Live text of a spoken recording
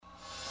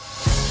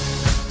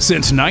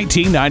Since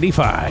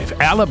 1995,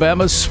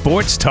 Alabama's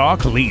sports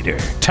talk leader,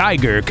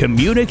 Tiger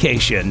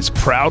Communications,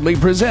 proudly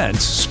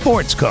presents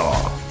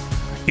SportsCall.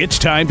 It's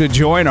time to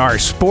join our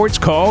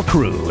SportsCall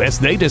crew as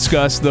they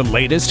discuss the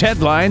latest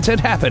headlines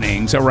and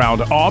happenings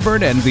around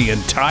Auburn and the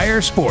entire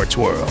sports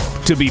world.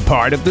 To be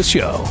part of the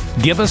show,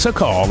 give us a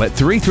call at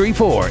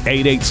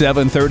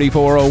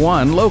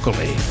 334-887-3401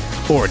 locally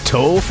or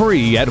toll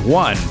free at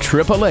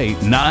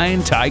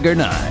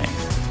 1-888-9-TIGER-9.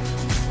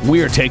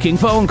 We're taking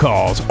phone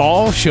calls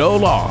all show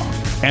long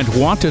and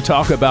want to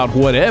talk about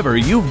whatever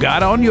you've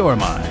got on your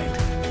mind.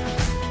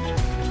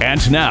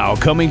 And now,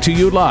 coming to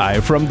you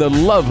live from the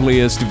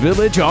loveliest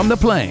village on the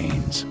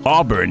plains,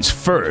 Auburn's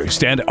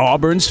first and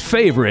Auburn's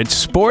favorite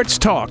sports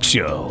talk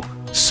show,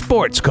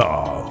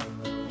 SportsCall.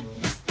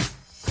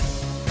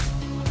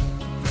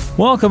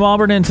 Welcome,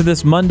 Auburn, into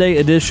this Monday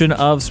edition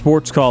of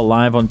SportsCall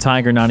live on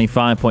Tiger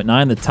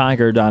 95.9, the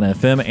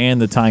Tiger.fm,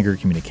 and the Tiger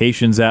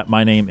Communications app.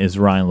 My name is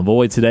Ryan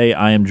Lavoie. Today,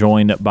 I am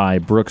joined by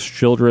Brooks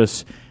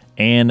Childress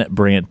and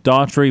Brant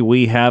Daughtry.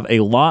 We have a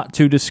lot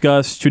to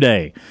discuss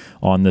today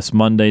on this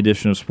Monday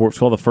edition of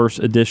SportsCall, the first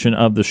edition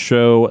of the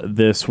show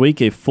this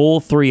week. A full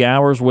 3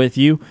 hours with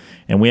you,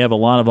 and we have a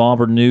lot of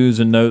Auburn news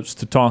and notes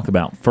to talk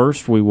about.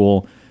 First, we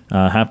will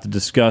have to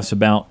discuss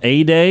about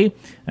A-Day,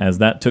 as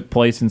that took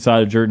place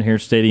inside of Jordan-Hare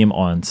Stadium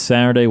on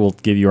Saturday. We'll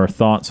give you our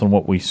thoughts on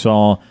what we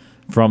saw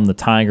from the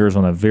Tigers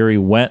on a very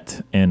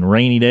wet and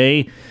rainy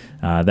day.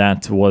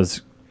 That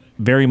was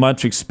very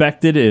much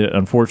expected. It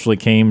unfortunately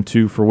came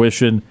to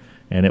fruition,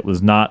 and it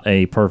was not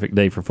a perfect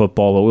day for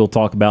football, but we'll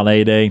talk about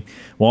A-Day.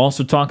 We'll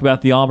also talk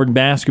about the Auburn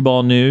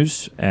basketball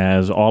news,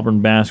 as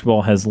Auburn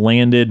basketball has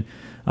landed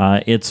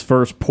its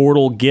first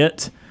portal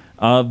get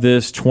of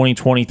this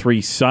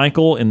 2023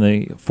 cycle in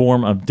the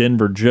form of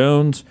Denver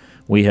Jones.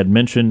 We had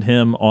mentioned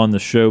him on the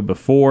show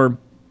before.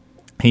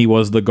 He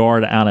was the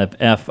guard out of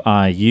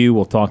FIU.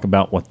 We'll talk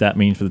about what that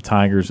means for the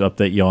Tigers,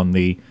 update you on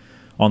the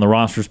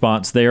roster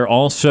spots there.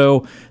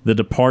 Also, the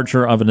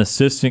departure of an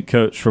assistant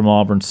coach from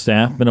Auburn's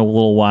staff. Been a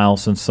little while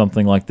since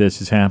something like this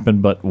has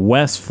happened, but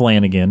Wes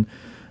Flanagan,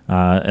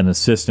 an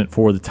assistant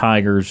for the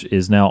Tigers,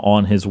 is now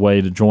on his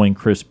way to join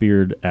Chris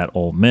Beard at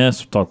Ole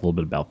Miss. We'll talk a little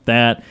bit about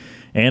that.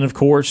 And, of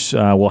course,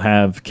 we'll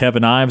have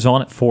Kevin Ives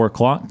on at 4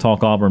 o'clock,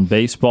 talk Auburn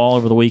baseball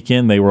over the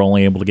weekend. They were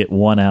only able to get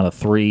 1 out of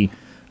 3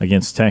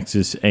 against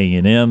Texas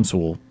A&M, so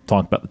we'll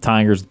talk about the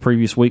Tigers the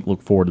previous week,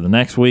 look forward to the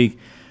next week.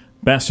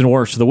 Best and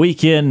worst of the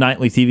weekend,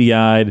 nightly TV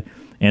guide,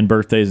 and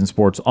birthdays and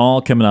sports,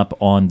 all coming up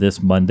on this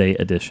Monday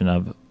edition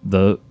of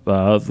the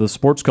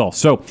Sports Call.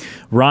 So,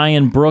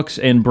 Ryan, Brooks,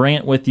 and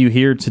Brant with you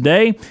here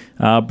today.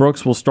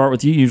 Brooks, we'll start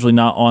with you, usually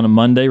not on a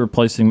Monday,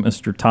 replacing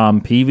Mr.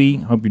 Tom Peavy.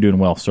 Hope you're doing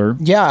well, sir.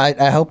 Yeah,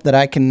 I hope that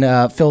I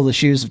can fill the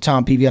shoes of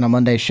Tom Peavy on a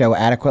Monday show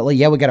adequately.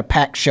 Yeah, we got a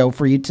packed show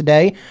for you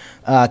today.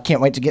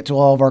 Can't wait to get to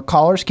all of our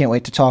callers. Can't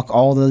wait to talk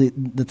all the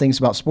things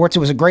about sports. It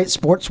was a great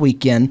sports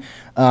weekend.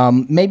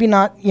 Maybe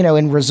not,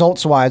 in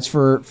results-wise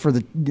for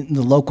the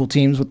local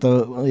teams with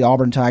the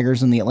Auburn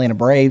Tigers and the Atlanta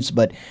Braves,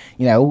 but,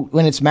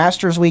 when it's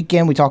Masters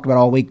weekend, we talked about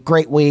all week.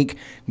 Great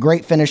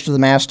finish to the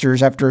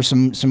Masters after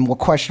some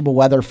questionable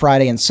weather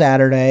Friday and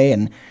Saturday,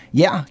 and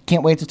yeah,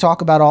 can't wait to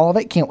talk about all of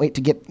it. Can't wait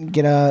to get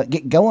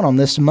going on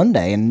this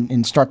Monday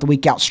and start the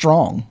week out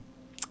strong.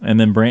 And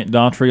then Brant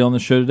Daughtry on the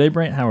show today.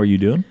 Brant, how are you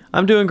doing?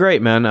 I'm doing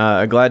great, man.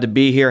 Glad to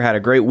be here. Had a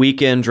great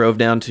weekend. Drove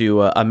down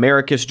to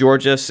Americus,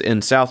 Georgia,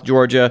 in South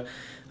Georgia,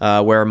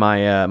 where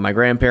my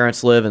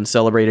grandparents live, and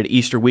celebrated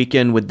Easter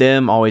weekend with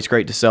them. Always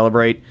great to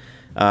celebrate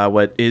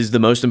what is the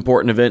most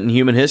important event in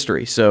human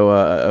history. So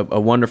a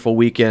wonderful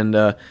weekend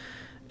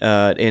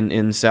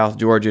in South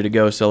Georgia to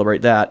go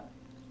celebrate that.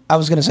 I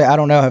was going to say, I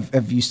don't know,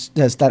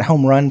 has that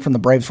home run from the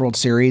Braves World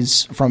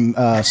Series from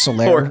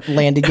Soler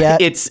landed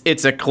yet?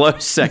 It's a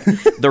close second.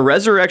 The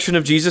resurrection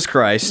of Jesus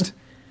Christ,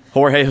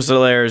 Jorge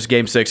Soler's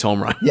Game 6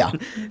 home run. Yeah.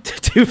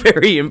 Two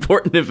very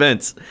important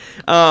events.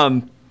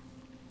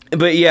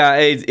 But yeah,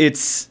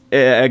 it's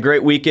a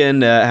great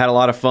weekend. Had a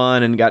lot of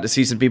fun and got to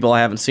see some people I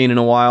haven't seen in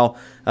a while.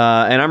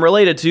 And I'm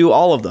related to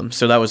all of them,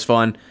 so that was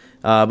fun.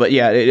 But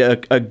yeah,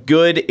 a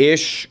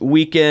good-ish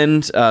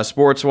weekend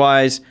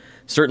sports-wise.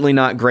 Certainly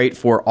not great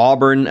for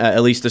Auburn,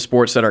 at least the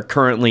sports that are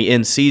currently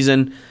in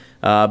season.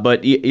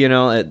 But,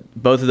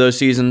 both of those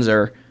seasons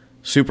are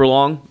super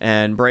long.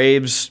 And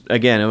Braves,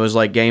 again, it was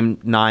like game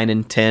 9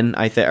 and 10,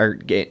 or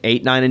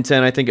 8, 9, and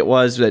 10, I think it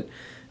was, that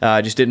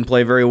just didn't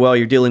play very well.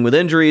 You're dealing with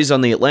injuries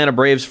on the Atlanta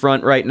Braves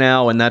front right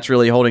now, and that's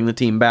really holding the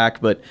team back.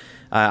 But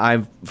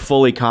I'm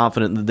fully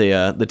confident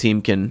that the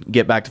team can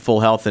get back to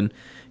full health and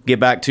get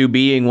back to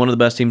being one of the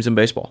best teams in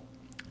baseball.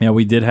 Yeah,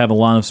 we did have a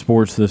lot of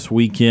sports this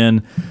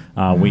weekend.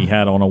 We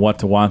had on a What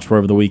to Watch for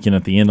over the weekend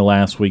at the end of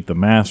last week, the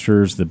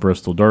Masters, the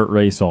Bristol Dirt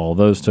Race, all of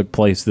those took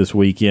place this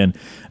weekend.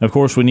 Of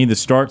course, we need to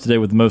start today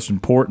with the most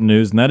important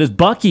news, and that is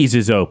Buc-ee's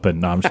is open.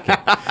 No, I'm just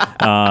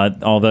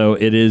kidding. Although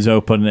it is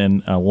open,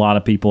 and a lot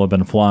of people have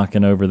been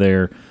flocking over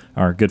there.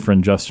 Our good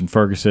friend Justin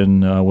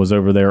Ferguson was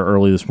over there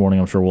early this morning.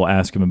 I'm sure we'll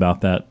ask him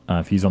about that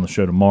if he's on the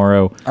show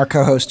tomorrow. Our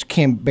co-host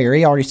Cam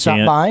Berry already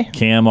stopped by.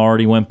 Cam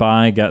already went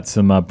by, got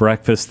some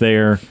breakfast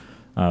there.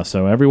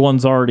 So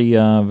everyone's already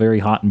very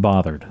hot and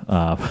bothered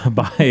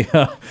by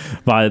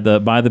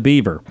the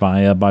Beaver,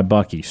 by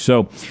Bucky.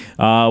 So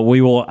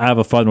we will have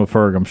a fun with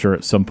Ferg, I'm sure,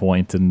 at some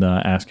point, and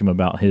ask him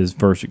about his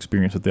first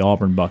experience with the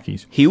Auburn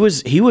Buckies. He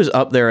was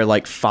up there at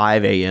like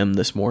 5 a.m.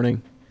 this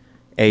morning.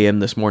 A.m.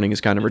 this morning is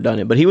kind of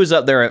redundant, but he was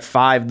up there at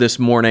 5 this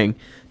morning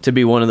to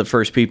be one of the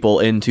first people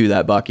into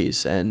that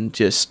Bucky's, and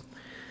just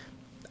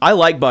I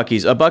like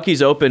Bucky's. A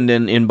Bucky's opened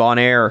in Bon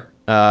Air,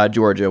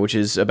 Georgia, which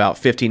is about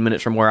 15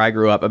 minutes from where I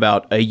grew up,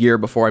 about a year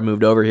before I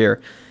moved over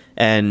here.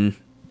 And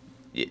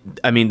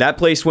I mean, that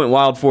place went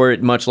wild for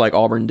it, much like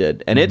Auburn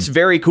did. And it's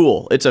very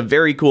cool. It's a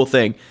very cool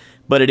thing,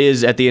 but it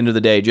is, at the end of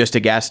the day, just a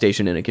gas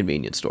station and a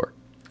convenience store.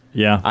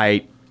 Yeah.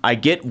 I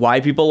get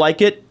why people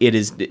like it. It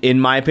is, in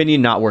my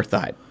opinion, not worth the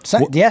hype.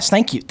 Yes,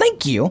 thank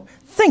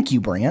you,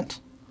 Brant.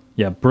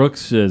 Yeah,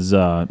 Brooks is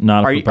not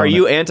a proponent. Are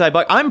you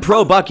anti-Buc? I'm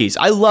pro-Bucky's.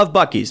 I love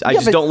Bucky's. I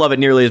just don't love it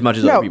nearly as much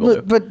as other people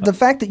do. But the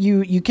fact that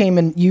you came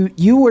in,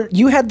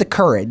 you had the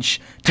courage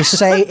to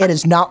say it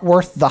is not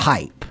worth the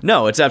hype.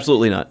 No, it's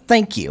absolutely not.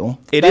 Thank you.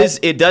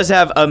 It does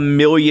have a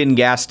million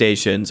gas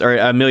stations or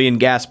a million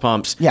gas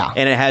pumps. Yeah.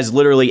 And it has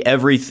literally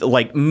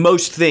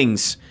most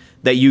things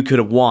that you could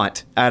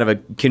want out of a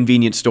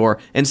convenience store,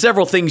 and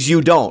several things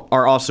you don't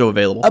are also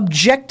available.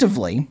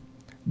 Objectively,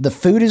 the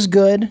food is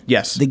good.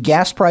 Yes. The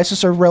gas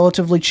prices are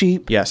relatively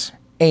cheap. Yes.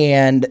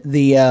 And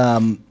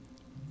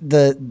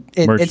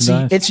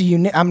Merchandise? it's a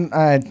unique.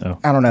 I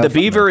don't know. The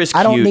beaver is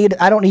cute.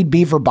 I don't need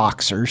beaver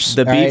boxers.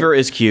 The beaver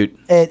is cute.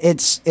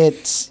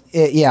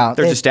 Yeah.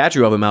 There's a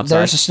statue of him outside.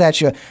 There's a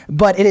statue,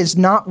 but it is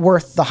not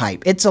worth the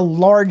hype. It's a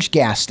large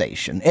gas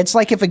station. It's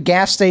like if a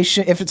gas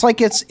station, it's like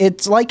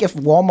if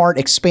Walmart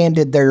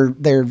expanded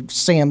their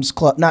Sam's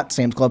Club, not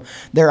Sam's Club,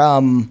 their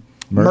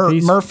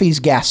Murphy's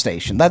gas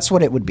station. That's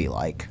what it would be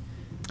like.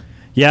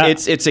 Yeah,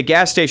 it's a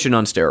gas station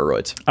on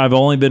steroids. I've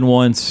only been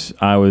once.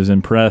 I was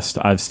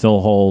impressed. I still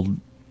hold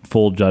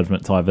full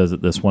judgment till I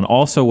visit this one.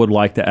 Also would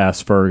like to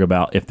ask Ferg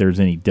about if there's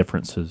any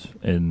differences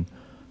in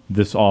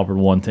this Auburn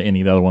one to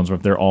any of the other ones, or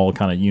if they're all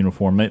kind of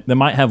uniform. They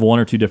might have one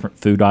or two different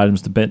food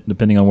items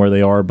depending on where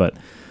they are, but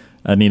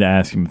I need to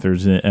ask him if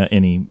there's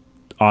any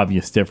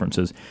obvious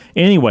differences.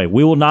 Anyway,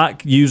 we will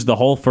not use the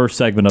whole first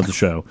segment of the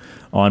show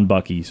on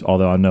Bucky's,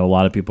 although I know a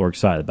lot of people are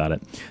excited about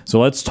it. So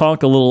let's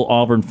talk a little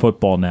Auburn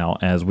football now,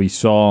 as we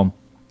saw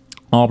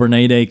Auburn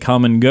A-Day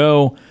come and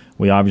go.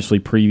 We obviously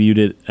previewed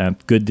it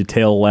at good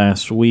detail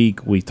last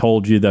week. We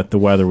told you that the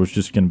weather was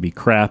just going to be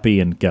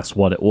crappy, and guess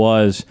what it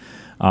was?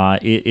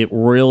 It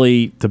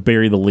really, to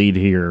bury the lead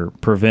here,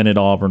 prevented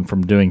Auburn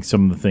from doing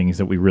some of the things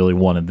that we really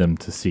wanted them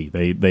to see.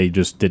 They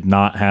just did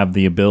not have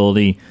the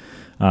ability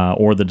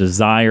or the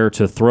desire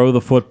to throw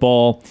the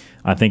football.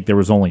 I think there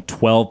was only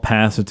 12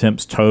 pass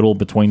attempts total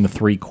between the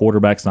three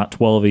quarterbacks, not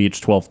 12 each,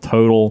 12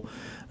 total.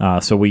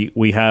 So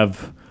we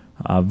have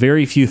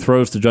very few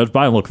throws to judge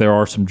by. Look, there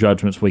are some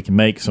judgments we can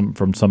make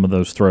from some of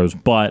those throws,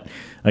 but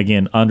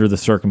again, under the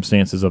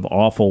circumstances of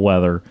awful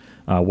weather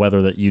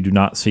that you do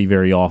not see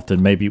very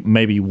often,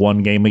 maybe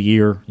one game a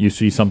year you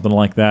see something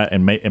like that,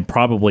 and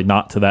probably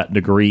not to that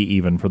degree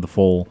even for the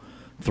full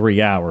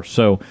 3 hours.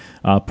 So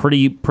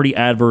pretty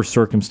adverse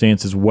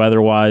circumstances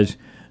weather-wise.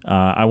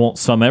 I won't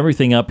sum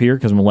everything up here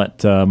because I'm going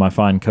to let my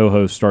fine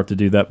co-host start to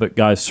do that. But,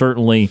 guys,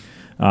 certainly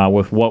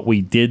with what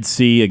we did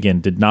see,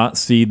 again, did not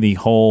see the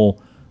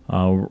whole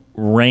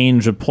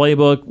range of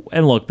playbook.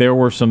 And, look, there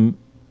were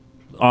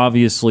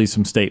obviously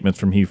some statements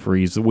from Hugh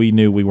Freeze that we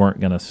knew we weren't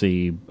going to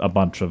see a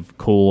bunch of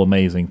cool,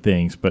 amazing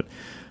things. But,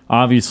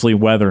 obviously,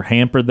 weather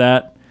hampered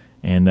that.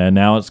 And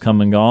now it's come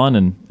and gone,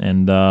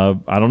 and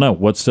I don't know.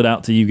 What stood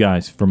out to you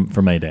guys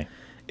from A-Day?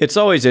 It's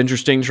always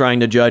interesting trying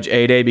to judge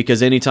A-Day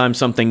because anytime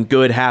something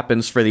good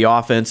happens for the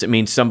offense, it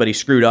means somebody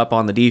screwed up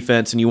on the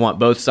defense, and you want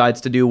both sides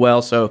to do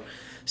well. So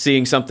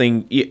seeing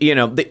something,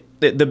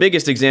 the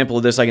biggest example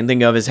of this I can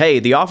think of is, hey,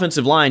 the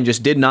offensive line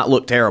just did not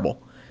look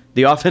terrible.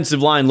 The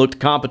offensive line looked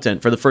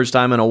competent for the first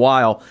time in a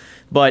while.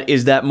 But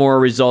is that more a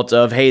result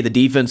of, hey, the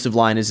defensive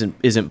line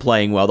isn't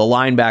playing well, the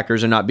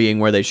linebackers are not being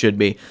where they should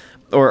be?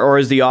 Or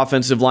is the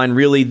offensive line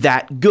really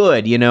that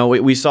good?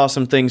 We saw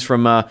some things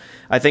from, I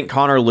think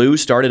Connor Liu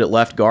started at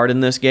left guard in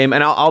this game.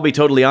 And I'll be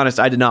totally honest,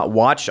 I did not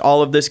watch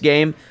all of this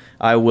game.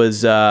 I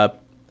was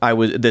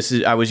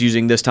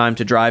using this time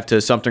to drive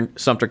to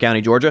Sumter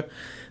County, Georgia.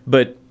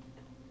 But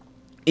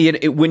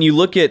when you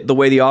look at the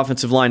way the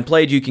offensive line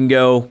played, you can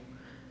go,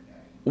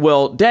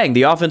 well, dang,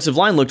 the offensive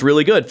line looked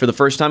really good for the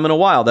first time in a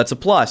while. That's a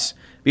plus.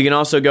 You can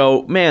also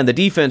go, man, the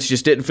defense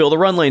just didn't fill the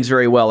run lanes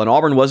very well, and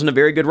Auburn wasn't a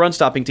very good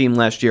run-stopping team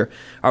last year.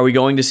 Are we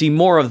going to see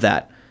more of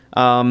that?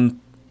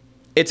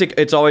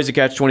 It's always a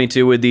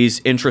catch-22 with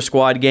these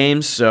intra-squad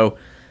games, so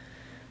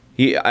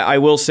I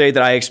will say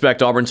that I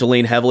expect Auburn to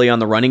lean heavily on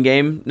the running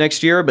game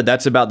next year, but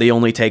that's about the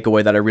only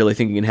takeaway that I really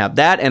think you can have.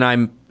 That, and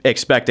I'm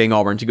expecting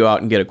Auburn to go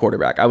out and get a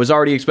quarterback. I was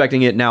already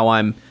expecting it, now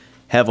I'm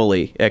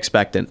heavily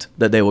expectant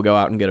that they will go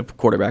out and get a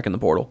quarterback in the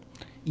portal.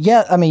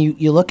 Yeah, I mean,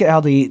 you look at how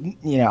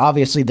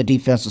obviously the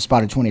defense was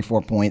spotted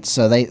 24 points,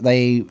 so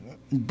they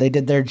they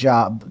did their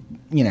job,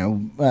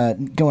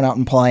 going out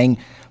and playing.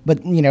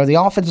 But the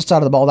offensive side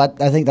of the ball,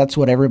 I think that's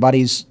what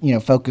everybody's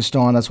focused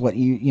on. That's what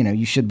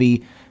you should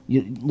be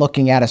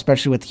looking at,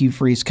 especially with Hugh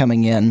Freeze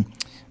coming in.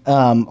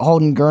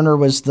 Holden Geriner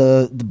was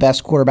the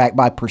best quarterback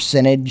by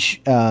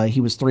percentage.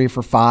 He was 3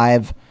 for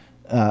 5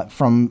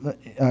 from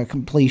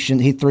completion.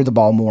 He threw the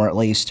ball more at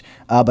least,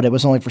 but it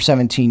was only for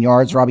 17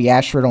 yards. Robbie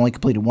Ashford only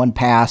completed 1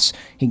 pass.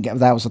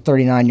 That was a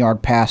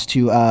 39-yard pass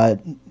to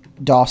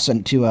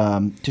Dawson to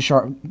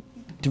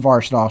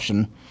Tavares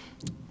Dawson.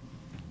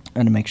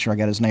 And to make sure I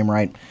got his name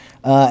right.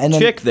 And then,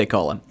 Chick, they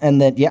call him.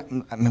 And then,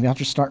 maybe I'll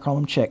just start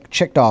calling him Chick.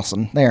 Chick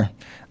Dawson, there.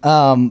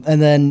 And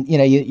then,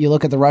 you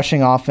look at the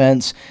rushing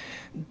offense.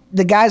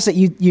 The guys that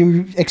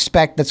you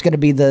expect that's going to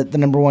be the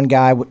number one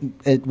guy,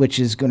 which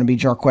is going to be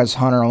Jarquez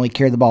Hunter, only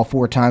carried the ball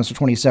 4 times for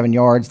 27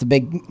 yards. The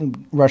big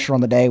rusher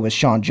on the day was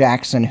Sean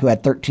Jackson, who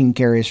had 13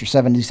 carries for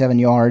 77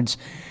 yards.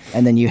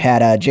 And then you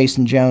had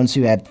Jason Jones,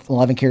 who had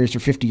 11 carries for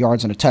 50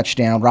 yards and a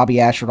touchdown. Robbie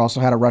Ashford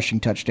also had a rushing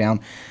touchdown.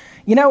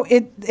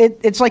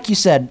 It's like you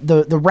said,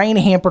 the rain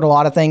hampered a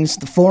lot of things.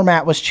 The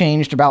format was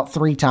changed about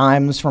 3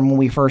 times from when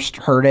we first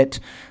heard it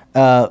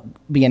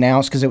be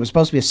announced, because it was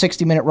supposed to be a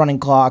 60-minute running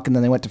clock, and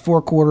then they went to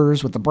 4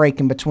 quarters with a break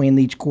in between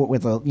each quarter,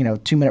 with a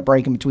 2-minute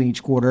break in between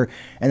each quarter,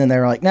 and then they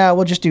were like, no,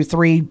 we'll just do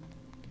 3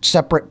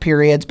 separate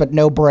periods but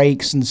no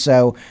breaks. And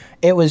so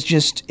it was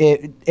just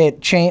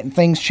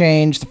things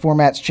changed, the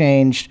formats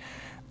changed.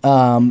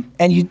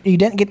 And you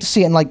didn't get to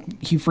see it, and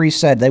like Hugh Freeze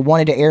said, they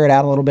wanted to air it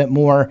out a little bit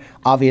more.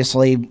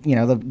 Obviously,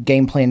 the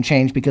game plan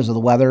changed because of the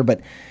weather,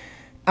 but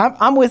I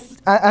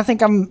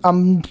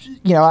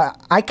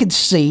could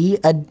see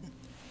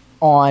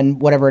on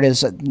whatever it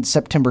is,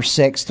 September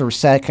 6th or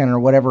 2nd or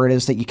whatever it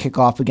is that you kick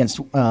off against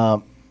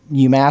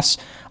UMass,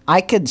 I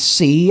could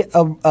see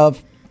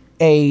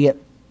a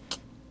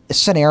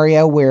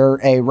scenario where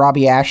a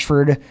Robbie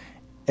Ashford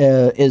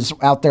is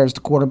out there as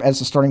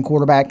the starting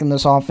quarterback in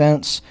this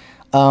offense.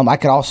 I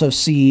could also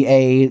see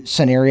a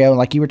scenario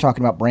like you were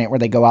talking about, Brant, where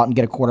they go out and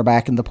get a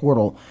quarterback in the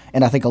portal.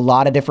 And I think a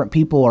lot of different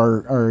people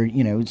are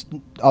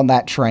on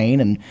that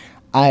train. And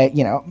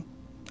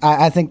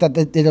I think that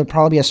it'll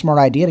probably be a smart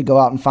idea to go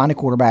out and find a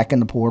quarterback in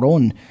the portal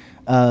and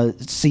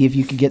see if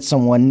you could get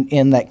someone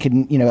in that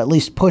can, at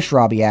least push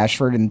Robbie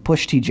Ashford and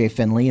push TJ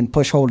Finley and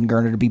push Holden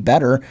Geriner to be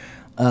better,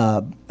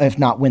 if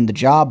not win the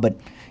job. But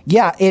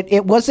yeah,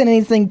 it wasn't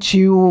anything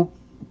too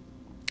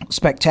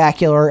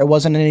spectacular. It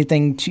wasn't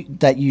anything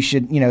that you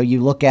should,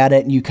 you look at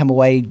it and you come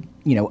away,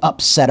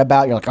 upset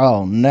about. You're like,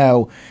 oh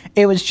no.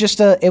 It was just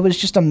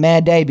a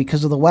mad day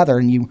because of the weather,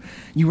 and you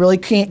really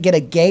can't get a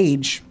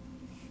gauge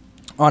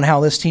on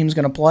how this team's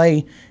going to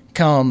play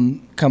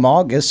come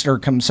August or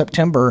come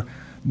September,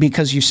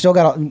 because you still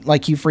got,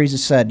 like Hugh Freeze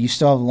has said, you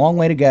still have a long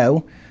way to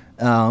go.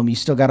 You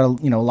still got a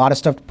lot of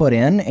stuff to put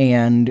in,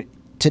 and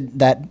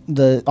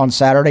on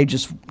Saturday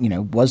just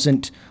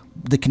wasn't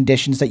the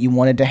conditions that you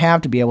wanted to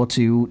have to be able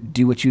to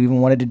do what you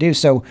even wanted to do.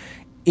 So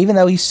even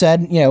though he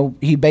said,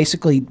 he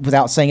basically,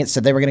 without saying it,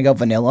 said they were going to go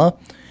vanilla,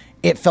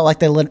 it felt like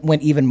they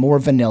went even more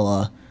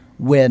vanilla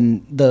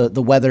when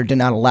the weather did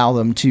not allow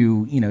them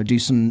to do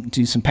some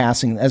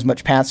passing, as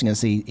much passing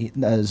as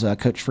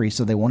Coach Freeze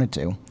said they wanted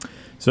to.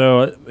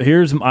 So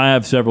I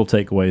have several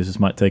takeaways. This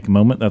might take a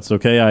moment. That's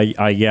okay.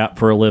 I yap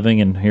for a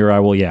living, and here I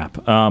will yap.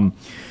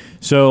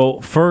 So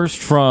first,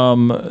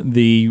 from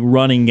the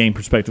running game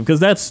perspective,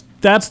 because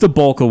that's the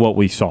bulk of what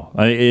we saw.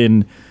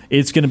 And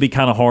it's going to be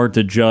kind of hard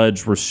to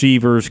judge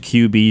receivers,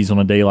 QBs on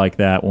a day like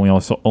that when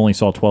we only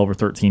saw 12 or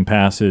 13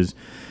 passes.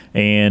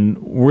 And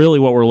really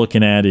what we're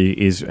looking at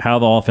is how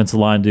the offensive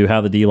line do, how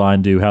the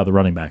D-line do, how the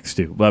running backs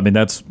do. I mean,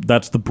 that's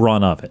the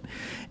brunt of it.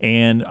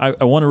 And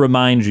I want to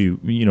remind you,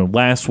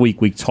 last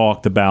week we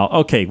talked about,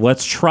 okay,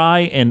 let's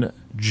try and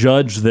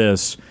judge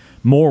this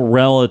more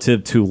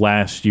relative to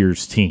last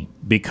year's team,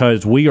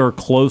 because we are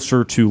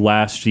closer to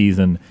last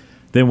season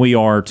than we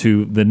are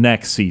to the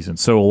next season.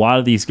 So a lot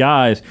of these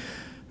guys,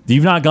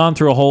 you've not gone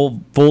through a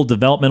whole full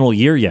developmental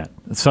year yet.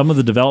 Some of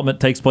the development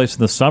takes place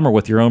in the summer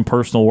with your own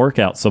personal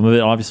workouts. Some of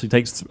it obviously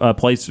takes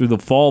place through the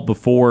fall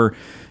before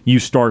you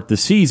start the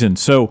season.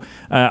 So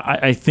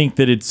I think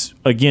that it's,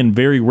 again,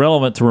 very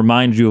relevant to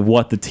remind you of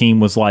what the team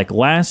was like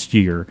last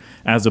year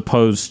as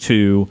opposed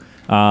to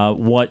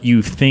what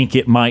you think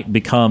it might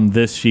become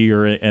this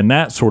year and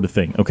that sort of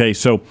thing. Okay,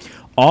 so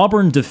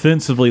Auburn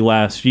defensively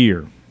last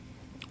year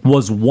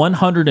was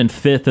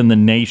 105th in the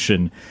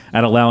nation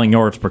at allowing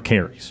yards per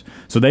carries.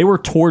 So they were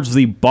towards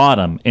the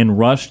bottom in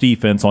rush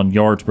defense on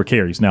yards per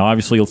carries. Now,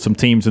 obviously, some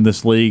teams in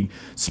this league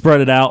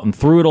spread it out and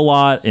threw it a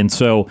lot, and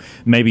so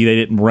maybe they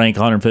didn't rank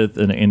 105th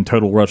in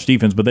total rush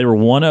defense, but they were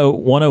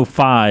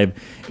 105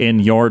 in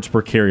yards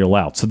per carry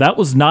allowed. So that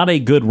was not a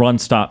good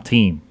run-stop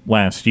team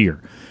last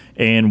year.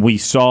 And we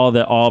saw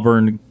that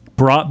Auburn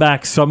brought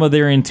back some of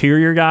their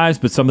interior guys,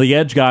 but some of the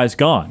edge guys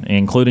gone,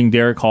 including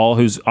Derek Hall,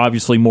 who's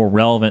obviously more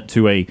relevant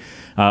to a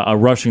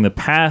rushing the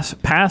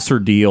passer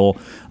deal,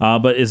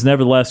 but is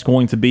nevertheless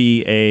going to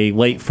be a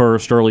late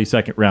first, early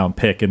second round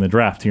pick in the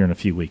draft here in a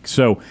few weeks.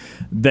 So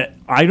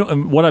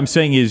what I'm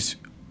saying is,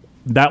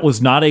 that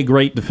was not a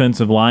great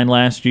defensive line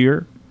last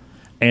year,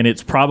 and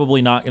it's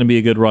probably not going to be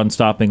a good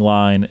run-stopping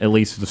line, at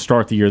least to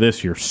start the year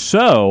this year.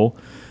 So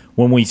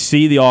when we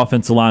see the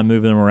offensive line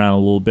moving them around a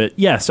little bit,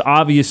 yes,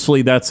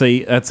 obviously that's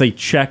a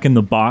check in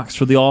the box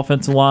for the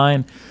offensive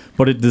line,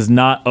 but it does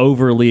not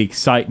overly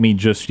excite me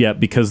just yet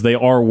because they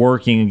are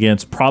working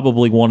against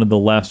probably one of the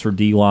lesser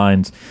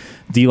D-lines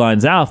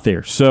out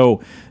there.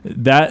 So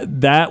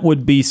that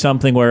would be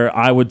something where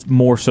I would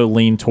more so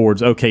lean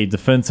towards, okay,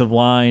 defensive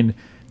line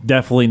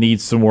definitely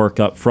needs some work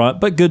up front,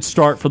 but good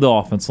start for the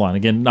offense line.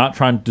 Again, not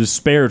trying to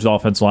disparage the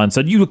offense line.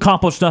 Said you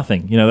accomplished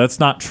nothing.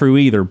 That's not true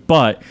either,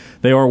 but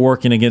they are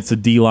working against a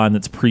D-line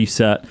that's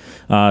preset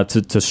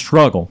to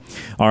struggle.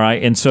 All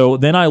right, and so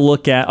then I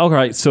look at, all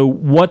right, so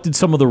what did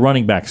some of the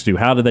running backs do?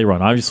 How did they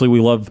run? Obviously, we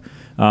love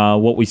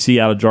what we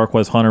see out of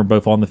Jarquez Hunter,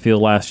 both on the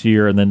field last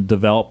year and then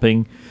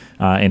developing,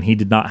 and he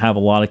did not have a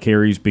lot of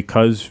carries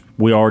because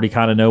we already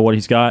kind of know what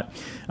he's got.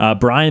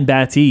 Brian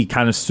Battie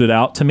kind of stood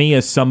out to me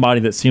as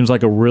somebody that seems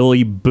like a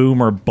really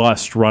boom or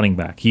bust running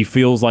back. He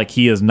feels like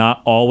he is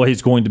not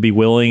always going to be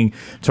willing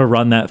to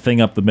run that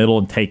thing up the middle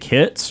and take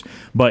hits,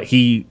 but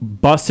he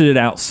busted it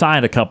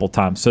outside a couple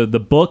times. So the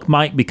book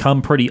might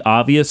become pretty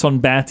obvious on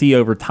Battie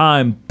over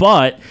time,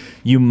 but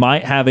you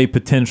might have a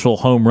potential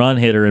home run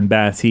hitter in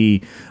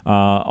Battie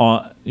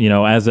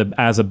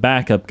as a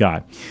backup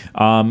guy.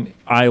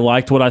 I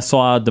liked what I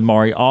saw of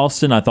Damari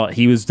Alston. I thought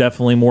he was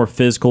definitely more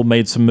physical,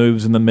 made some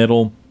moves in the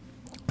middle.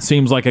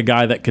 Seems like a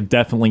guy that could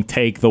definitely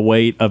take the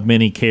weight of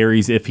many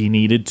carries if he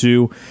needed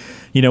to.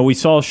 We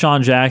saw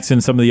Sean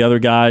Jackson, some of the other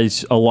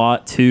guys a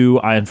lot too.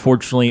 I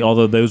unfortunately,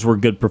 although those were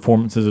good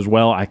performances as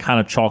well, I kind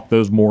of chalked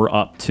those more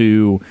up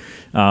to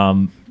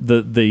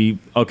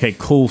the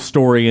cool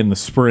story in the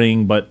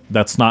spring, but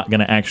that's not going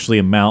to actually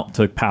amount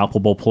to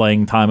palpable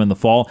playing time in the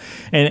fall.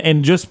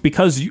 And just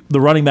because the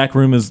running back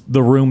room is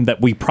the room that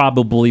we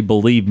probably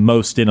believe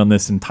most in on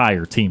this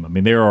entire team. I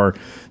mean, there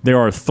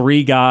are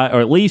three guys,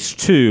 or at least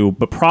two,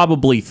 but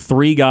probably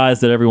three guys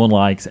that everyone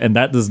likes, and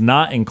that does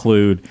not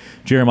include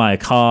Jeremiah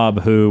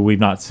Cobb, who we've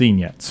not seen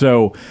yet.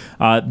 So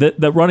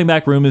the running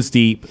back room is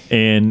deep,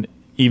 and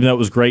even though it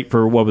was great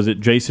for,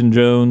 Jason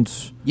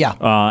Jones,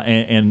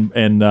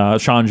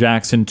 and Sean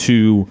Jackson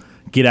to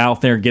get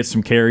out there, get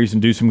some carries,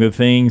 and do some good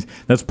things,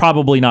 that's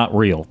probably not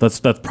real. That's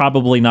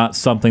probably not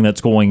something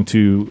that's going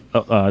to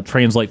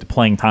translate to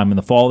playing time in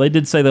the fall. They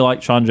did say they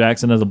liked Sean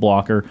Jackson as a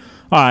blocker.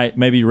 All right,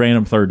 maybe you ran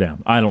him third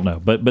down. I don't know,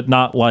 but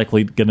not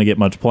likely going to get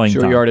much playing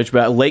time. Yardage,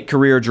 but late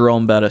career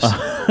Jerome Bettis.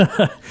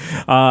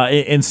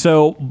 And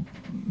so,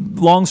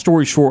 long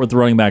story short with the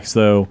running backs,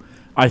 though,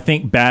 I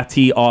think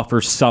Battie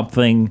offers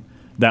something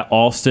that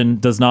Alston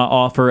does not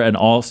offer, and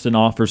Alston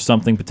offers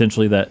something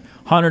potentially that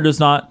Hunter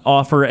does not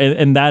offer,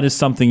 and that is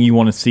something you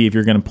want to see if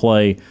you're going to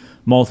play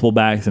multiple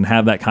backs and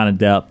have that kind of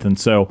depth. And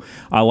so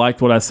I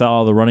liked what I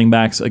saw of the running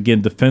backs.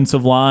 Again,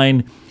 defensive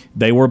line,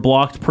 they were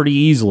blocked pretty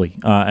easily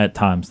at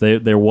times.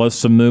 There was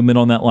some movement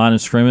on that line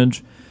of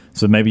scrimmage,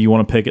 so maybe you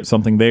want to pick at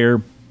something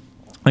there.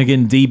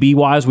 Again,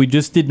 DB-wise, we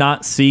just did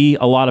not see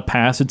a lot of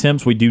pass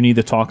attempts. We do need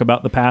to talk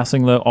about the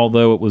passing, though,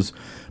 although it was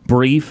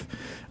brief.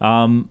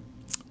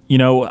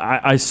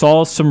 I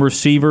saw some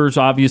receivers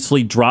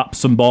obviously drop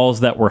some balls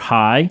that were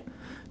high.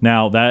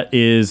 Now, that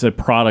is a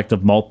product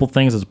of multiple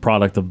things. It's a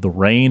product of the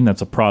rain.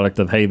 That's a product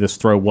of, hey, this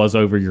throw was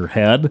over your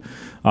head,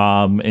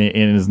 and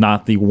is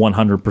not the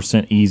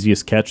 100%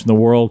 easiest catch in the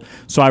world.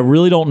 So I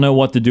really don't know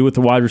what to do with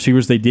the wide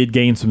receivers. They did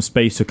gain some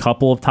space a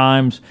couple of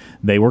times.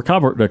 They were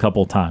covered a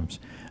couple of times.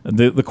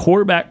 The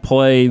quarterback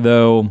play,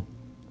 though,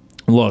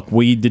 look,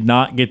 we did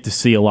not get to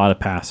see a lot of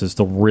passes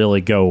to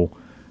really go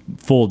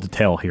full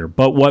detail here.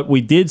 But what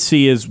we did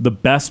see is the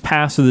best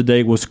pass of the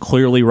day was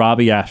clearly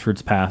Robbie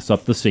Ashford's pass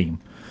up the seam.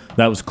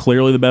 That was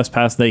clearly the best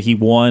pass of the day. He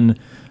won,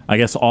 I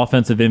guess,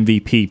 offensive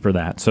MVP for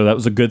that. So that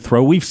was a good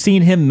throw. We've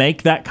seen him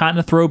make that kind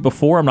of throw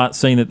before. I'm not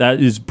saying that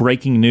is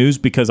breaking news,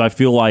 because I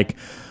feel like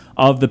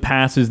of the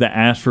passes that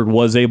Ashford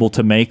was able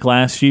to make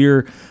last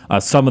year,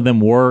 some of them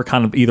were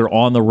kind of either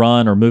on the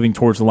run or moving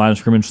towards the line of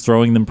scrimmage,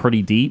 throwing them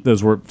pretty deep.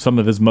 Those were some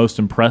of his most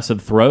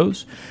impressive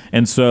throws.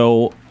 And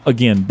so,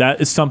 again, that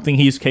is something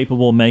he's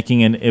capable of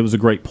making, and it was a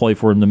great play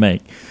for him to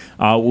make.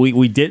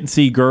 We didn't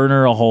see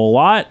Gerner a whole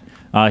lot.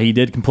 He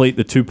did complete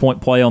the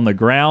 2-point play on the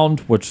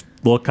ground, which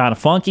looked kind of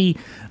funky,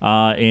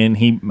 and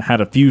he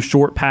had a few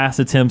short pass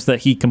attempts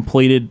that he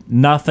completed.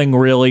 Nothing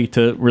really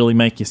to really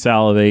make you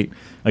salivate.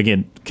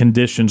 Again,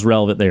 conditions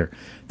relevant there.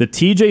 The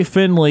TJ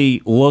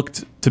Finley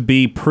looked to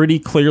be pretty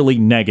clearly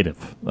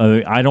negative.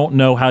 I don't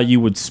know how you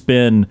would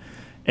spin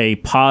a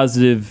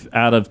positive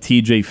out of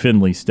TJ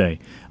Finley's day.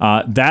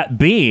 That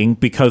being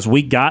because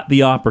we got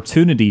the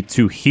opportunity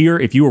to hear,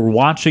 if you were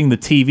watching the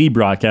TV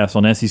broadcast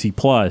on SEC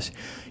Plus,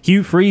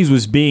 Hugh Freeze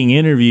was being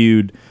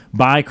interviewed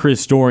by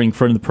Chris Doering,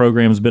 friend of the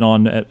program, has been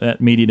on at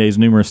Media Days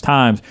numerous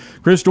times.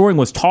 Chris Doering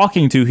was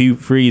talking to Hugh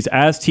Freeze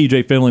as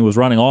TJ Finley was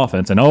running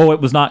offense, and it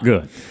was not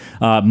good.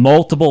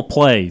 Multiple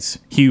plays,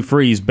 Hugh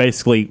Freeze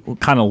basically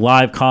kind of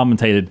live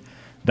commentated,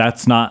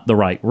 that's not the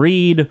right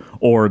read,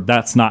 or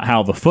that's not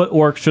how the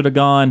footwork should have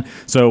gone.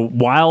 So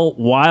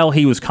while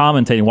he was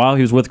commentating, while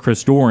he was with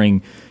Chris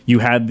Doering, you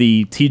had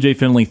the TJ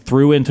Finley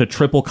threw into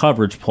triple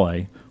coverage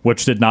play,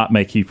 which did not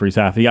make Hugh Freeze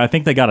happy. I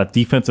think they got a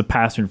defensive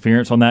pass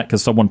interference on that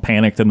because someone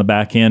panicked in the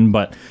back end.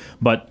 But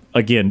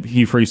again,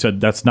 Hugh Freeze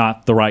said that's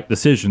not the right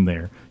decision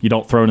there. You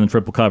don't throw it in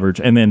triple coverage.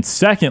 And then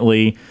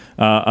secondly,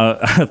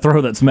 a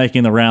throw that's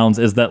making the rounds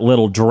is that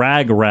little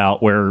drag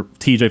route where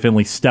TJ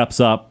Finley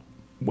steps up,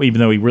 even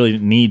though he really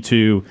didn't need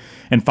to,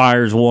 and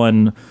fires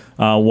one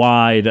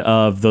wide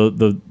of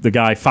the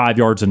guy 5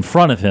 yards in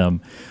front of him.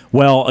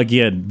 Well,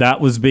 again,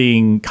 that was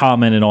being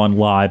commented on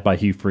live by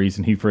Hugh Freeze,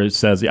 and Hugh Freeze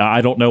says,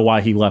 I don't know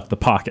why he left the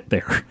pocket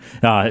there.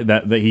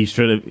 That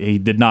he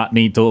did not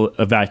need to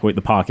evacuate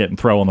the pocket and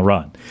throw on the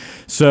run.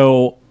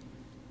 So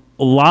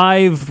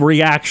live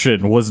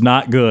reaction was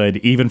not good,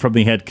 even from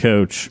the head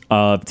coach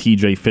of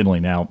TJ Finley.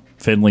 Now,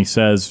 Finley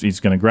says he's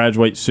going to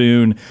graduate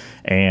soon,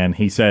 and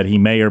he said he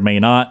may or may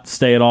not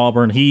stay at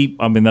Auburn.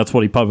 That's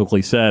what he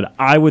publicly said.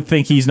 I would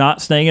think he's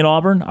not staying at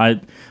Auburn.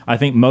 I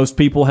think most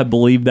people have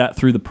believed that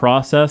through the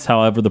process.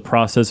 However, the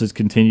process has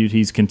continued.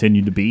 He's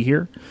continued to be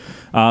here.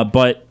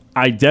 But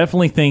I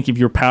definitely think if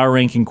you're power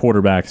ranking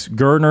quarterbacks,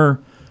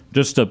 Gerner,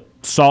 just a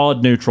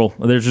solid neutral.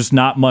 There's just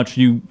not much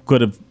you could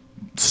have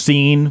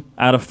seen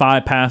out of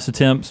 5 pass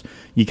attempts.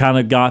 You kind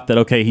of got that,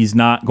 okay, he's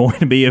not going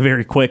to be a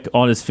very quick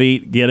on his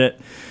feet. Get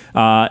it?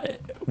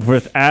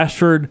 With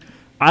Ashford,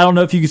 I don't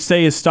know if you could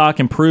say his stock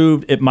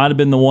improved. It might have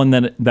been the one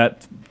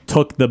that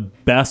took the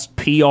best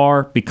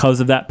PR because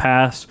of that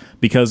pass,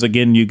 because,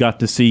 again, you got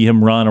to see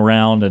him run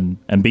around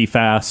and be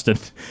fast, and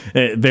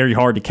very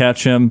hard to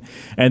catch him.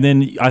 And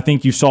then I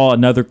think you saw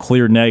another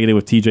clear negative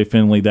with TJ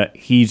Finley, that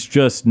he's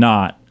just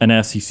not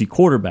an SEC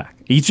quarterback.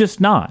 He's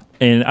just not.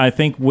 And I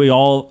think we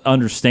all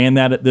understand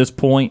that at this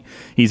point.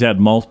 He's had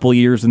multiple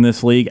years in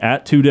this league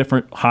at 2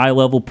 different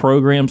high-level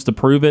programs to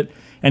prove it,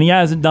 and he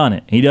hasn't done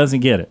it. He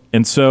doesn't get it.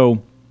 And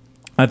so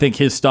I think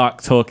his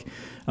stock took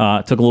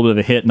a little bit of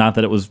a hit. Not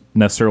that it was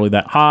necessarily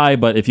that high,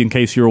 but in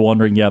case you were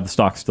wondering, the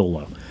stock's still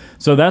low.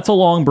 So that's a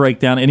long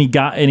breakdown.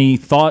 Any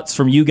thoughts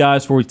from you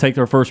guys before we take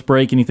our first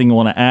break? Anything you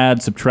want to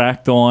add,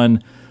 subtract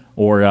on,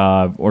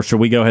 or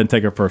should we go ahead and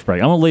take our first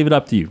break? I'm going to leave it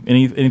up to you.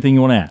 Anything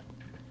you want to add?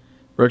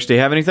 Brooks, do you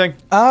have anything?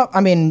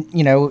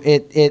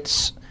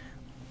 It's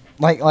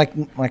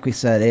like we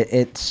said,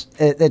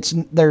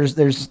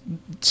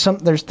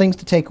 there's things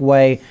to take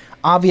away.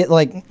 I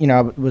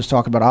was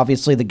talking about,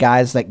 obviously the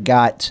guys that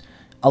got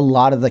a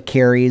lot of the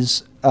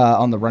carries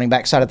on the running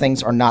back side of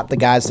things are not the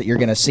guys that you're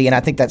going to see, and I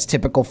think that's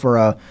typical for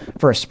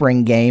a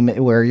spring game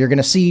where you're going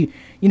to see.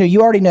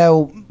 You already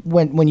know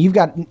when you've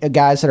got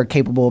guys that are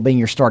capable of being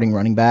your starting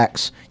running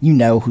backs,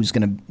 who's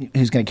going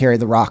to carry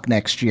the rock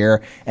next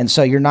year, and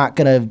so you're not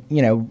going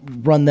to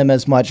run them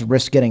as much,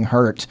 risk getting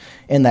hurt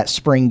in that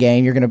spring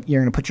game. You're going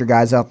to put your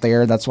guys out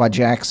there. That's why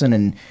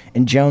Jackson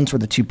and Jones were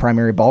the 2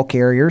 primary ball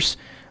carriers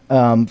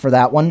for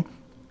that one.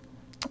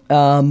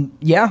 And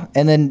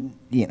then.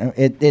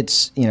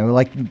 It's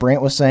like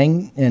Brant was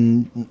saying,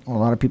 and a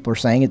lot of people are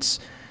saying, it's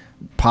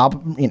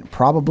probable.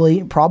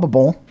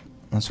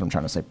 That's what I'm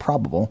trying to say.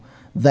 Probable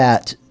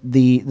that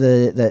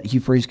that Hugh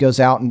Freeze goes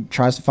out and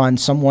tries to find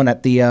someone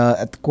at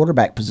the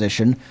quarterback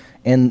position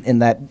in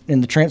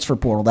the transfer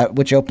portal,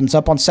 which opens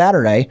up on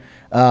Saturday.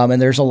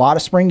 And there's a lot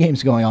of spring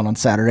games going on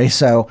Saturday,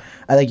 so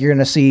I think you're going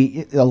to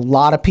see a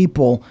lot of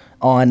people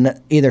on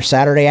either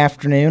Saturday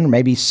afternoon or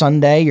maybe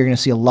Sunday. You're going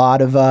to see a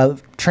lot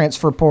of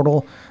transfer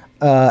portal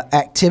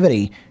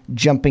activity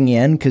jumping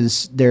in,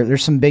 because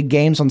there's some big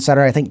games on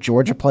Saturday. I think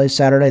Georgia plays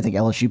Saturday. I think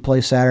LSU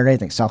plays Saturday. I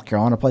think South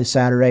Carolina plays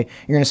Saturday.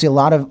 You're going to see a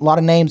lot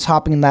of names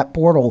hopping in that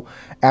portal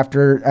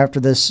after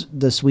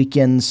this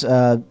weekend's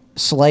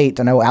slate.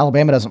 I know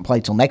Alabama doesn't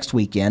play till next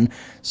weekend,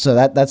 so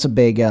that's a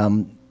big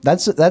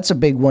that's a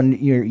big one.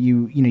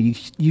 You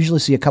usually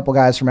see a couple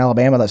guys from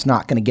Alabama that's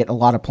not going to get a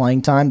lot of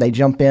playing time. They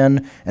jump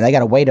in and they got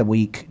to wait a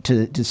week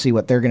to see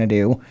what they're going to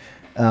do.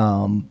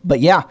 But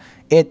yeah,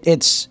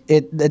 it's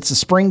a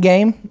spring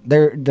game.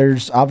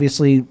 There's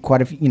obviously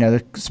quite a few,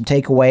 there's some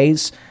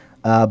takeaways.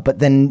 But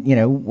then,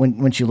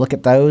 once you look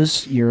at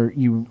those,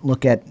 you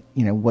look at,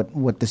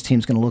 what this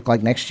team's going to look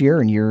like next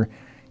year, and you're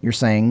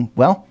saying,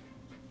 well,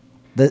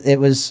 it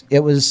was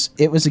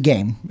a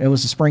game. It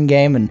was a spring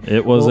game, and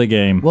it was a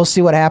game. We'll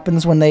see what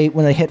happens when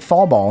they hit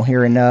fall ball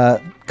here in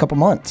a couple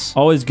months.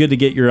 Always good to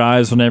get your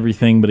eyes on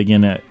everything, but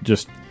again,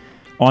 just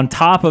on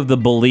top of the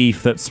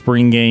belief that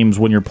spring games,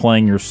 when you're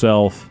playing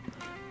yourself,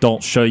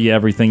 don't show you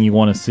everything you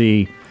want to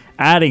see,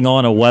 adding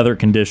on a weather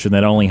condition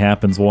that only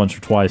happens once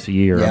or twice a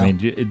year. Yeah. I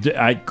mean,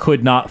 I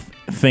could not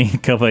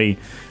think of a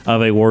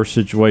worse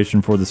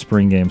situation for the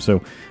spring game.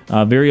 So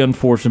very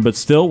unfortunate, but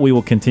still we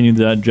will continue to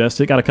digest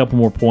it. Got a couple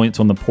more points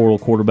on the portal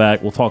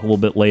quarterback. We'll talk a little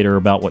bit later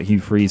about what Hugh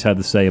Freeze had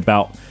to say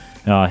about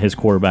his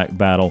quarterback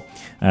battle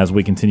as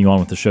we continue on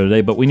with the show today.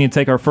 But we need to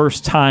take our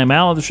first time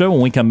out of the show. When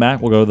we come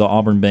back, we'll go to the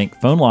Auburn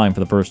Bank phone line for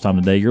the first time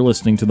today. You're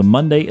listening to the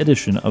Monday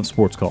edition of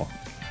Sports Call.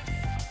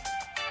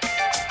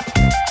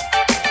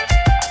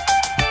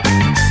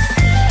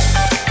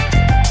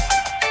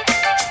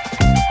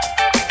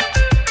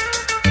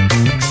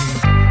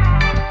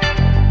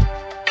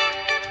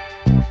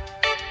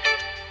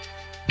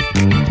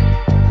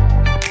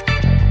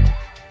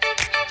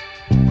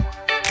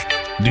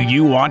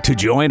 want to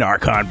join our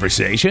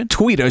conversation?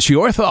 Tweet us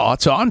your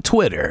thoughts on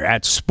Twitter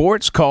at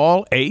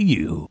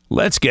SportsCallAU.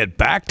 Let's get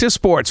back to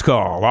Sports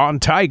Call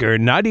on Tiger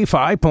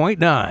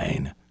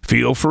 95.9.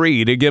 Feel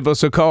free to give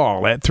us a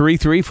call at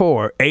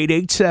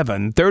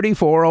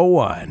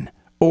 334-887-3401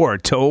 or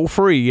toll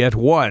free at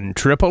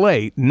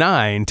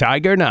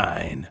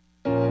 1-888-9-TIGER-9.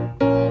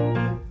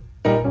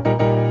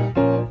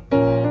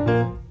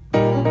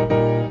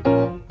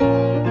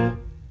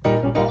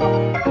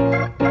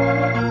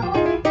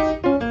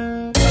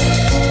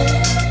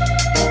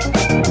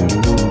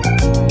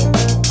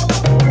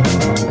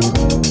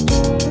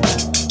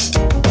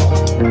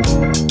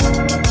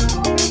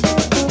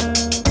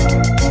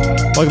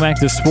 Welcome back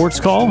to Sports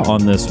Call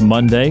on this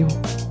Monday.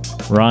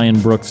 Ryan,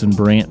 Brooks, and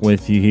Brant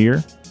with you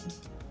here.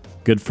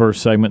 Good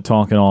first segment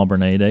talking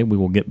Auburn A-Day. We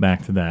will get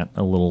back to that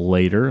a little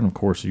later. And, of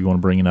course, if you want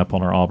to bring it up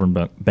on our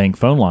Auburn Bank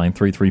phone line,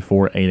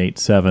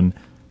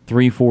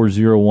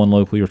 334-887-3401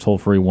 locally or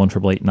toll-free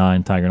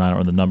 1-888-9-TIGER-9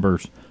 are the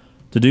numbers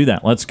to do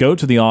that. Let's go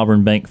to the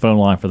Auburn Bank phone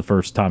line for the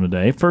first time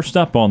today. First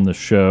up on the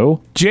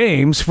show,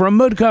 James from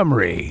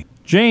Montgomery.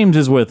 James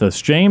is with us.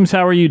 James,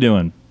 how are you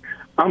doing?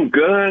 I'm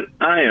good.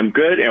 I am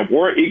good. And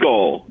War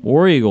Eagle.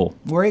 War Eagle.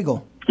 War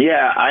Eagle.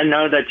 Yeah, I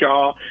know that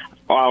y'all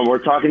were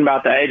talking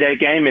about the A-Day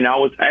game, and I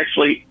was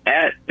actually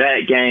at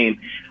that game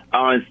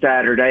on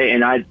Saturday,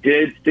 and I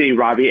did see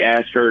Robbie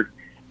Ashford.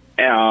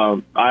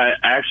 I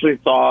actually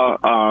saw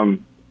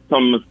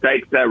some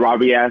mistakes that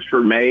Robbie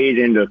Ashford made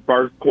in the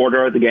first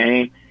quarter of the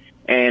game,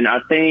 and I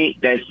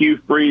think that Hugh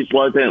Freeze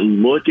wasn't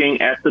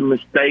looking at the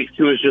mistakes.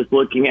 He was just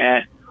looking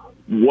at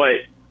what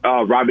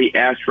Robbie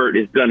Ashford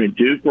is going to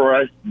do for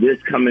us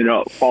this coming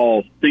up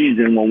fall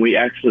season when we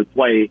actually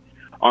play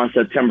on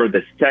September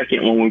the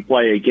 2nd when we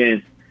play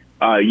against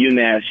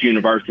UMass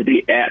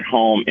University at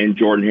home in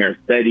Jordan-Hare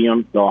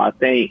Stadium. So I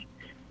think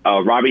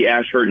Robbie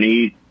Ashford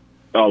needs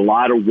a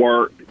lot of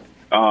work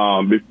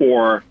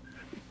before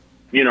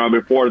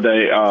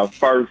the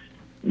first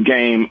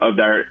game of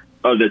the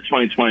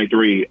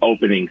 2023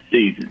 opening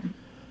season.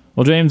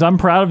 Well, James, I'm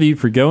proud of you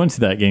for going to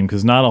that game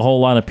because not a whole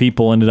lot of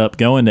people ended up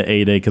going to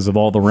A-Day because of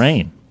all the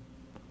rain.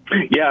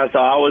 Yeah, so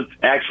I was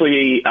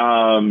actually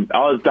I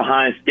was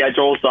behind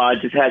schedule, so I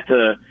just had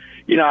to,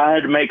 I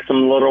had to make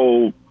some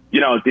little,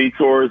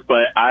 detours.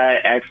 But I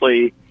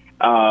actually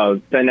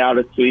sent out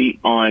a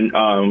tweet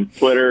on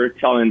Twitter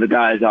telling the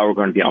guys I were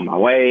going to be on my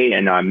way,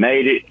 and I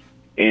made it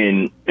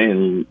in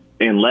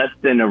less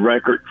than a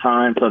record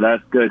time, so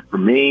that's good for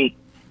me.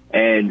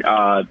 And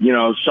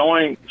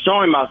showing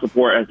my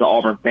support as an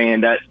Auburn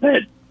fan,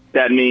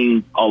 that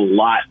means a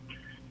lot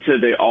to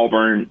the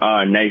Auburn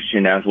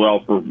nation as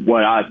well for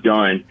what I've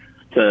done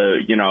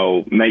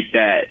to make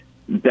that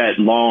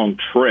long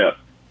trip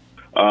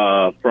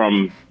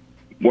from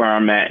where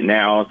I'm at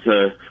now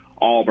to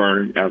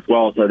Auburn as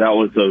well. So that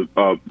was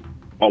a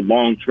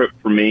long trip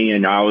for me,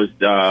 and I was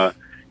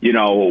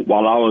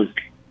while I was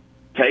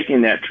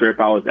taking that trip,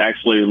 I was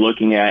actually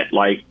looking at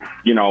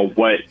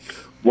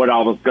what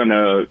I was going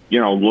to,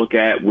 look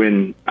at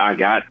when I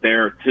got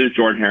there to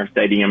Jordan-Hare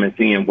Stadium and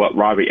seeing what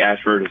Robbie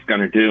Ashford is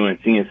going to do and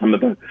seeing some of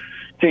the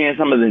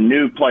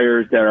new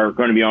players that are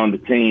going to be on the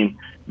team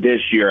this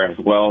year as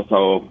well.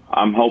 So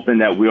I'm hoping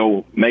that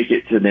we'll make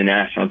it to the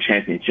national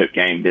championship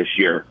game this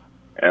year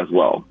as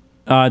well.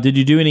 Did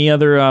you do any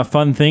other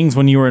fun things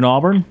when you were in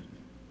Auburn?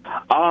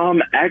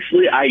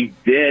 Actually, I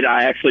did.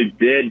 I actually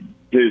did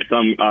do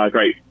some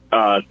great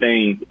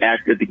things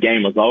after the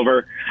game was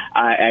over.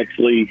 I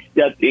actually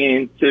stepped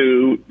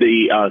into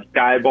the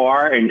Sky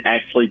Bar and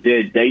actually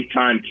did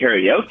daytime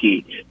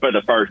karaoke for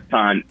the first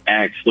time,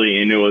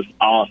 actually, and it was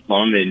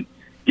awesome. And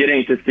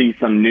getting to see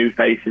some new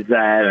faces that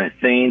I haven't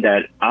seen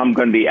that I'm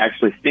going to be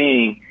actually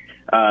seeing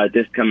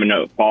this coming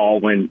up fall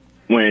when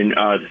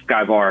the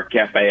Sky Bar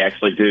Cafe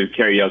actually do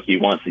karaoke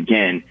once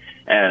again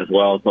as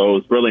well. So it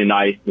was really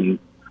nice and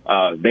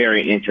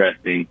very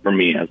interesting for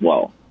me as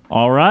well.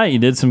 All right, you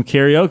did some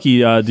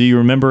karaoke. Do you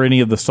remember any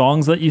of the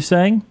songs that you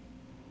sang?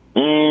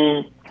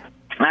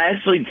 I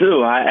actually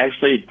do. I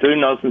actually do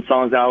know some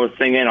songs that I was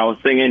singing. I was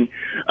singing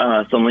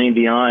Celine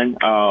Dion.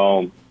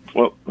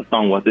 What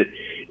song was it?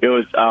 It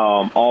was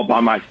All By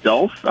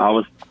Myself. I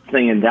was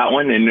singing that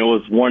one, and it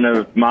was one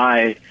of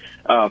my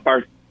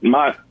that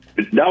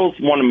was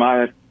one of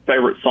my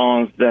favorite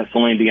songs that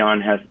Celine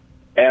Dion has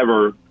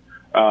ever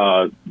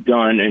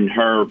done in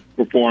her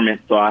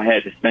performance, so I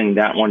had to sing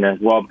that one as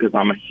well because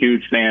I'm a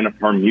huge fan of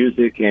her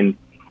music and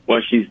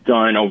what she's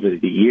done over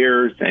the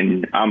years,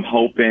 and I'm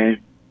hoping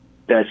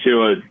that she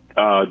would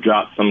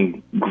drop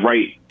some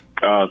great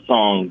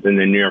songs in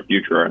the near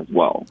future as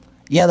well.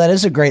 Yeah, that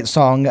is a great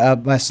song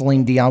by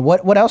Celine Dion.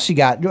 What else you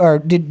got, or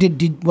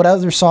did what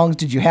other songs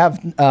did you have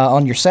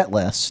on your set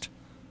list?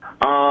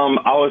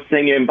 I was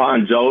singing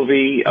Bon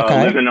Jovi,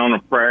 "Living on a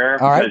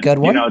Prayer." All right, good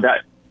one.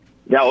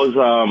 That was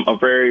a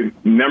very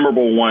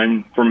memorable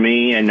one for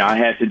me, and I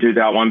had to do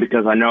that one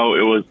because I know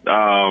it was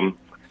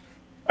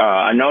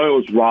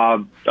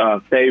Rob's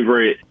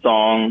favorite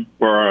song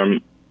for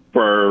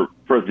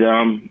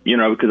them.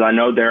 Because I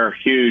know they're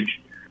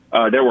huge.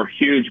 They were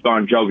huge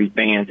Bon Jovi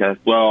fans as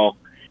well,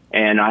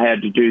 and I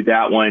had to do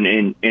that one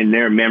in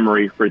their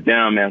memory for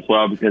them as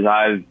well, because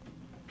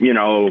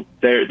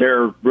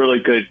they're really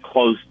good,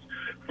 close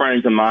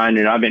friends of mine,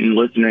 and I've been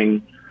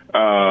listening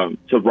to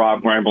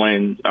Rob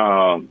Grambling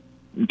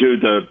do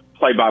the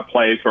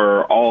play-by-play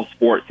for all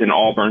sports in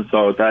Auburn.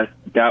 So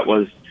that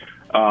was,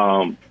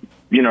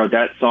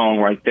 that song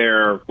right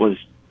there was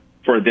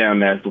for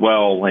them as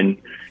well. And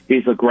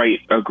he's a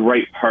great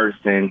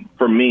person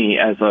for me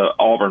as a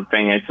Auburn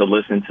fan to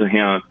listen to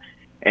him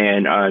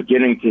and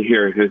getting to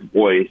hear his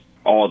voice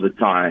all the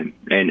time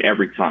and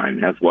every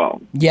time as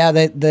well. Yeah,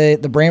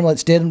 the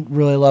Bramlets did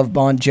really love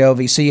Bon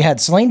Jovi. So you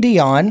had Celine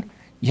Dion,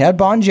 you had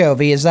Bon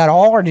Jovi. Is that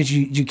all, or did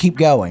you keep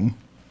going?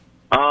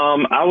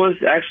 I was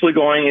actually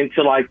going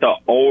into the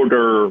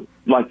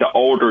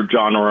older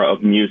genre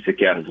of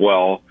music as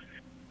well.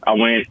 I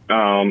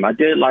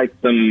did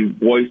some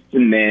Boyz II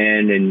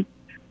Men, and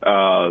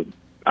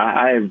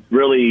I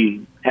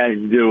really had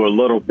to do a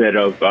little bit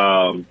of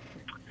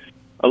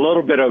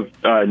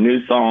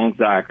new songs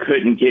that I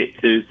couldn't get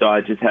to, so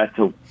I just had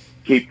to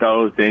keep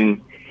those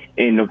in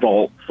the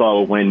vault.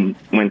 So when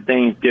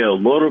things get a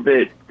little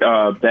bit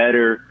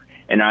better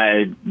and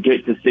I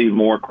get to see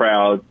more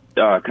crowds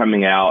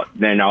coming out,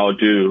 then I'll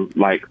do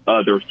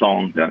other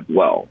songs as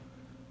well.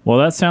 Well,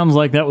 that sounds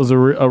like that was a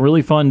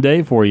really fun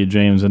day for you,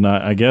 James. And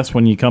I guess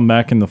when you come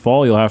back in the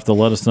fall, you'll have to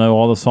let us know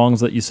all the songs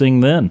that you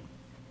sing then.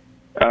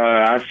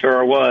 I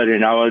sure would,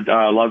 and I would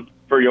love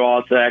for you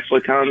all to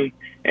actually come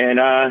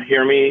and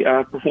hear me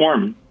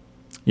perform.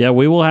 Yeah,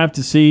 we will have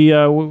to see.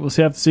 We'll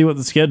have to see what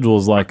the schedule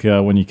is like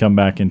when you come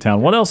back in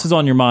town. What else is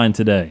on your mind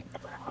today?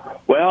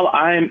 Well,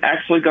 I'm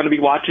actually going to be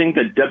watching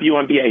the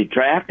WNBA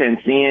draft and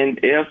seeing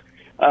if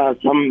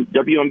some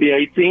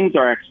WNBA teams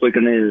are actually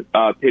going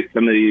to pick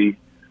some of these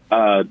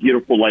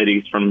beautiful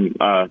ladies from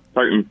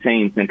certain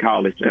teams in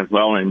college as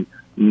well, and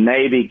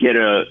maybe get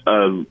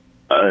a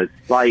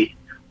sight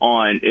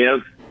on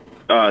if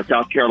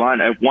South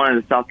Carolina, if one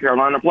of the South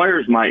Carolina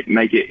players might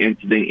make it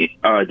into the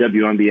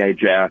WNBA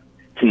draft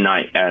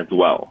tonight as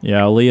well.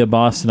 Yeah, Aaliyah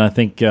Boston, I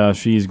think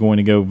she's going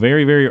to go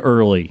very, very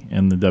early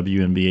in the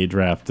WNBA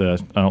draft. I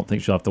don't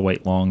think she'll have to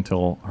wait long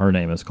till her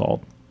name is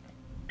called.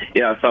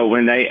 Yeah, so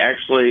when they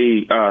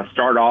actually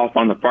start off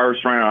on the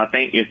first round, I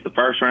think it's the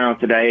first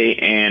round today,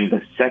 and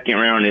the second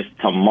round is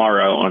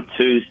tomorrow on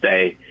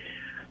Tuesday.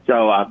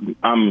 So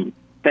I'm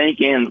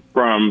thinking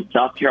from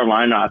South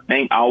Carolina, I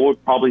think I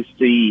would probably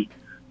see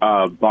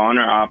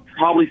Bonner. I'll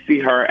probably see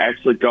her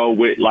actually go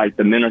with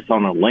the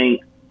Minnesota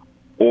Lynx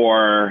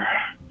or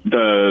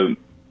the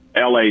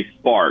LA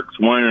Sparks.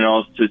 One of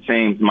those two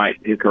teams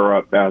might pick her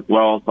up as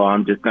well. So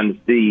I'm just going to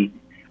see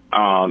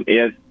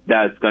if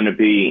that's going to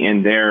be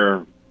in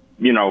their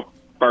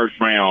first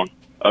round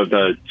of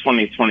the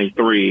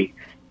 2023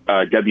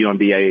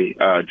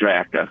 WNBA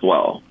draft as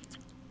well.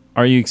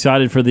 Are you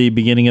excited for the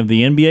beginning of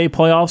the NBA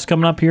playoffs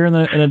coming up here in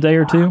a day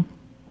or two?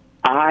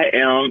 I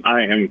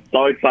am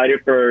so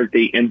excited for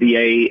the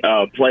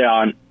NBA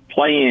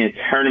play-in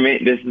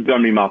tournament. This is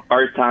going to be my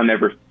first time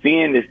ever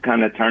seeing this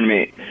kind of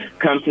tournament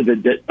come to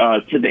the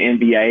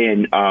NBA,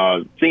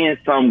 and seeing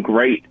some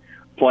great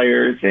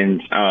players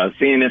and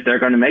seeing if they're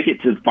going to make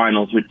it to the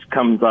finals, which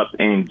comes up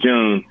in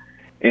June.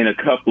 In a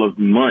couple of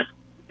months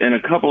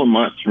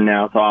from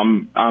now. So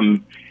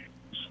I'm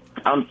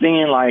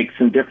seeing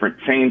some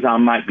different teams I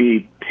might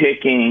be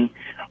picking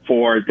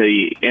for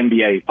the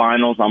NBA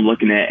finals. I'm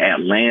looking at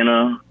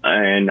Atlanta,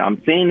 and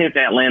I'm seeing if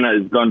Atlanta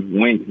is going to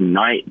win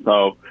tonight.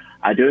 So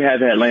I do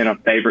have Atlanta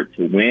favorite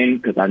to win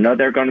because I know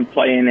they're going to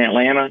play in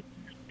Atlanta.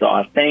 So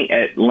I think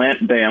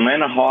the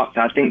Atlanta Hawks,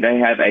 I think they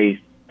have a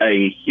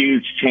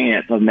huge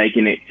chance of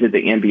making it to the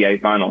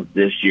NBA finals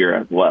this year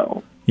as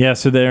well. Yeah,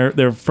 so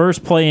their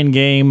first play-in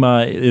game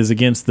is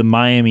against the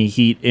Miami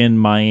Heat in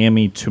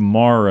Miami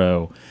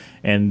tomorrow.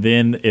 And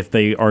then if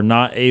they are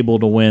not able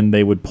to win,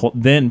 they would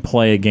then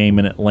play a game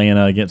in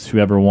Atlanta against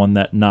whoever won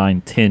that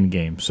 9-10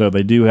 game. So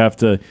they do have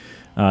to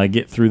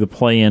get through the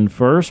play-in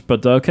first.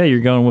 But, okay,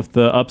 you're going with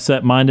the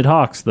upset-minded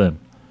Hawks then.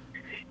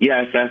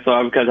 Yes, that's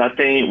all, because I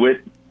think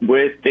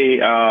with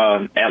the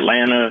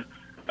Atlanta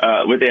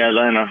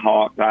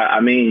Hawks, I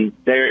mean,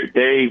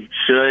 they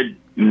should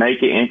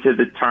make it into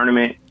the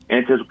tournament,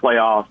 into the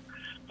playoffs.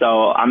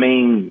 So, I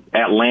mean,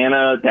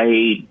 Atlanta,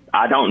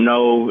 I don't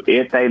know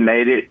if they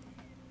made it,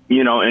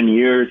 in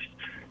years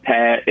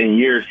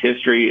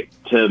history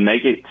to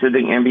make it to the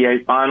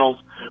NBA finals.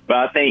 But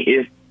I think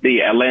it's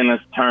the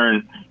Atlanta's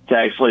turn to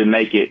actually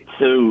make it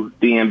to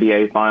the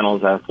NBA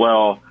finals as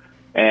well,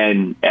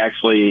 and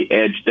actually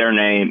edge their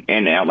name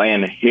in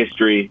Atlanta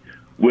history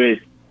with,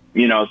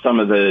 some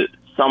of the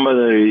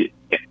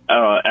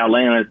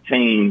Atlanta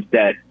teams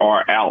that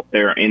are out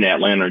there in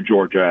Atlanta,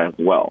 Georgia as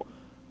well.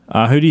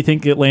 Who do you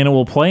think Atlanta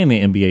will play in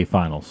the NBA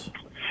finals?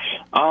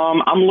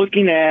 I'm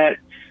looking at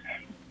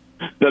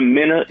the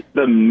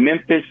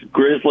Memphis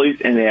Grizzlies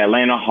and the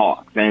Atlanta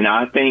Hawks, and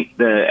I think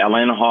the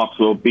Atlanta Hawks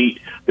will beat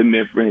the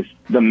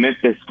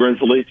Memphis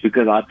Grizzlies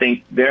because I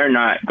think they're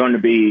not going to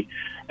be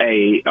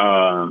they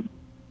don't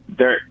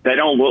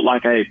look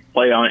like a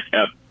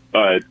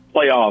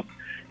playoff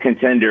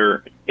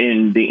contender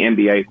in the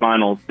NBA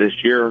Finals this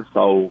year.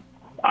 So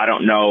I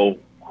don't know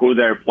who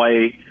they'll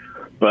play,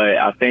 but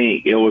I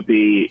think it would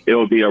be a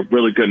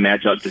really good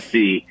matchup to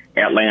see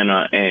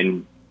Atlanta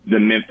and the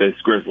Memphis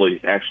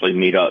Grizzlies actually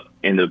meet up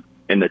in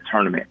the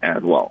tournament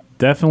as well.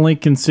 Definitely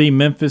can see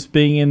Memphis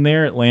being in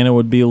there. Atlanta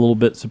would be a little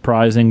bit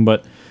surprising,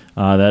 but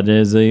that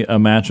is a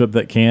matchup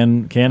that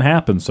can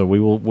happen. So we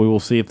will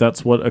see if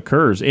that's what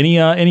occurs.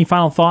 Any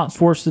final thoughts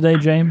for us today,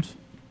 James?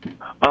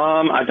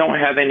 I don't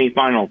have any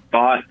final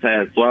thoughts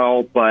as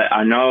well, but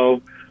I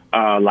know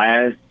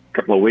last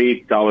couple of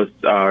weeks I was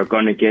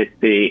going to get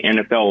the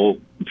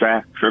NFL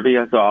draft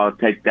trivia, so I'll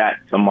take that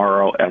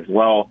tomorrow as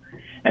well.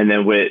 And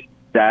then with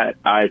that,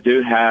 I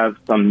do have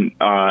some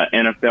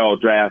NFL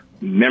draft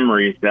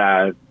memories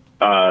that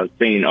I've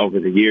seen over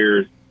the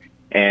years,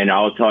 and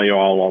I'll tell you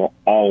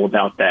all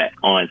about that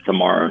on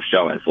tomorrow's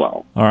show as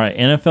well. All right,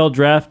 NFL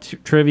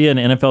draft trivia and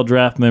NFL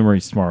draft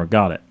memories tomorrow.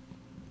 Got it.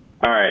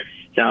 All right,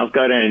 sounds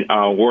good. And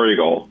War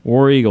Eagle.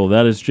 War Eagle.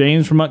 That is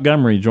James from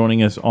Montgomery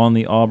joining us on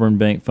the Auburn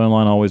Bank phone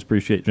line. Always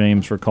appreciate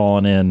James for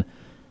calling in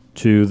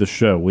to the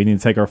show. We need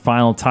to take our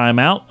final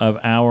timeout of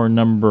hour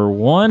number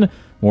 1.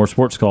 More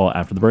Sports Call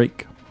after the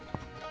break.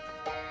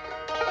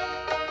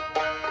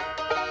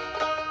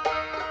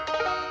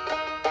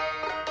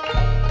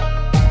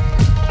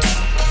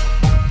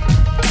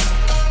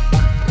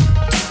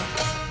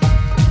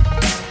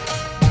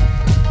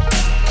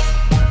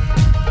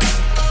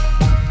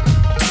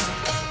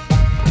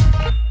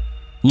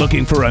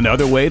 Looking for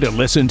another way to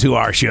listen to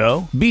our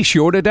show? Be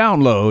sure to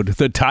download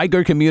the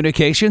Tiger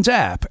Communications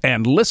app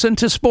and listen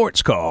to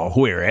Sports Call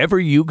wherever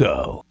you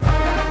go.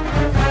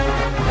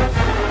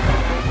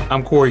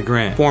 I'm Corey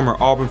Grant, former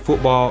Auburn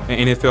football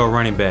and NFL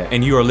running back,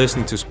 and you are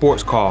listening to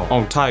Sports Call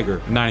on Tiger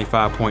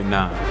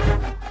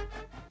 95.9.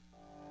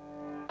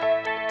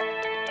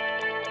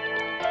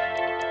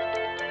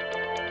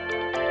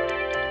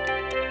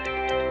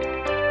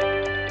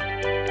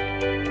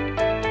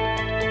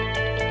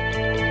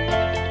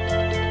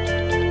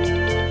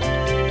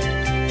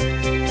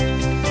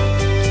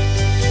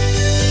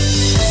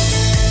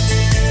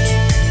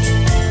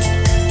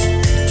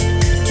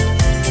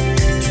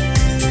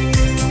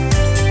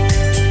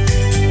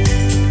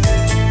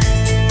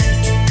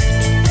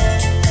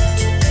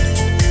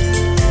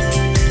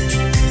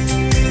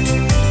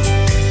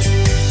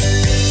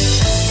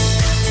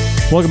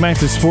 Welcome back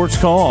to Sports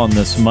Call on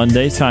this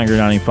Monday. Tiger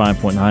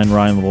 95.9,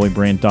 Ryan Lavoie,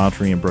 Brant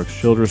Daughtry, and Brooks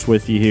Childress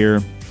with you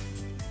here.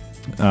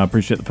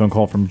 Appreciate the phone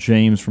call from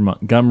James from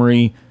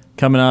Montgomery.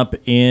 Coming up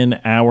in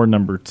hour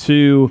number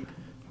 2,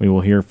 we will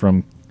hear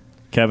from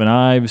Kevin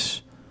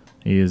Ives.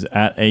 He is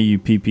at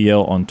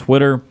AUPPL on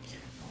Twitter.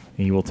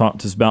 He will talk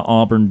to us about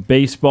Auburn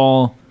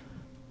Baseball.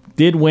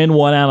 Did win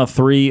 1 out of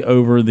 3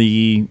 over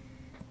the,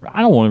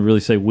 I don't want to really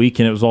say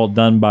weekend. It was all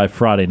done by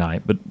Friday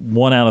night, but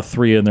 1 out of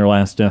 3 in their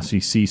last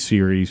SEC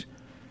series.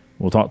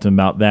 We'll talk to him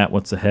about that,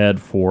 what's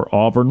ahead for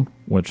Auburn,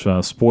 which,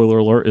 spoiler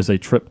alert, is a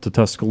trip to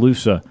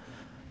Tuscaloosa,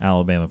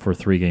 Alabama, for a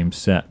 3-game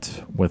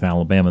set with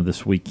Alabama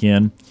this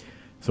weekend.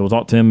 So we'll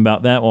talk to him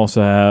about that. We'll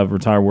also have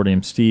retired War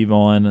Dame Steve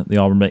on the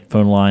Auburn Bank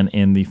phone line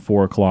in the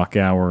 4 o'clock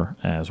hour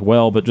as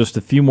well. But just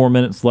a few more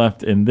minutes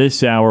left in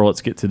this hour. Let's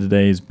get to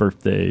today's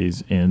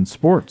birthdays in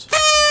sports.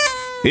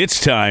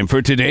 It's time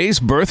for today's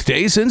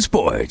birthdays in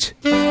sports.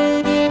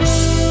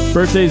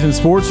 Birthdays in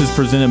Sports is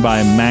presented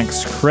by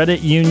Max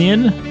Credit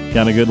Union.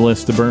 Got a good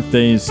list of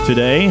birthdays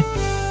today.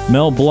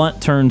 Mel Blount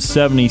turned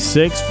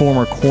 76,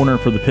 former corner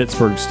for the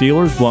Pittsburgh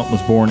Steelers. Blount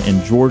was born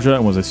in Georgia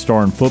and was a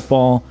star in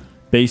football,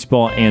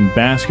 baseball, and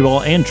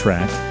basketball, and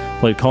track.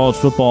 Played college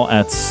football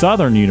at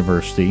Southern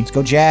University. Let's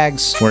go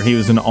Jags. Where he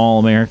was an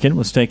All-American,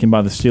 was taken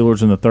by the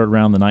Steelers in the 3rd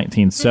round of the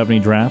 1970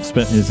 draft,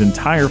 spent his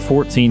entire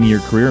 14-year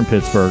career in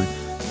Pittsburgh,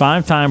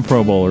 5-time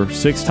Pro Bowler,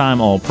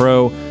 6-time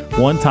All-Pro,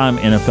 1-time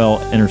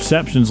NFL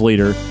interceptions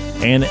leader,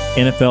 and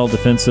NFL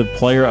Defensive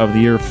Player of the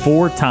Year,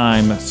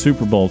 4-time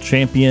Super Bowl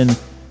champion.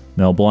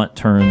 Mel Blount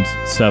turns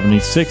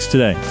 76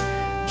 today.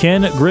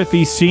 Ken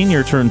Griffey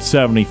Sr. turned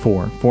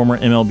 74. Former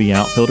MLB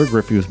outfielder,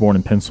 Griffey was born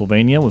in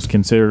Pennsylvania, was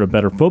considered a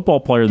better football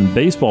player than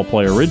baseball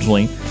player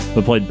originally,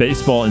 but played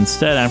baseball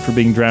instead after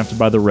being drafted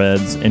by the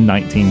Reds in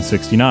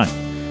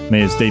 1969.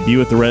 Made his debut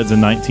with the Reds in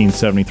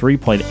 1973,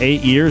 played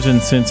 8 years in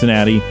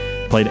Cincinnati,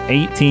 played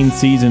 18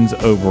 seasons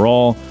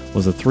overall,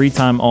 was a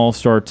 3-time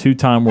All-Star,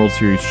 2-time World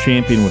Series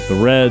champion with the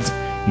Reds.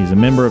 He's a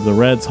member of the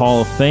Reds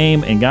Hall of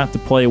Fame and got to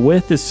play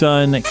with his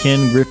son,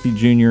 Ken Griffey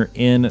Jr.,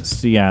 in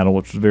Seattle,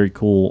 which was a very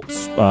cool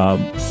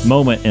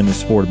moment in the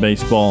sport of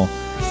baseball.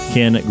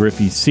 Ken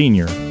Griffey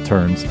Sr.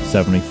 turns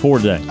 74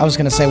 today. I was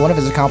going to say one of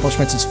his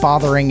accomplishments is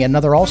fathering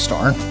another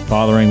All-Star.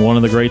 Fathering one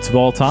of the greats of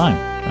all time.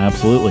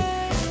 Absolutely.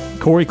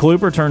 Corey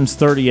Kluber turns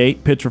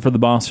 38, pitcher for the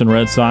Boston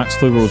Red Sox.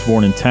 Kluber was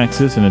born in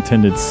Texas and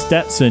attended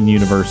Stetson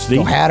University.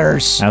 Go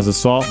Hatters. As a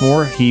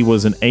sophomore, he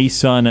was an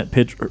A-Sun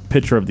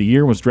pitcher of the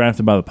year, was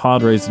drafted by the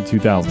Padres in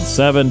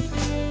 2007,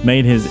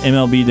 made his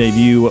MLB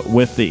debut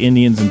with the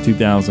Indians in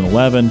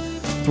 2011,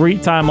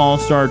 3-time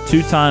All-Star,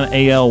 2-time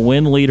AL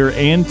win leader,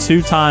 and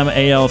 2-time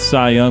AL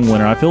Cy Young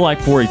winner. I feel like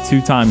for a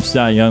 2-time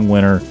Cy Young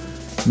winner,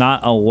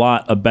 not a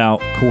lot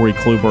about Corey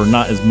Kluber,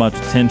 not as much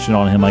attention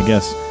on him. I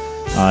guess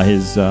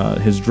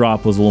his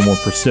drop was a little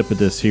more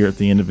precipitous here at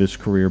the end of his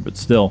career, but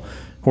still,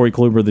 Corey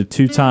Kluber, the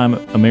two-time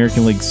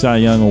American League Cy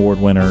Young Award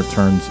winner,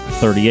 turns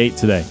 38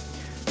 today.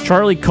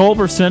 Charlie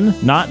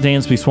Culberson, not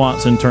Dansby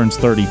Swanson, turns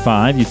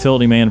 35,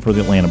 utility man for the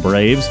Atlanta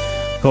Braves.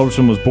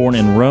 Culberson was born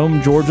in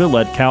Rome, Georgia,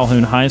 led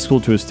Calhoun High School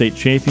to a state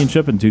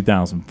championship in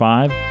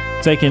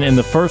 2005. Taken in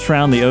the first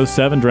round, the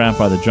 2007 draft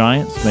by the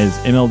Giants, made his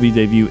MLB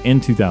debut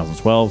in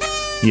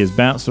 2012. He has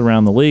bounced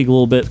around the league a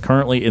little bit,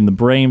 currently in the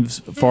Braves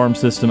farm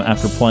system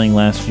after playing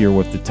last year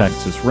with the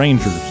Texas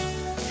Rangers.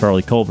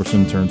 Charlie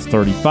Culberson turns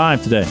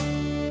 35 today.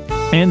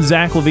 And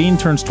Zach Levine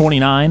turns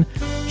 29,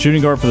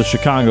 shooting guard for the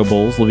Chicago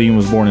Bulls. Levine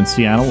was born in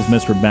Seattle, was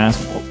Mr.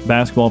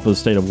 Basketball for the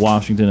state of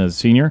Washington as a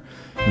senior.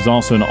 He was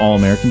also an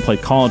All-American,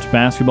 played college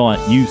basketball at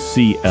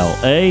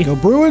UCLA. Go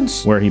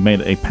Bruins! Where he made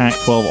a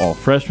Pac-12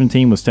 All-Freshman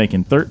team, was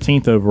taken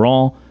 13th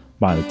overall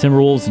by the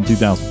Timberwolves in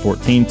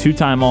 2014.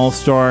 Two-time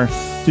All-Star,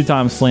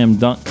 two-time Slam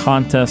Dunk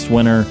Contest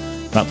winner,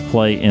 about to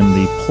play in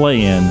the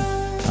play-in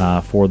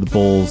for the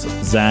Bulls.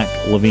 Zach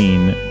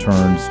Levine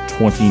turns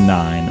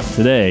 29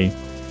 today.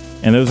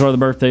 And those are the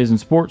birthdays in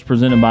sports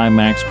presented by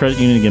Max Credit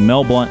Union. Again,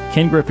 Mel Blount,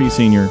 Ken Griffey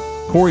Sr.,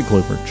 Corey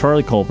Kluber,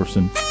 Charlie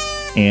Culberson,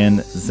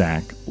 and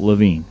Zach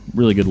Levine.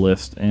 Really good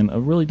list and a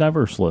really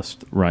diverse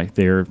list right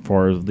there as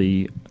far as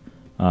the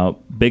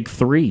big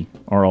three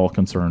are all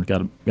concerned.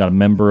 Got a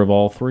member of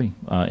all three,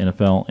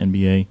 NFL,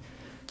 NBA,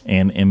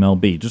 and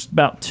MLB. Just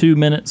about 2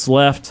 minutes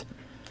left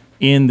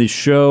in the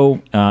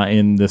show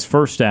in this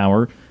first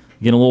hour.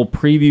 Again, a little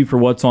preview for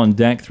what's on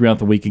deck throughout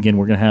the week. Again,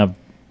 we're going to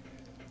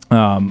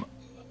have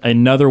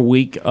another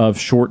week of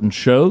shortened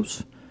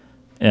shows.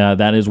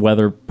 That is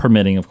weather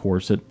permitting, of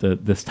course, at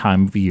this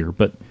time of year.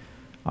 But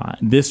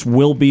this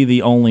will be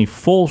the only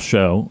full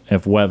show,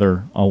 if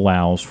weather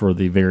allows, for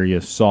the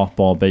various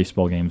softball,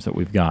 baseball games that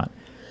we've got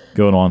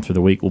going on through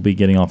the week. We'll be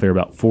getting off here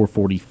about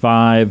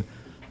 4:45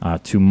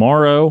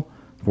 tomorrow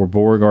for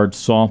Beauregard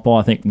softball.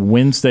 I think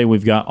Wednesday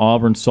we've got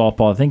Auburn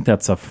softball. I think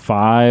that's a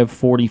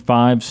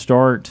 5:45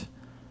 start.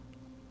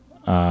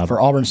 For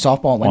Auburn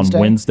softball on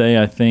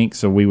Wednesday, I think.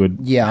 So we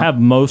would have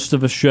most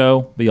of a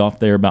show, be off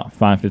there about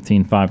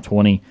 5:15,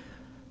 5:20.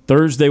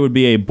 Thursday would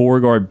be a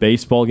Beauregard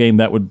baseball game.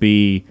 That would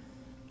be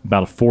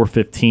about a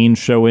 4:15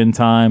 show in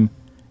time.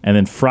 And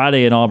then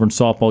Friday, an Auburn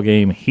softball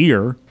game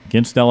here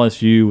against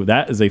LSU.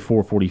 That is a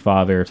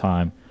 4:45 air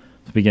time.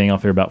 So be getting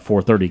off here about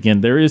 4:30.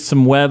 Again, there is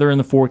some weather in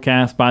the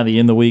forecast by the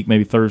end of the week,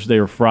 maybe Thursday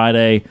or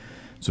Friday.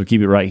 So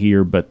keep it right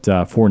here. But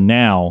for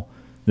now,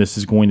 this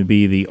is going to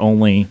be the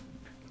only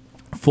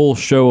full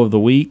show of the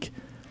week.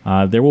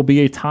 There will be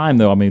a time,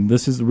 though. I mean,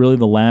 this is really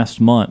the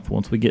last month.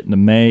 Once we get into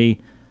May,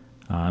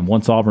 and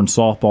once Auburn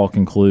softball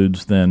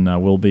concludes, then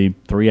we'll be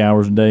 3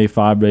 hours a day,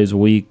 5 days a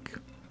week.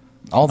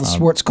 All the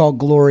sports called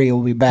glory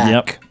will be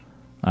back.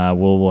 Yep.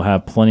 We'll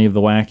have plenty of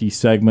the wacky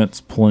segments,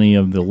 plenty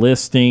of the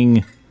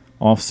listing,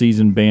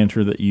 off-season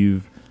banter that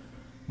you've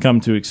come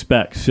to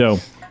expect. So,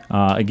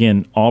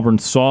 again, Auburn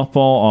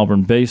softball,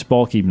 Auburn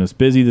baseball, keeping us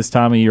busy this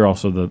time of year,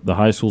 also the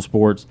high school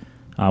sports.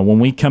 When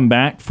we come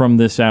back from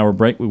this hour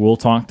break, we will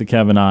talk to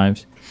Kevin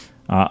Ives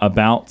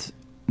about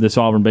this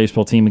Auburn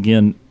baseball team.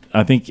 Again,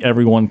 I think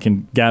everyone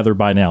can gather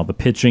by now. The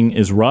pitching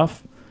is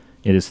rough.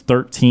 It is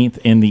 13th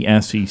in the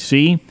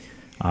SEC.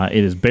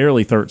 It is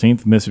barely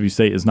 13th. Mississippi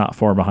State is not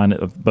far behind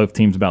it. Both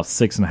teams about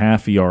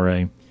 6.5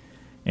 ERA.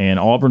 And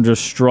Auburn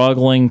just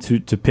struggling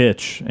to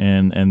pitch,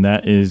 and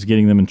that is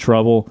getting them in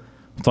trouble.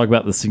 We'll talk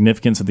about the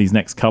significance of these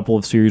next couple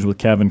of series with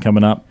Kevin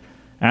coming up.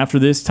 After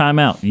this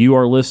timeout, you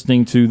are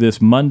listening to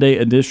this Monday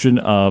edition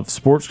of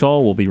Sports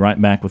Call. We'll be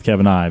right back with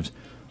Kevin Ives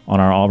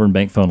on our Auburn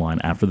Bank phone line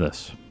after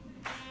this.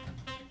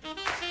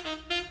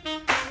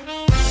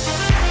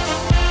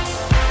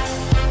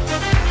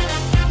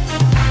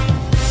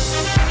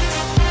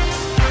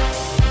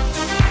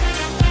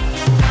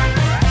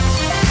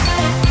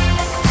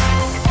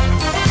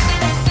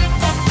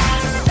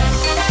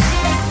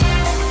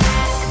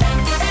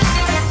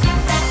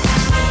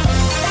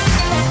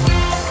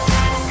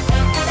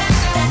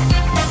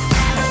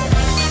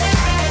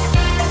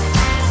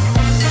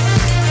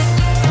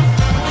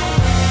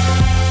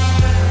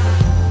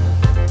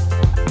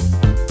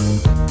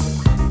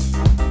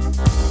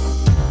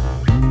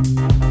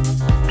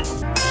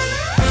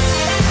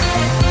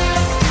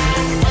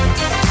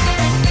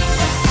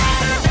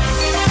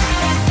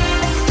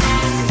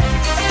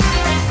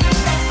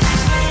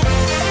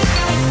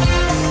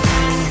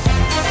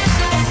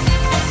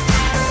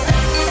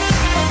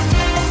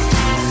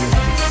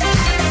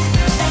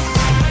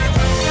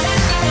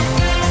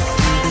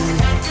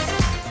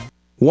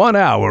 One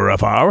hour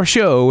of our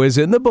show is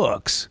in the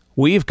books.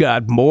 We've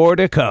got more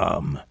to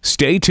come.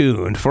 Stay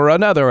tuned for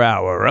another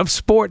hour of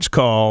Sports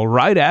Call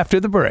right after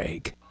the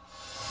break.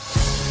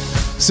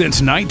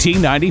 Since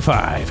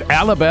 1995,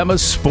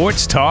 Alabama's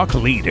sports talk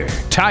leader,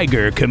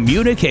 Tiger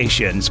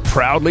Communications,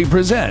 proudly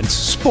presents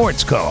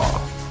Sports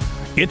Call.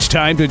 It's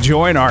time to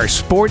join our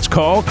Sports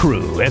Call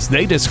crew as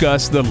they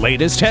discuss the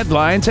latest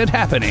headlines and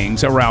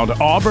happenings around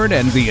Auburn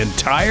and the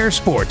entire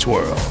sports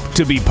world.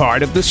 To be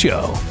part of the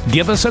show,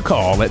 give us a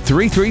call at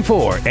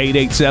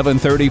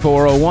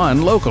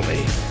 334-887-3401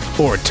 locally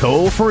or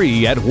toll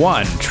free at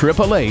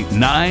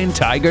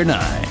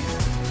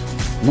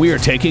 1-888-9-TIGER-9. We're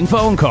taking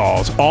phone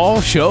calls all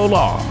show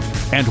long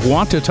and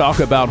want to talk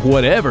about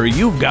whatever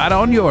you've got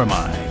on your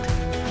mind.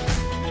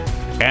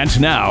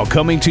 And now,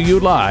 coming to you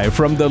live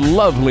from the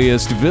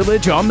loveliest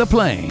village on the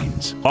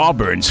plains,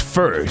 Auburn's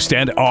first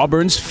and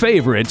Auburn's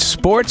favorite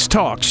sports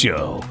talk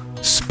show,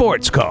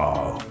 Sports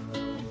Call.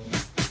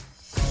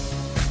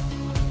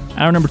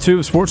 Hour number 2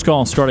 of Sports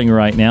Call starting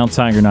right now.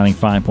 Tiger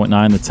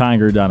 95.9, the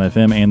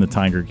Tiger.fm, and the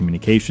Tiger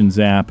Communications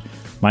app.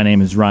 My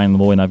name is Ryan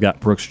Lavoie, and I've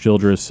got Brooks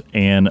Childress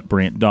and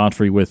Brant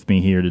Daughtry with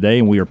me here today.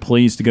 And we are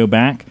pleased to go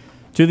back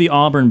to the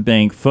Auburn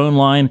Bank phone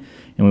line.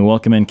 And we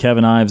welcome in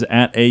Kevin Ives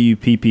at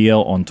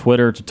AUPPL on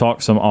Twitter to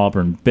talk some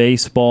Auburn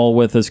baseball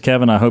with us.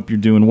 Kevin, I hope you're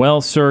doing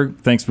well, sir.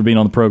 Thanks for being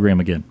on the program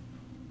again.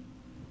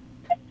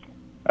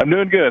 I'm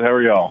doing good. How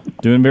are y'all?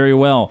 Doing very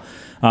well.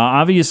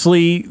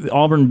 Obviously,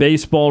 Auburn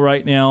baseball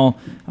right now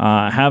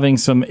having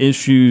some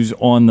issues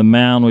on the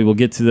mound. We will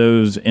get to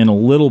those in a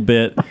little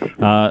bit.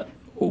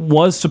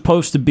 Was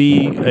supposed to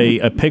be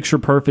a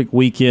picture-perfect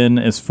weekend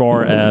as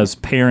far as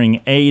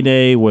pairing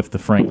A-Day with the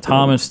Frank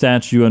Thomas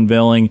statue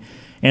unveiling.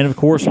 And, of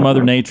course,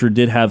 Mother Nature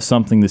did have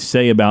something to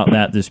say about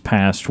that this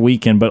past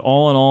weekend. But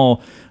all in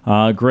all,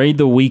 grade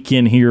the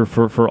weekend here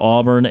for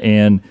Auburn,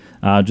 and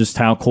just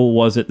how cool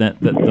was it that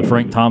the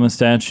Frank Thomas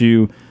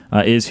statue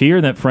is here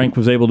and that Frank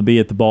was able to be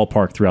at the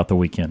ballpark throughout the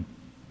weekend?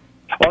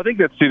 Well, I think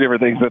that's two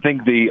different things. I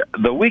think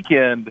the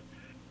weekend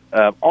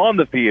on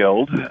the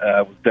field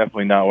was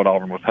definitely not what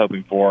Auburn was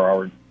hoping for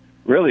or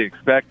really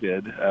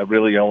expected,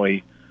 really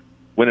only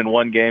winning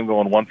one game,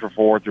 going 1 for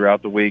 4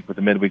 throughout the week with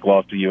a midweek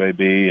loss to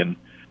UAB, and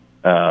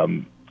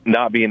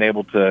not being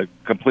able to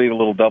complete a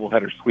little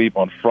doubleheader sweep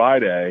on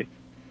Friday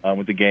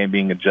with the game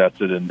being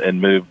adjusted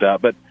and moved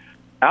up. But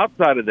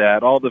outside of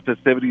that, all the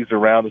festivities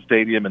around the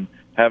stadium and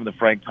having the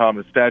Frank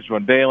Thomas statue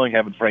unveiling,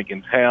 having Frank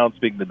in town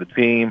speaking to the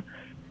team,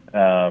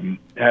 having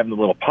the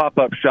little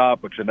pop-up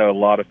shop, which I know a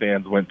lot of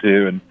fans went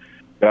to and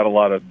got a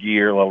lot of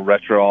gear, a little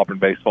retro Auburn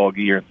baseball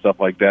gear and stuff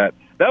like that.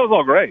 That was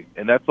all great,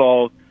 and that's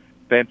all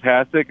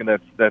fantastic, and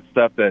that's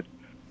stuff that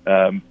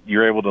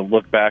you're able to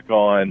look back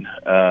on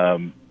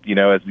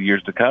as the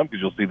years to come,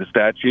 because you'll see the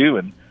statue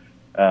and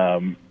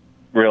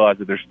realize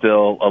that there's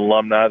still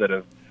alumni that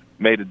have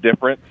made a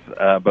difference,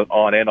 both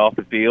on and off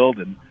the field.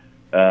 And,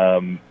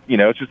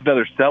 it's just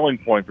another selling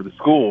point for the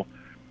school.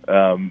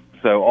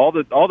 So all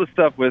the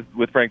stuff with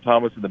Frank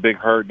Thomas and the big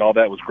hurt and all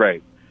that was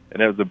great.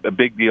 And it was a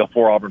big deal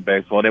for Auburn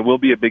baseball, and it will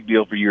be a big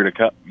deal for years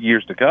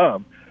to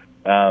come.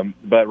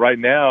 But right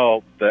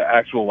now, the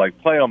actual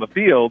play on the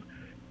field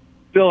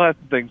still has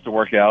some things to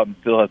work out and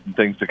still has some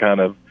things to kind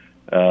of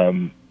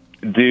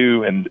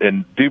do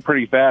and do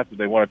pretty fast if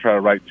they want to try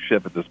to right the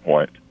ship at this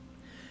point.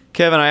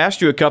 Kevin, I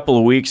asked you a couple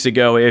of weeks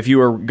ago if you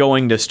were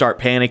going to start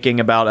panicking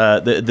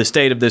about the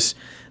state of this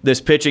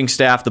pitching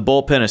staff, the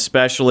bullpen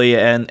especially,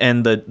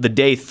 and the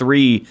day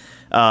 3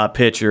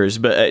 pitchers.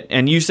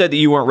 And you said that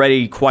you weren't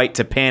ready quite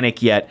to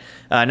panic yet.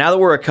 Now that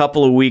we're a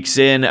couple of weeks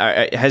in,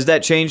 has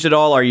that changed at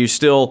all? Are you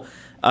still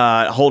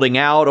holding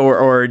out,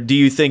 or do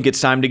you think it's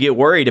time to get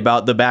worried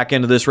about the back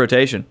end of this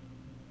rotation?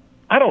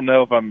 I don't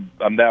know if I'm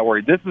that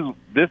worried. This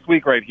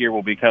week right here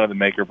will be kind of the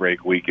make or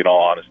break week, in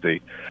all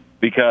honesty,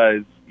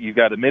 because you've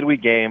got a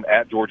midweek game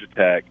at Georgia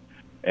Tech,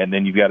 and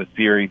then you've got a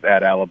series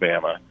at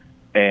Alabama,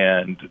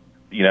 and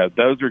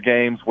those are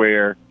games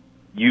where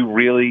you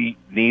really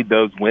need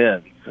those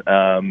wins.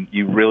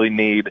 You really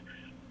need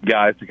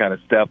guys to kind of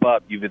step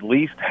up. You've at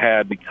least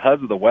had,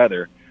 because of the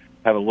weather,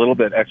 have a little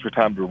bit extra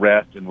time to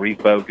rest and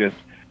refocus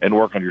and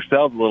work on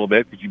yourselves a little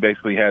bit, because you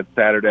basically had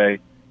Saturday.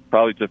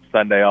 Probably took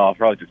Sunday off,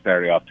 probably took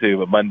Saturday off too,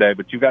 but Monday.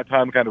 But you've got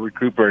time to kind of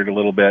recuperate a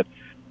little bit.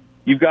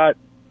 You've got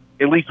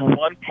at least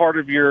one part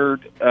of your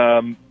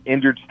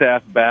injured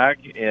staff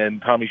back in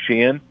Tommy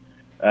Sheehan.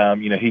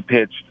 He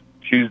pitched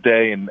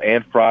Tuesday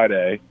and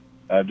Friday,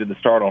 did the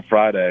start on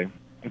Friday.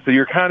 And so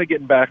you're kind of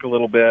getting back a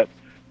little bit.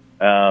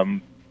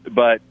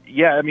 But,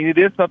 yeah, I mean, it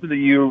is something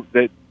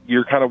that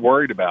you're kind of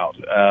worried about.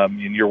 And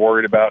you're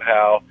worried about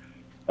how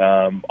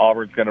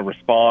Auburn's going to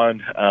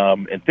respond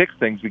and fix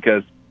things,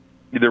 because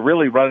they're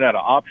really running out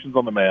of options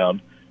on the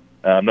mound,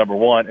 number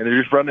one, and they're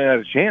just running out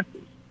of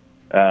chances.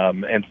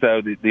 And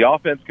so the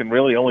offense can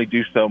really only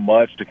do so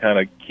much to kind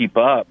of keep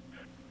up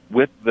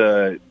with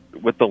the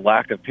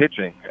lack of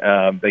pitching.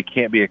 They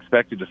can't be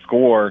expected to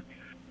score,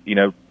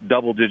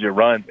 double-digit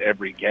runs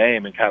every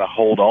game and kind of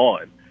hold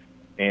on.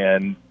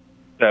 And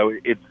so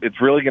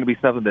it's really going to be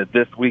something that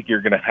this week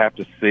you're going to have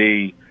to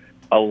see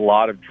a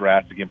lot of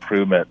drastic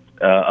improvement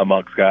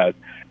amongst guys.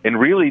 And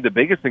really the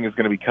biggest thing is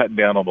going to be cutting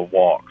down on the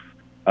walks.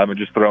 And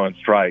just throwing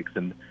strikes,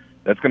 and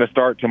that's going to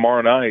start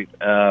tomorrow night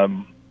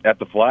at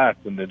the Flats,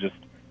 and to just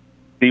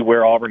see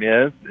where Auburn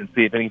is and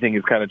see if anything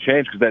has kind of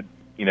changed, because that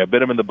bit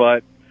them in the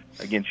butt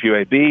against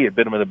UAB. It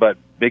bit them in the butt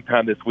big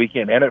time this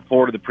weekend and at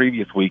Florida the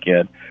previous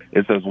weekend.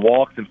 It's those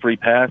walks and free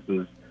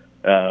passes,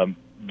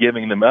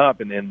 giving them up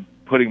and then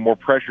putting more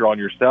pressure on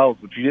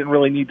yourselves, which you didn't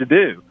really need to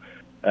do,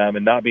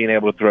 and not being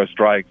able to throw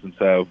strikes. And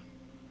so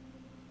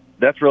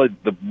that's really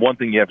the one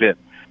thing you have to hit.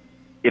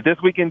 If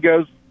this weekend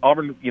goes,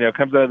 Auburn,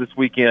 comes out of this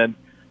weekend,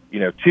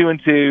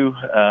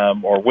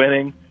 2-2 or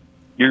winning,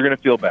 you're going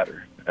to feel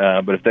better.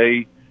 But if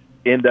they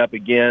end up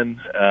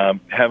again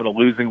having a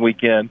losing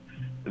weekend,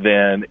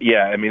 then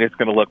it's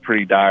going to look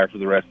pretty dire for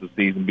the rest of the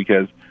season,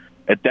 because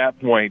at that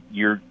point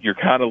you're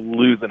kind of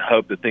losing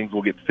hope that things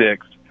will get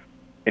fixed,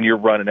 and you're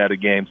running out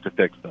of games to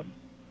fix them.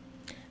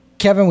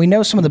 Kevin, we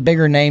know some of the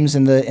bigger names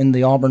in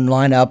the Auburn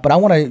lineup, but I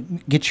want to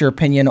get your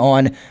opinion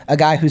on a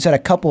guy who's had a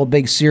couple of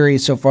big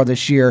series so far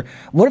this year.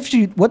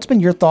 What's been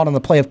your thought on the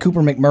play of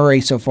Cooper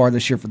McMurray so far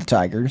this year for the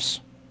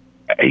Tigers?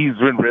 He's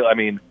been real. I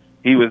mean,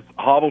 he was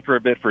hobbled for a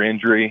bit for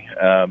injury,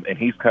 and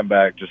he's come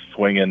back just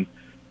swinging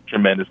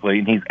tremendously.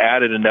 And he's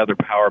added another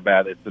power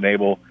bat that's been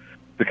able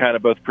to kind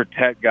of both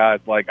protect guys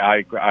like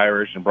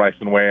Irish and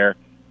Bryson Ware,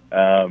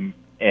 and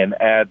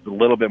adds a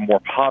little bit more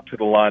pop to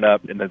the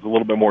lineup and is a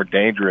little bit more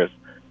dangerous.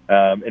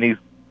 And he's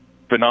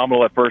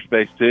phenomenal at first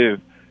base too,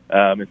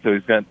 and so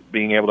he's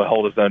being able to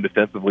hold his own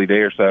defensively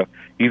there. So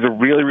he's a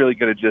really, really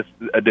good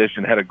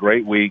addition. Had a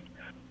great week,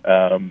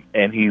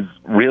 and he's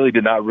really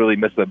did not really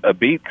miss a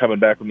beat coming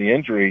back from the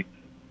injury.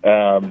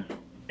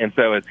 And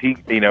so as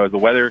as the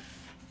weather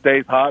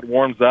stays hot,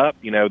 warms up,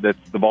 that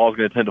the ball's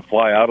going to tend to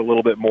fly out a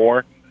little bit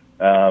more,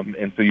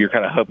 and so you're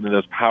kind of hoping that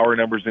those power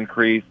numbers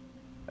increase,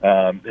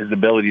 his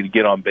ability to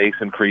get on base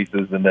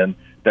increases, and then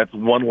that's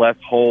one less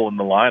hole in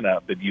the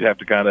lineup that you have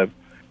to kind of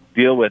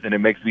deal with, and it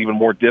makes it even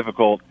more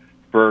difficult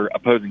for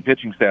opposing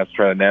pitching staffs to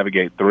try to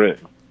navigate through.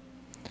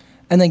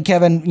 And then,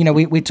 Kevin,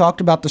 we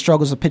talked about the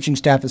struggles the pitching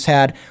staff has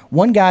had.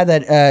 One guy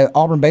that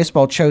Auburn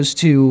Baseball chose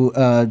to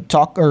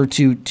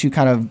to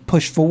kind of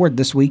push forward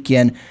this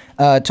weekend,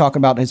 talking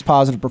about his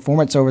positive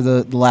performance over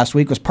the last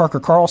week, was Parker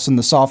Carlson,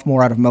 the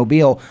sophomore out of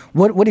Mobile.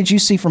 What did you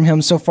see from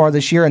him so far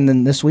this year and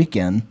then this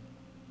weekend?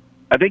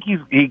 I think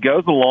he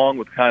goes along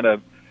with kind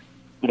of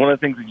one of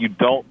the things that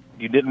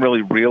you didn't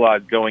really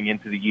realize going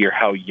into the year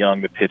how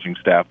young the pitching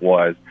staff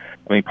was.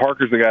 I mean,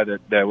 Parker's the guy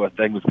that I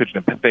think was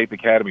pitching at Faith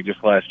Academy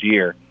just last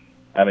year.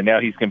 I mean, now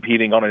he's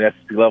competing on an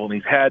SEC level,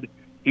 and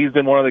he's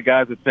been one of the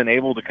guys that's been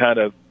able to kind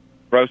of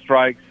throw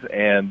strikes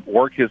and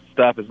work his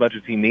stuff as much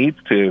as he needs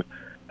to.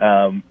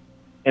 And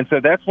so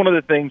that's one of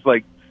the things,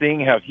 like seeing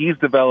how he's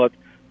developed,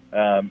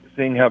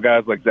 seeing how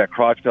guys like Zach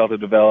Crotchfeld have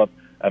developed,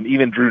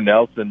 even Drew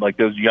Nelson, like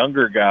those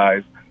younger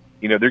guys,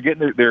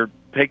 they're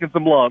taking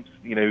some lumps.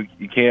 You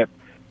can't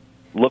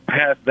look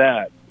past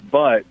that,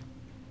 but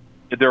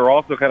they're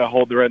also kind of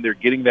holding their own. They're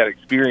getting that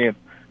experience.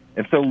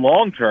 And so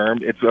long term,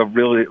 it's a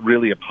really,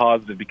 really a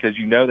positive, because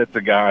that's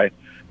a guy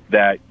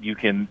that you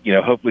can,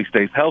 hopefully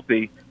stays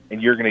healthy,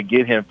 and you're going to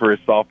get him for his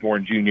sophomore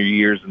and junior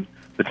years and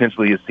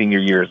potentially his senior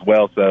year as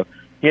well. So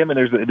him, and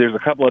there's a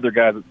couple other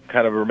guys that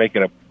kind of are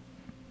making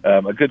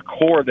a good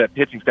core of that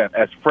pitching staff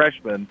as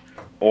freshmen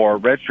or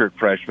redshirt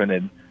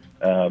freshmen.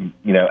 And,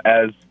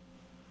 as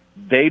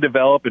they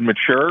develop and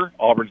mature,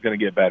 Auburn's going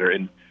to get better.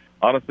 And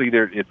honestly,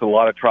 it's a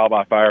lot of trial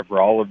by fire for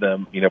all of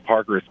them,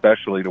 Parker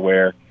especially, to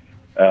where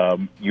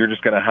you're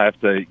just going to have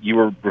to, you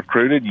were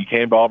recruited, you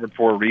came to Auburn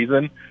for a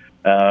reason,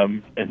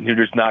 and you're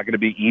just not going to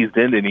be eased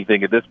into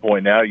anything at this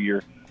point. Now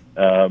you're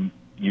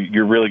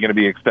really going to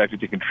be expected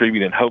to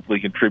contribute, and hopefully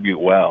contribute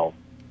well.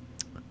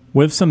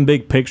 With some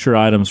big picture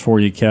items for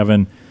you,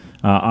 Kevin,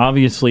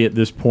 obviously at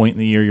this point in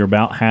the year, you're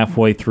about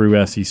halfway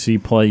through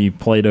SEC play. You've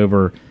played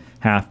over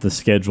half the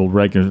scheduled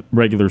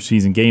regular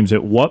season games.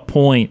 At what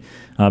point,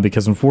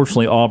 because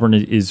unfortunately Auburn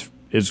is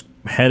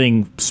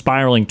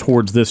spiraling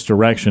towards this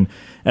direction,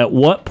 at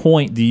what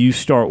point do you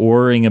start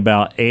worrying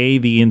about A,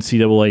 the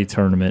NCAA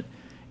tournament,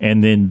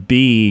 and then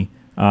B,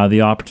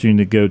 the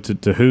opportunity to go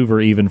to Hoover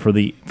even for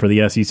the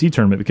SEC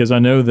tournament? Because I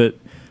know that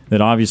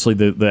obviously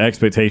the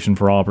expectation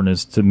for Auburn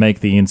is to make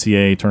the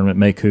NCAA tournament,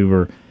 make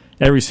Hoover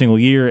every single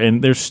year,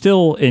 and they're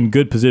still in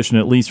good position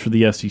at least for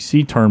the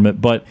SEC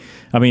tournament. But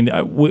I mean,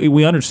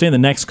 we understand the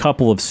next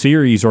couple of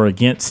series are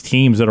against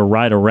teams that are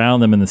right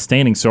around them in the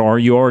standings. So are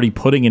you already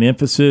putting an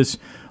emphasis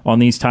on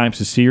these types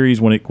of series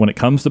when it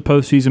comes to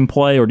postseason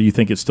play, or do you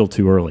think it's still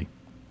too early?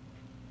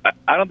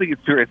 I don't think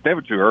it's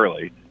never too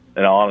early,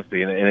 in all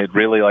honesty, and it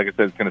really, like I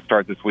said, it's going to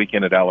start this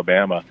weekend at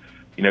Alabama.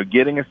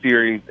 Getting a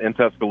series in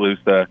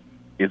Tuscaloosa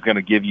is going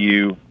to give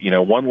you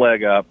one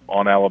leg up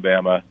on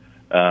Alabama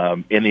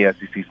in the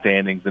SEC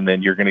standings, and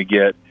then you're going to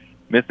get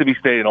Mississippi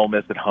State and Ole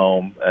Miss at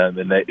home, and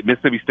then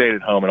Mississippi State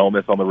at home and Ole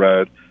Miss on the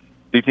road,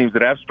 two teams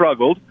that have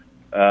struggled,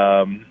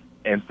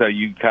 and so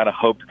you kind of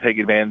hope to take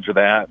advantage of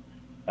that.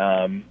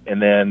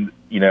 And then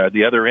at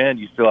the other end,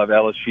 you still have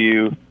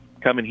LSU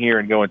coming here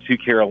and going to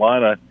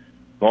Carolina.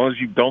 As long as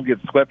you don't get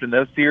swept in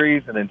those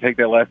series and then take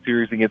that last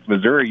series against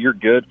Missouri, you're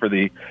good for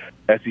the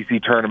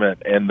SEC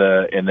tournament and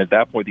at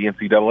that point the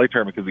NCAA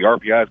tournament, because the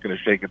RPI is going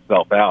to shake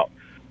itself out.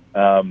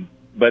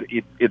 But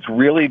it's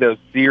really those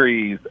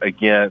series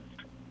against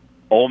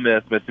Ole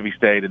Miss, Mississippi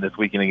State, and this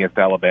weekend against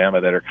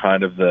Alabama that are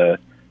kind of the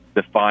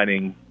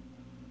defining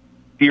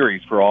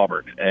series for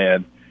Auburn.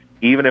 And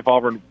even if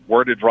Auburn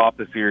were to drop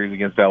the series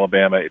against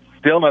Alabama, it's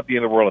still not the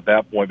end of the world at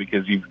that point,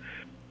 because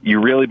you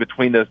really,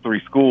 between those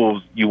three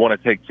schools, you want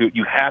to take two.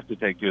 You have to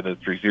take two of those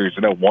three series.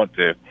 You don't want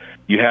to.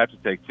 You have to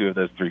take two of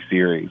those three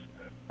series.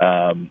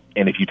 And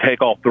if you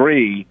take all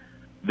three,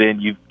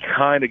 then you've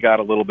kind of got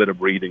a little bit of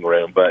breathing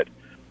room. But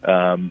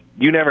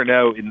you never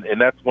know, and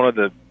that's one of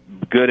the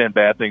good and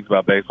bad things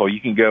about baseball. You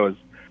can go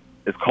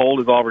as cold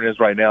as Auburn is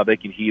right now, they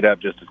can heat up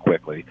just as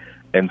quickly.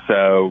 And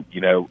so,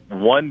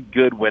 one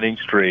good winning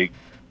streak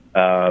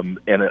and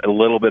a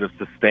little bit of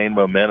sustained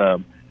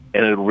momentum,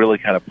 and it'll really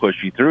kind of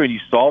push you through. And you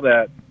saw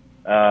that,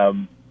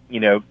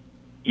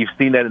 you've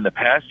seen that in the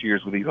past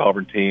years with these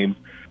Auburn teams,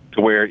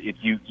 to where if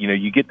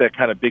you get that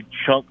kind of big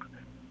chunk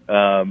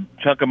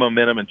of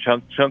momentum and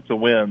chunks of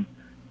wins,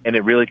 and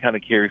it really kind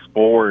of carries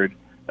forward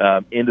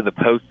into the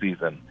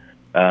postseason.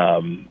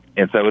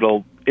 And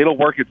so it'll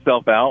work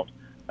itself out.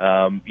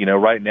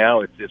 Right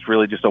now it's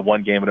really just a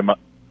one game at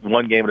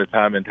a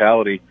time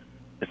mentality,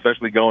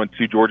 especially going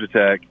to Georgia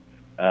Tech.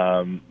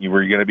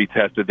 You're going to be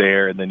tested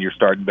there, and then you're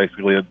starting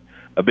basically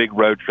a big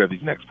road trip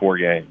these next 4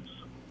 games.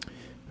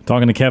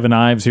 Talking to Kevin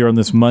Ives here on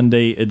this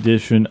Monday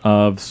edition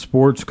of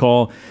Sports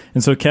Call.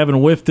 And so,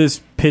 Kevin, with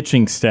this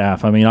pitching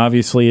staff, I mean,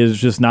 obviously it's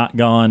just not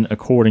gone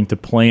according to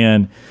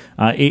plan.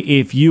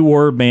 If you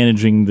were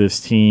managing this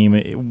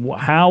team,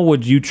 how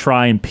would you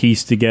try and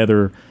piece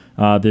together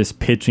this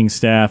pitching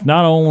staff,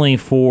 not only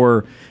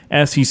for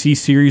SEC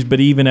series, but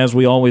even, as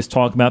we always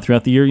talk about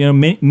throughout the year,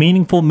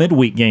 meaningful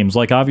midweek games,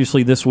 like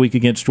obviously this week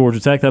against Georgia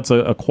Tech? That's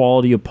a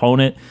quality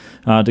opponent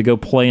to go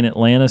play in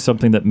Atlanta,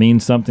 something that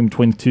means something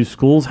between the two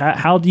schools.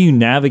 How do you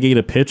navigate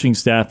a pitching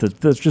staff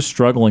that's just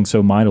struggling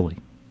so mightily?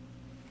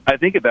 I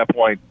think at this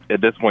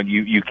point,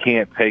 you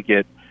can't take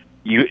it.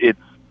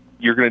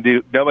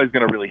 Nobody's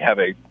going to really have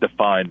a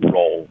defined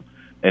role,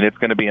 and it's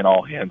going to be an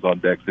all hands on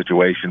deck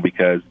situation,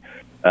 because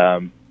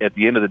at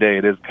the end of the day,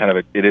 it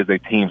is a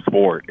team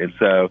sport. And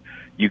so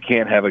you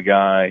can't have a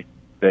guy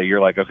that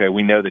you're like, okay,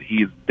 we know that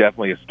he's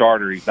definitely a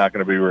starter, he's not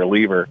going to be a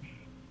reliever.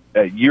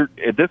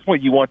 At this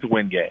point, you want to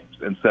win games.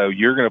 And so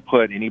you're going to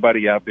put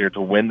anybody out there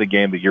to win the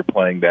game that you're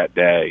playing that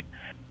day.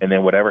 And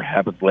then whatever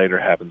happens later,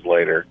 happens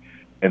later.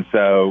 And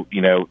so,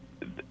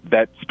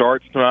 that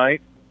starts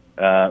tonight,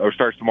 or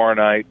starts tomorrow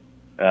night.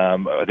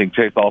 I think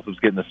Chase Alsop's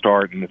getting the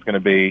start, and it's going to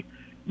be,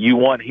 you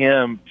want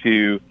him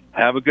to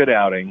have a good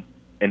outing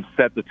and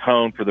set the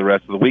tone for the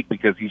rest of the week,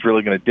 because he's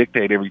really going to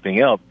dictate everything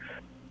else.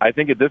 I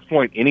think at this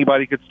point,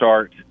 anybody could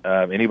start,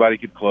 anybody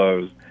could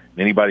close,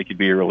 anybody could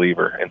be a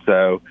reliever. And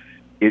so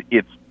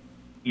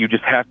you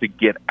just have to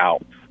get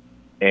out.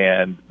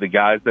 And the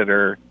guys that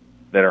are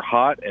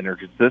hot and are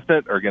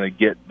consistent are going to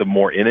get the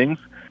more innings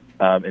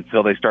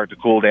until they start to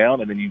cool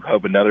down, and then you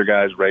hope another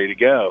guy's ready to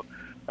go.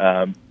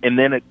 And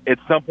then at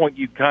some point,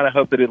 you kind of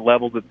hope that it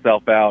levels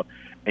itself out,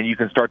 and you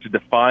can start to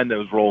define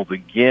those roles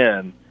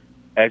again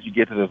as you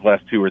get to those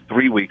last 2 or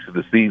 3 weeks of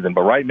the season.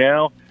 But right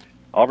now,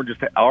 Auburn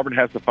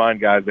has to find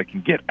guys that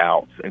can get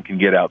outs and can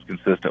get outs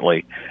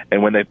consistently.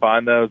 And when they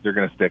find those, they're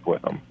going to stick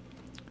with them.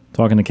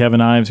 Talking to Kevin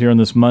Ives here on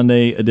this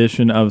Monday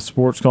edition of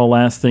Sports Call.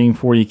 Last thing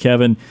for you,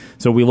 Kevin.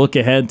 So we look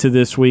ahead to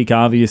this week,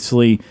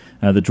 obviously,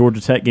 the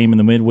Georgia Tech game in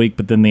the midweek,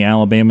 but then the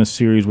Alabama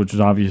series, which is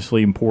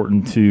obviously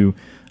important to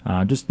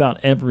just about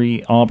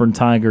every Auburn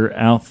Tiger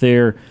out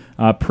there.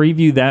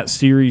 Preview that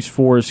series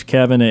for us,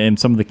 Kevin, and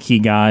some of the key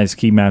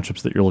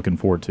matchups that you're looking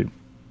forward to.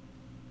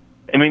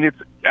 I mean,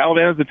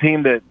 Alabama's a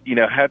team that,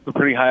 had some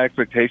pretty high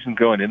expectations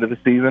going into the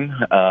season.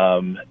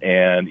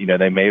 And,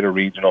 they made a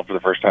regional for the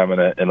first time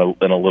in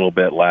a little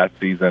bit last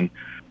season.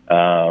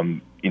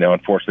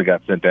 Unfortunately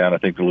got sent down, I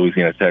think, to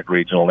Louisiana Tech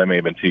regional. That may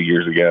have been 2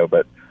 years ago.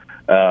 But,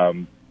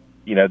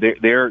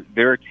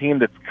 they're a team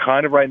that's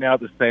kind of right now at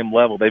the same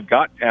level. They've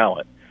got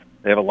talent.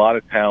 They have a lot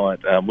of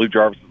talent. Luke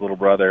Jarvis' little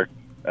brother,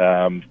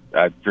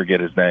 I forget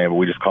his name, but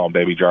we just call him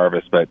Baby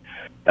Jarvis. But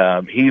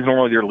he's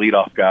normally their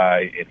leadoff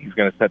guy, and he's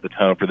going to set the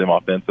tone for them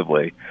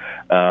offensively.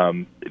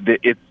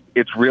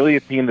 It's really a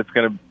team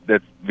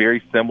that's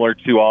very similar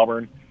to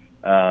Auburn.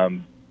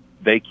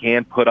 They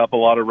can put up a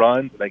lot of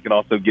runs. They can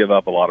also give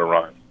up a lot of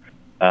runs.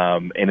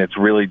 And it's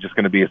really just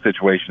going to be a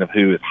situation of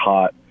who is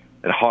hot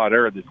and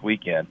hotter this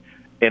weekend.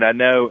 And I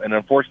know, and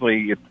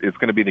unfortunately, it's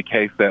going to be the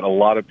case that a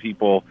lot of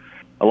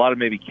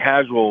maybe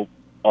casual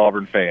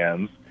Auburn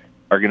fans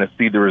are going to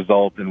see the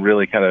results and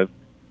really kind of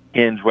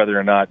hinge whether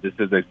or not this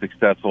is a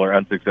successful or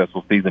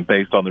unsuccessful season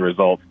based on the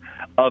results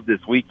of this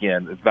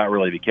weekend. It's not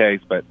really the case,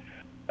 but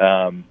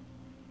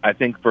I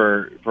think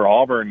for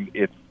Auburn,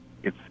 it's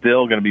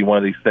still going to be one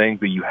of these things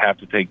that you have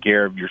to take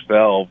care of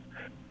yourselves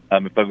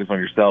and focus on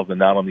yourselves and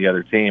not on the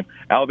other team.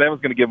 Alabama's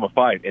going to give them a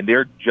fight, and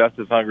they're just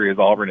as hungry as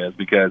Auburn is,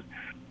 because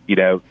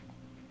if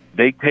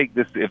they take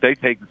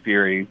the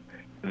series,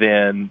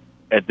 then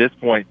at this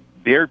point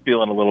they're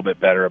feeling a little bit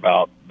better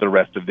about the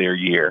rest of their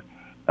year.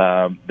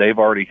 They've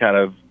already kind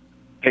of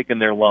taken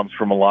their lumps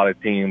from a lot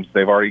of teams.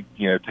 They've already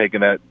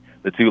taken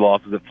the 2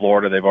 losses at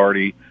Florida. They've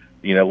already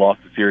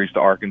lost the series to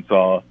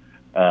Arkansas.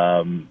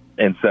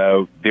 And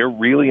so they're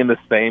really in the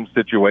same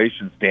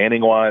situation,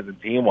 standing-wise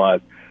and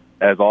team-wise,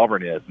 as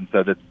Auburn is. And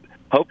so that's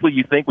hopefully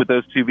you think with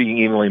those two being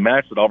evenly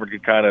matched that Auburn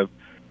could kind of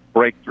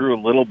break through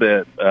a little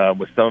bit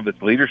with some of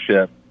its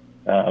leadership.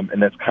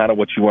 And that's kind of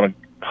what you want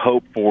to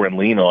hope for and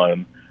lean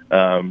on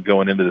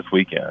going into this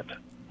weekend.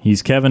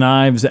 He's Kevin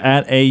Ives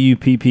at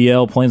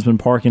AUPPL Plainsman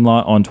Parking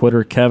Lot on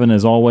Twitter. Kevin,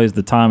 as always,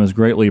 the time is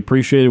greatly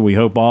appreciated. We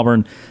hope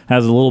Auburn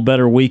has a little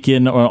better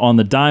weekend on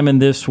the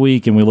diamond this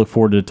week, and we look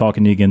forward to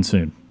talking to you again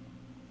soon.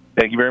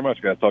 Thank you very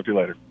much, guys. Talk to you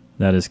later.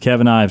 That is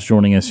Kevin Ives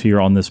joining us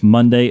here on this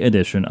Monday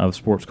edition of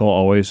Sports Call.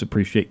 Always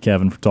appreciate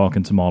Kevin for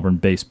talking some Auburn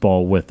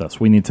baseball with us.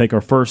 We need to take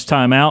our first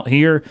time out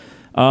here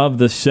of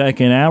the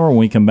second hour. When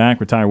we come back,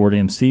 retired Ward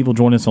AM Steve will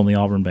join us on the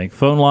Auburn Bank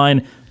phone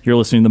line. You're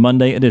listening to the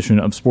Monday edition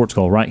of Sports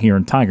Call right here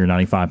on Tiger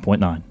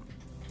 95.9.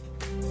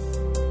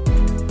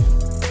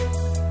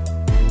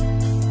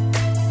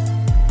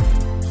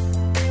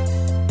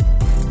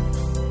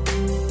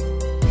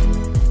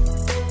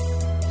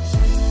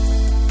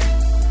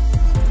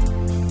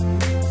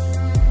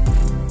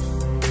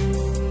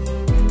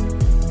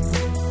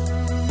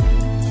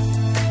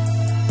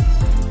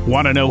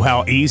 Want to know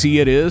how easy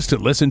it is to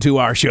listen to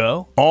our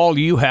show? All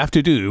you have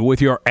to do with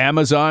your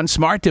Amazon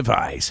smart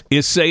device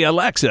is say,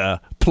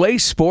 Alexa, play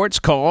Sports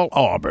Call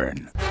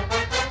Auburn.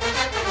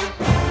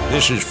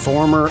 This is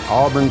former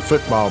Auburn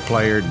football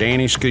player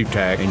Danny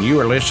Skutak, and you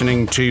are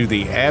listening to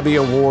the Abby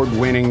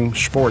Award-winning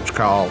Sports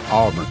Call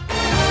Auburn.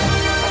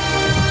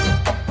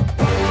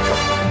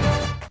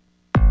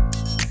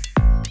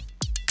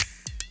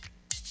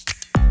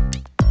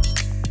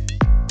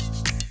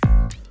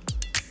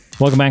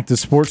 Welcome back to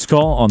Sports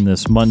Call on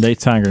this Monday.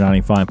 Tiger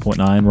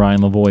 95.9.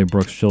 Ryan Lavoie,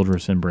 Brooks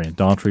Childress, and Brant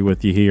Daughtry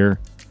with you here.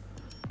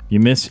 If you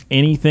miss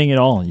anything at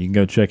all, you can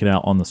go check it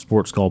out on the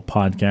Sports Call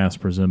podcast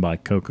presented by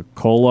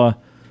Coca-Cola.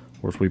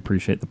 Of course, we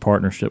appreciate the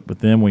partnership with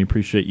them. We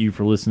appreciate you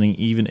for listening,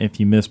 even if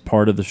you missed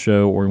part of the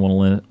show or you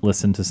want to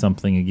listen to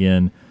something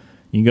again.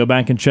 You can go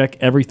back and check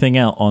everything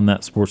out on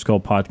that Sports Call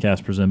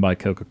podcast presented by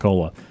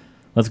Coca-Cola.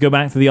 Let's go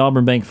back to the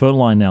Auburn Bank phone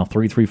line now.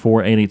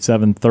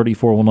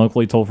 334-887-3401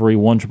 locally, toll-free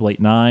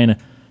 1-888-9.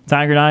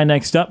 Tiger 9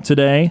 next up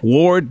today.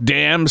 Ward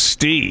Dam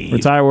Steve.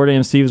 Retired Ward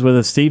Dam Steve is with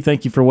us. Steve,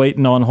 thank you for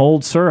waiting on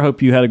hold, sir.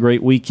 Hope you had a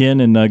great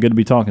weekend and good to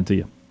be talking to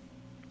you.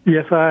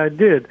 Yes, I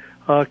did,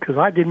 because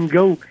I didn't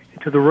go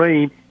into the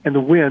rain and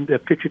the wind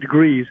at 50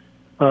 degrees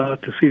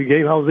to see the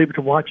game. I was able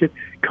to watch it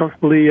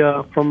comfortably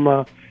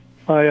from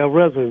my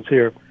residence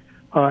here.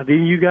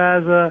 Didn't you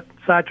guys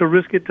decide to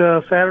risk it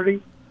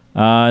Saturday?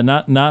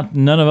 Not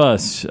none of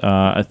us.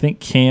 I think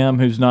Cam,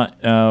 who's not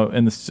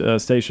in the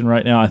station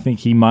right now, I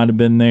think he might have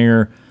been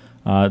there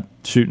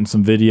shooting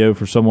some video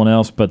for someone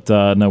else, but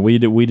no, we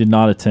did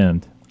not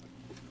attend.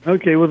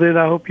 Okay, well then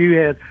I hope you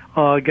had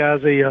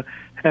guys a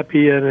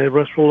happy and a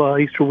restful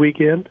Easter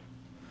weekend.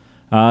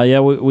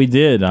 Yeah, we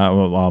did.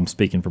 I'm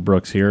speaking for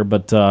Brooks here,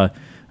 but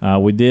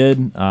we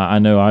did. I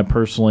know I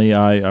personally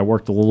I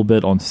worked a little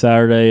bit on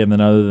Saturday, and then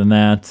other than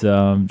that,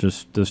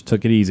 just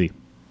took it easy.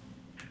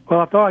 Well,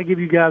 I thought I'd give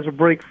you guys a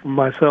break from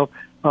myself.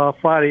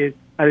 Friday,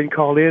 I didn't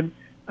call in.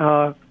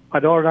 My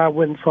daughter and I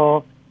went and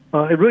saw.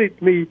 It really,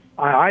 to me,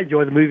 I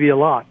enjoyed the movie a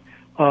lot,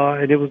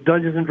 and it was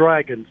Dungeons and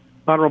Dragons: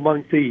 Honor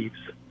Among Thieves.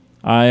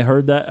 I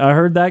heard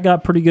that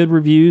got pretty good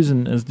reviews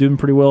and is doing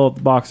pretty well at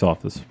the box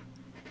office.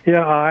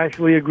 Yeah, I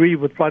actually agreed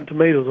with Rotten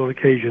Tomatoes on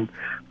occasion,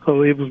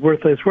 so it's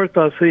worth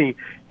us seeing.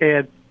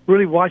 And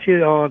really watching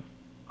it on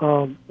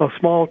a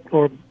small,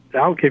 or I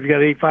don't care if you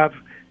got an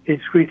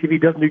 85-inch screen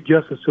TV, doesn't do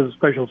justice to the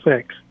special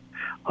effects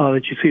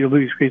that you see on the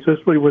movie screen. So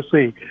it's really worth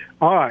seeing.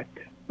 All right,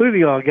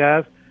 moving on,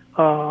 guys.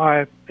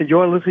 I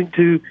enjoy listening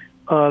to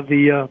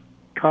the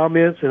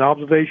comments and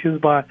observations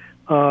by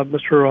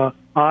Mr.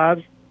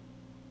 Ives.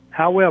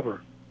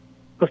 However,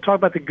 let's talk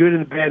about the good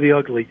and the bad and the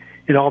ugly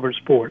in Auburn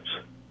sports.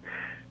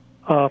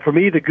 For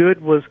me, the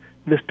good was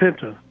Miss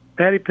Penta,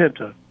 Patty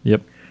Penta.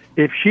 Yep.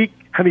 I think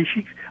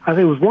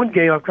it was one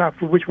game, I forgot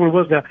for which one it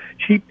was now.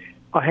 She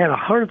had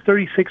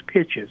 136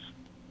 pitches.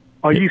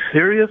 Are you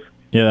serious?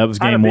 Yeah, that was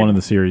game one of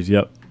the series,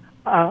 yep.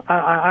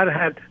 I'd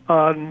have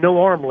had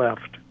no arm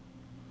left.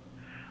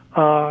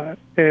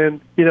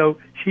 And,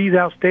 she's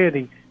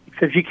outstanding,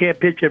 except she can't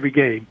pitch every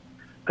game.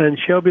 And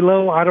Shelby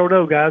Lowe, I don't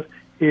know, guys,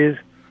 is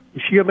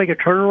she going to make a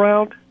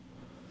turnaround?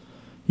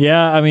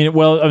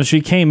 Yeah,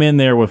 she came in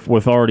there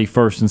with already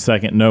first and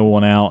second, no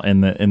one out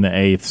in the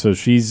eighth. So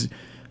she's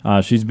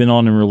been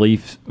on in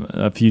relief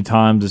a few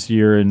times this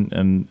year,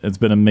 and it's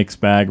been a mixed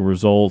bag of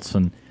results.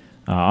 And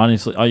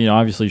honestly,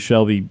 obviously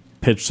Shelby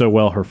pitched so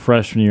well her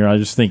freshman year. I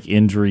just think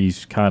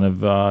injuries kind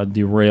of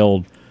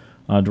derailed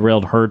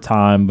her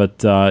time.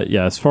 But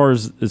as far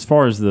as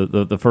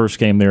the first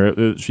game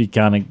there, she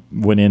kind of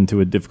went into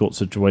a difficult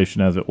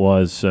situation as it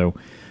was. So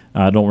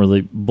I don't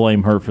really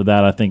blame her for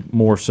that. I think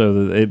more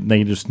so that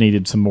they just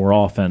needed some more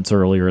offense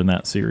earlier in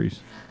that series.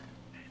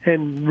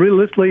 And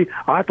realistically,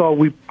 I thought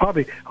we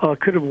probably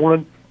could have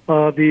won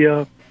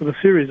the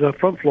series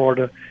from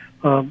Florida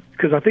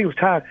because I think it was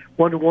tied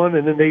 1-1,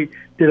 and then they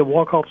did a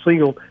walk-off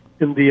single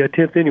in the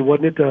 10th inning,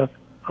 wasn't it?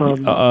 Yeah,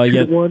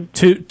 2-1?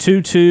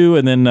 2-2,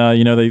 and then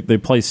they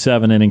play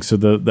 7 innings, so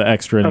the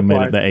extra inning That's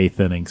made right. it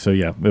the 8th inning. So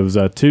yeah, it was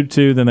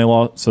 2-2. Then they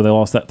lost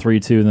that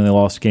 3-2, and then they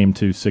lost game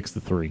 2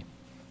 6-3.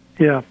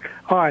 Yeah.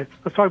 All right.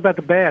 Let's talk about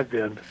the bad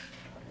then.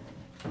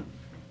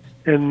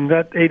 And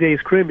that 8-day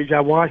scrimmage,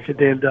 I watched it,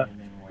 and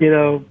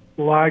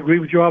I agree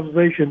with your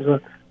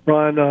observations,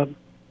 Ron.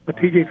 But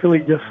TJ Finley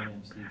just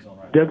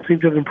doesn't seem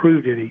to have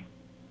improved any.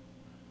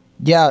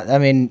 Yeah, I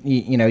mean,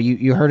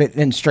 you heard it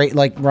in straight,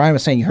 like Ryan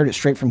was saying, you heard it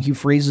straight from Hugh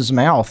Freeze's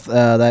mouth,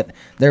 that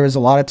there was a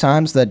lot of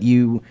times that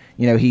he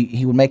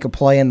would make a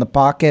play in the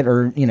pocket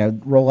or,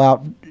 roll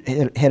out,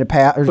 hit a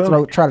pass,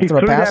 or try to throw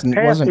a pass, and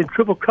it wasn't in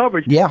triple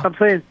coverage. Yeah. I'm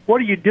saying,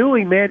 what are you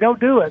doing, man? Don't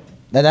do it.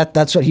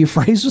 That's what Hugh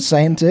Freeze was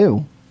saying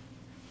too.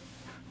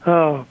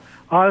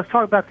 Let's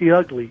talk about the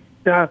ugly.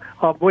 Now,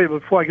 wait,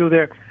 before I go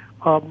there,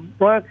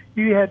 Ryan,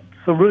 you had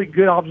some really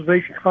good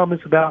observation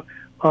comments about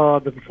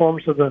the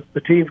performance of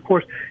the team. Of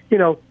course,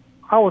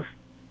 I was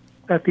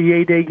at the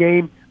 8-day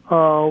game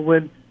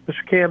when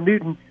Mr. Cam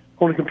Newton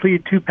only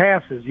completed 2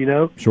 passes,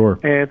 Sure.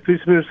 and threw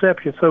some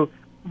interceptions. So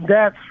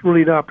that's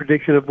really not a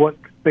prediction of what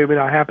may or may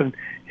not happen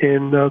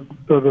in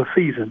the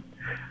season.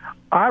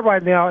 I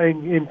right now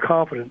am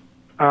confident.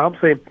 I'm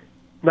saying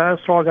 9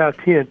 stars out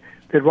of 10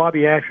 that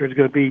Robbie Asher is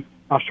going to be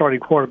our starting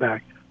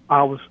quarterback.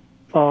 I was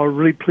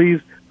really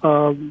pleased.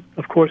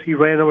 Of course, he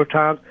ran over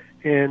times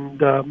and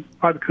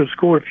probably could have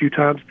scored a few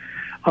times.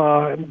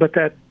 But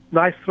that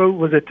nice throw,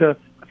 was it, I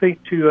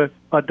think, to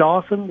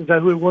Dawson? Is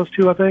that who it was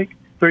to, I think?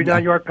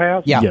 39-yard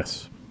pass? Yeah.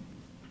 Yes.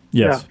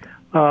 Yeah.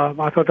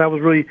 I thought that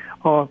was really,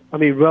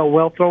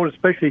 well thrown,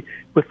 especially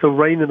with the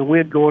rain and the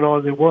wind going on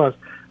as it was.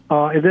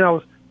 And then I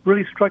was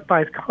really struck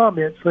by his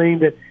comment saying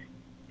that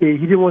he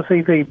didn't want to say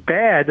anything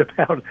bad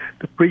about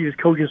the previous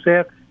coaching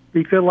staff.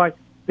 He felt like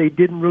they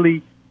didn't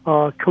really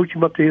coach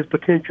him up to his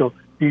potential.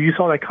 You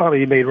saw that comment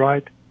he made,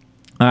 right?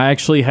 I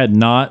actually had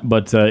not,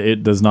 but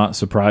it does not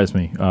surprise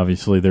me.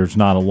 Obviously, there's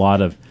not a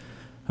lot of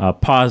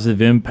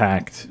positive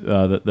impact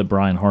that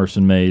Brian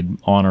Harsin made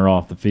on or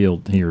off the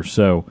field here.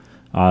 So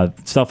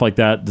stuff like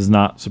that does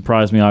not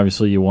surprise me.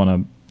 Obviously, you want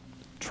to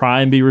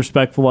try and be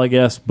respectful, I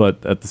guess,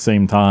 but at the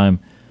same time,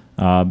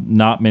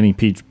 not many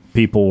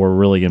people were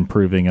really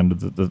improving under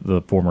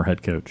the former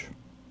head coach.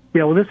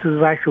 Yeah, well, this is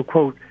an actual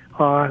quote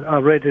I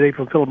read today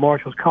from Philip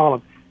Marshall's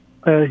column.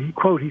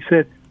 He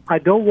said, "I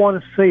don't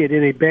want to say it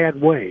in a bad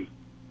way,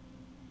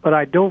 but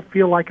I don't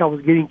feel like I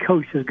was getting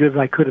coached as good as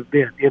I could have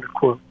been," end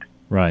quote.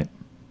 Right.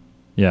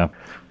 Yeah.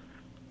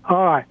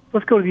 All right,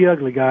 let's go to the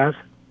ugly, guys.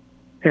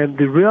 And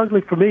the real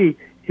ugly for me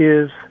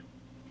is,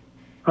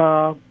 you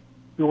want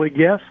to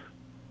guess?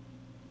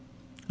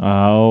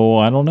 Oh,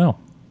 I don't know.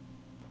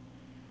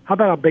 How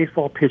about our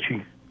baseball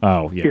pitching?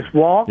 Oh, yeah. It's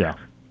walks Yeah.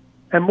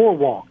 and more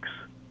walks.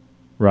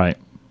 Right.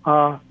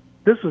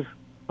 This is,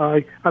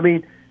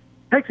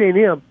 Texas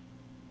A&M,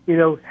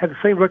 had the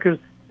same record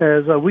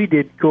as we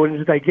did going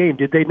into that game,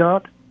 did they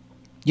not?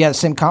 Yeah, the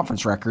same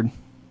conference record.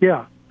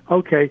 Yeah.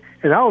 Okay.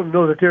 And I don't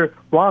know that their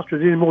roster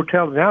is any more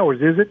talented than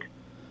ours, is it?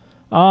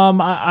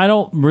 I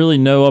don't really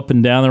know up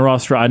and down the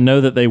roster. I know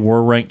that they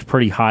were ranked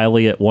pretty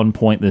highly at one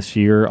point this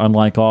year,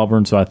 unlike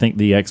Auburn. So I think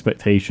the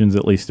expectations,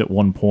 at least at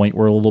one point,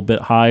 were a little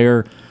bit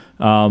higher.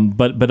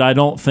 But I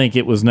don't think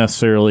it was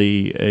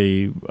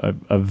necessarily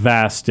a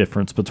vast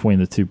difference between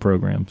the two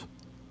programs.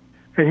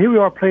 And here we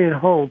are playing at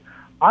home.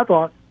 I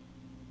thought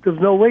there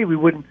was no way we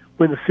wouldn't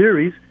win the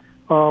series.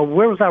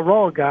 Where was I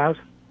wrong, guys?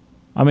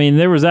 I mean,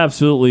 there was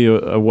absolutely,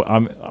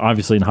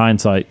 obviously in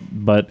hindsight,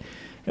 but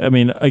I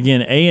mean,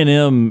 again,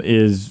 A&M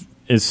is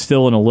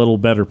still in a little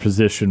better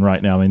position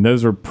right now. I mean,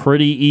 those are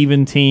pretty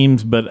even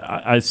teams, but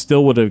I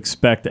still would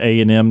expect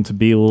A&M to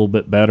be a little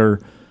bit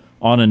better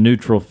on a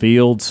neutral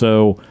field.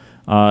 So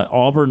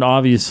Auburn,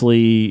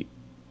 obviously,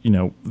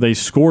 they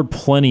scored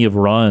plenty of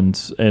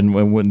runs,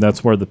 and when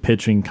that's where the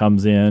pitching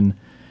comes in.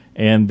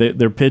 And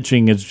their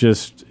pitching is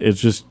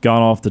just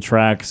gone off the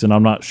tracks, and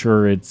I'm not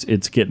sure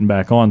it's getting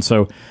back on.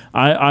 So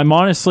I'm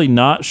honestly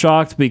not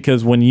shocked,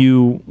 because when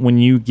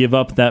you give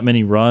up that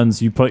many runs,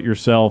 you put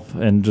yourself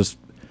in just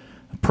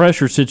a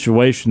pressure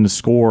situation to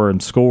score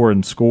and score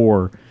and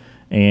score,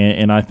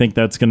 and I think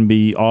that's going to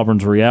be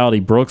Auburn's reality.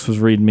 Brooks was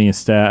reading me a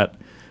stat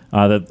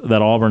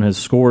that Auburn has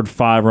scored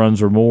 5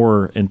 runs or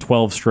more in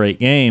 12 straight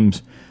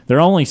games. They're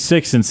only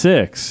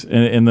 6-6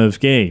 in those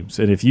games,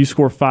 and if you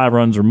score 5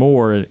 runs or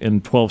more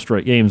in 12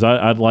 straight games,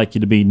 I'd like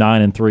you to be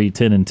 9-3,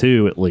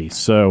 10-2 at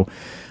least. So,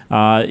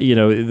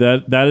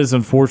 that is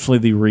unfortunately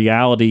the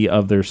reality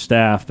of their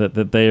staff,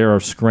 that they are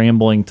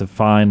scrambling to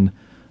find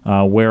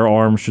where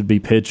arms should be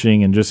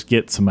pitching and just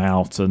get some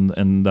outs,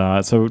 and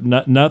so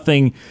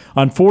nothing.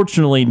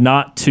 Unfortunately,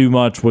 not too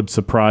much would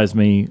surprise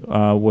me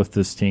with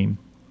this team.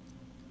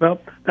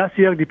 Well, that's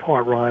the ugly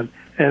part, Ryan,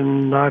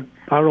 and I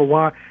don't know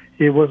why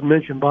it wasn't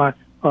mentioned by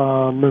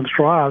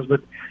Mr. Ives, but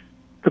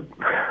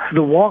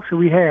the walks that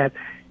we had,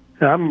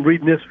 I'm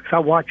reading this because I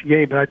watched the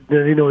game, but I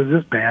didn't know it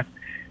was this bad.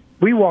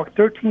 We walked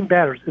 13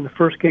 batters in the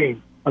first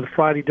game of the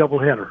Friday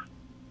doubleheader.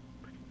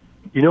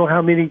 You know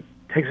how many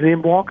Texas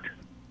A&M walked?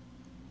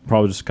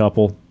 Probably just a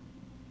couple.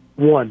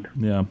 1.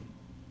 Yeah.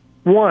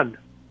 Won.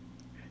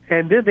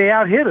 And then they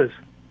out-hit us,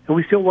 and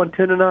we still won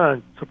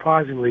 10-9,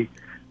 surprisingly.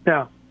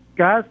 Now,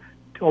 guys,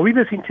 are we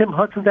missing Tim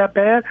Hudson that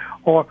bad?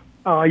 Or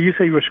you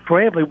say you were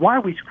scrambling. Why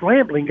are we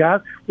scrambling,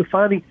 guys? We're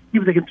finding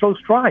people that can throw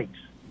strikes.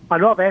 I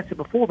know I've asked it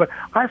before, but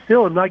I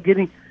still am not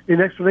getting an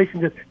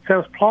explanation that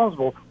sounds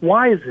plausible.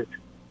 Why is it?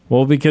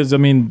 Well, because, I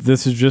mean,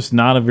 this is just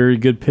not a very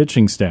good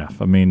pitching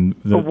staff. I mean,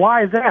 but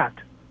why is that?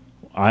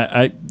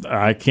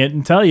 I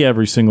can't tell you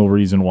every single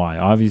reason why.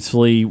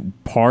 Obviously,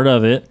 part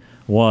of it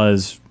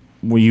was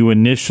when you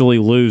initially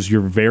lose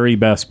your very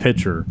best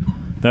pitcher.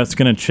 That's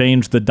going to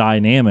change the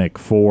dynamic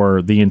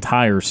for the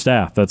entire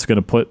staff. That's going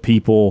to put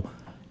people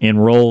in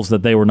roles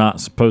that they were not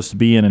supposed to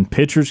be in. And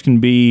pitchers can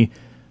be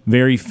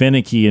very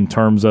finicky in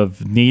terms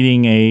of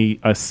needing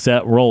a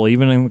set role.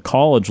 Even in the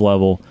college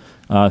level,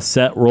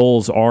 set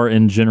roles are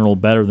in general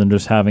better than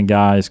just having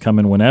guys come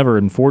in whenever.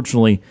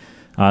 Unfortunately,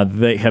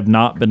 they have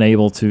not been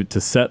able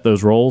to set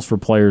those roles for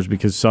players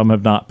because some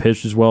have not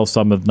pitched as well,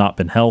 some have not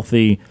been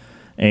healthy,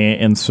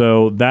 and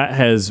so that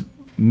has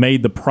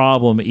made the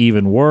problem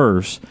even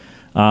worse.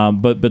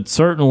 But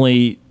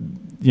certainly,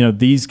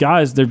 these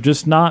guys, they're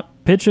just not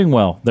pitching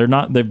well. They've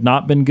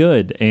not been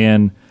good,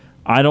 and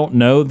I don't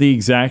know the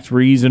exact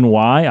reason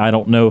why. I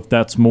don't know if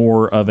that's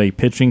more of a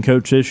pitching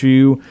coach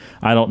issue.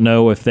 I don't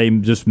know if they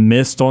just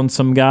missed on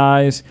some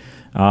guys.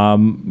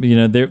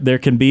 There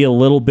can be a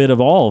little bit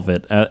of all of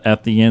it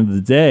at the end of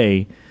the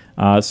day.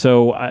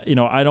 So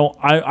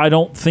I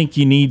don't think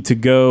you need to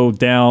go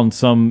down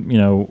some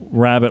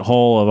rabbit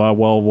hole of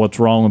what's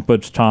wrong with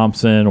Butch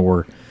Thompson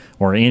or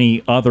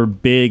any other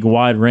big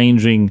wide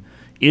ranging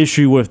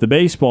issue with the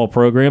baseball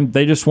program.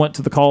 They just went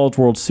to the College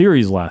World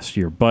Series last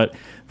year, but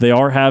they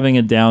are having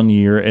a down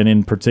year, and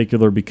in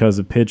particular because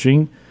of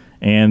pitching.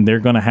 And they're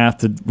going to have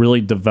to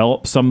really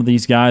develop some of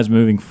these guys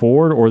moving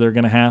forward, or they're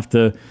going to have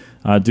to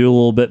do a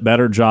little bit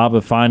better job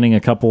of finding a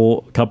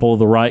couple of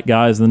the right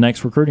guys in the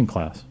next recruiting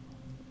class.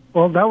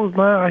 Well, that was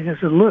I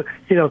just said, look,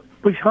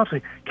 Butch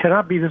Thompson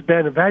cannot be this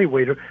bad an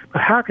evaluator,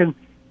 but how can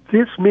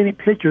this many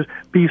pitchers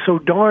be so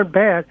darn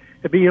bad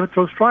at being able to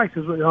throw strikes?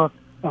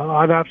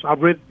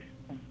 I've read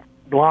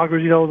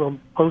bloggers,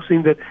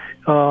 posting that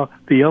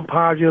the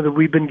umpires, that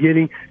we've been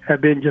getting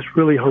have been just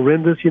really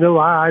horrendous.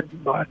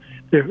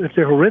 If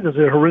they're horrendous,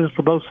 they're horrendous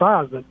for both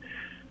sides.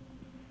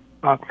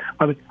 But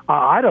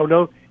I don't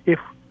know if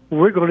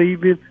we're going to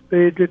even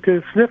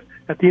to sniff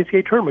at the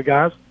NCAA tournament,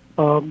 guys.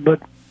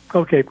 But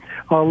okay,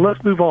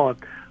 let's move on.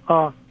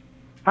 How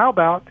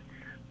about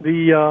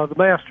the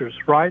Masters?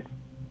 Right?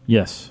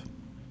 Yes.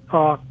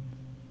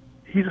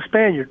 He's a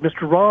Spaniard,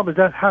 Mr. Rahm. Is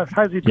that how's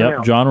he pronounced?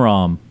 Yep, John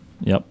Rahm.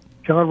 Yep.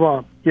 John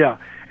Rahm. Yeah,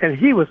 and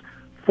he was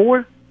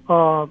four.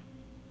 What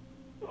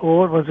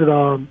was it?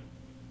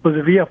 Was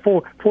it via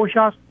four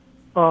shots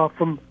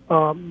from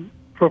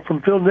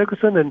Phil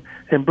Nicholson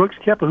and Brooks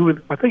Koepka, who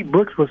I think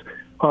Brooks was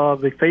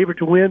the favorite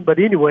to win. But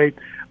anyway,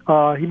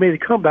 he made a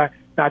comeback.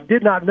 Now, I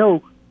did not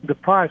know the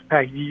prize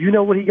package. Do you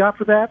know what he got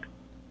for that?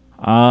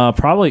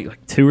 Probably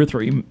like $2 or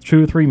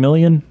 $3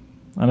 million.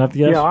 I'd have to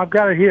guess. Yeah, I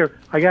got it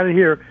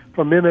here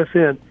from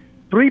MSN.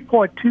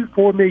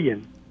 $3.24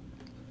 million.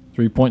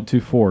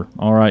 3.24.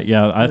 All right.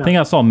 Yeah, I think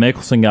I saw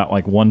Mickelson got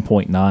like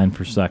 1.9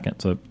 per second.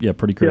 So yeah,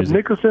 pretty crazy.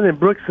 Yeah, Mickelson and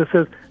Brooks, it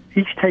says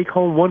each take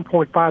home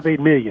 $1.58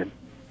 million.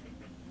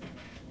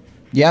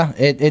 Yeah,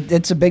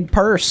 it's a big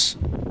purse.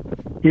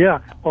 Yeah.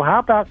 Well, how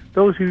about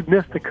those who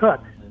missed the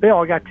cut? They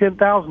all got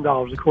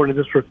 $10,000 according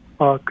to this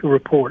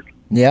report.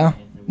 Yeah.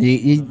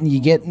 You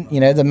get,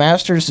 the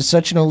Masters is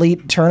such an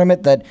elite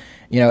tournament that,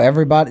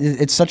 everybody,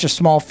 it's such a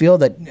small field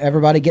that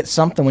everybody gets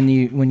something when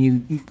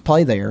you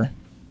play there.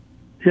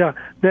 Yeah.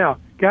 Now,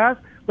 guys,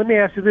 let me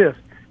ask you this.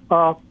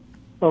 Of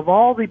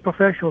all the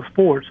professional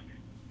sports,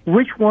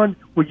 which one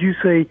would you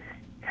say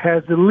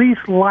has the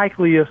least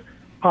likeliest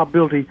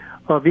probability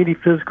of any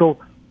physical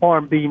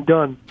harm being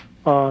done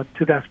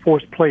to that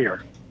sports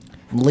player?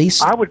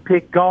 I would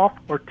pick golf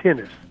or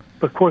tennis.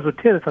 Of course, with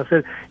tennis, I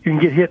said you can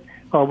get hit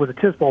with a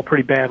tennis ball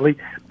pretty badly.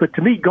 But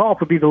to me, golf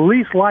would be the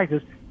least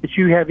likeliest that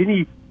you have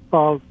any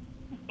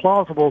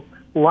plausible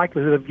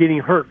likelihood of getting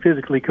hurt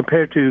physically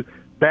compared to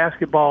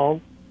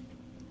basketball,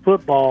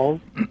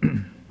 football,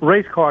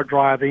 race car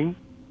driving,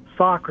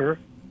 soccer.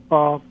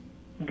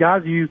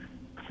 Guys, do you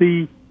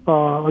see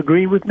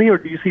agreeing with me, or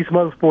do you see some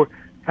other sport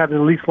having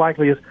the least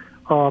likeliest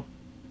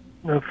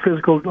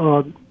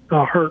physical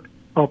hurt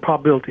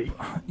probability?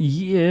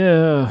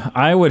 Yeah,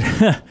 I would.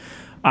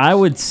 I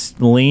would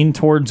lean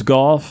towards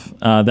golf.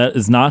 That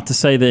is not to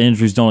say that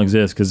injuries don't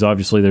exist, because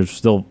obviously there's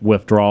still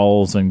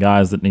withdrawals and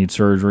guys that need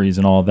surgeries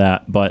and all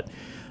that. But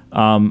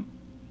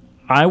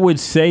I would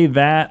say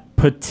that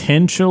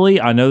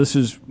potentially, I know this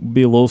would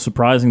be a little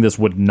surprising, this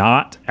would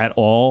not at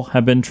all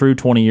have been true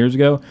 20 years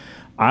ago.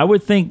 I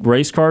would think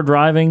race car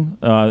driving,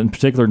 in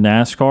particular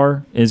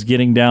NASCAR, is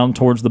getting down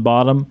towards the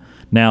bottom.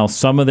 Now,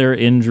 some of their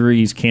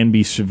injuries can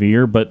be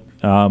severe, but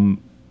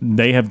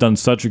they have done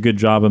such a good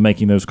job of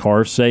making those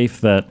cars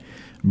safe that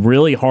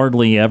really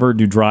hardly ever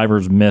do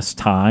drivers miss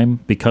time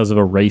because of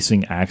a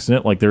racing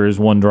accident. Like, there is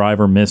one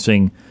driver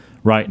missing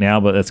right now,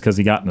 but that's because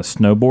he got in a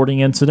snowboarding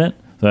incident.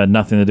 so it had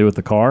nothing to do with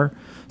the car.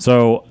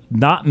 So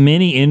not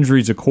many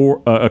injuries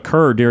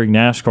occur during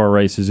NASCAR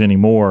races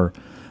anymore,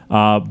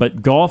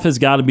 but golf has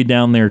got to be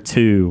down there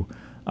too.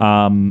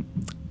 I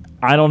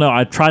don't know.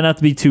 I try not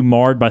to be too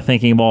marred by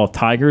thinking of all of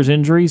Tiger's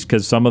injuries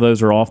because some of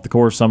those are off the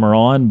course, some are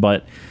on,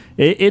 but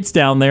it's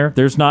down there.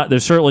 There's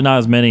certainly not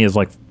as many as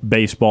like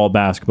baseball,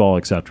 basketball,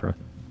 etc.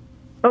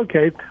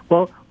 Okay,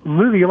 well,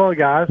 moving on,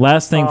 guys.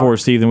 Last thing for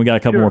us, Steve, then we got a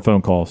couple more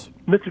phone calls.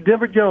 Mr.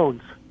 Denver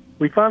Jones,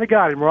 we finally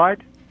got him, right?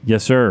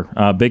 Yes, sir.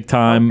 Big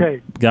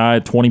time guy,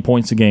 20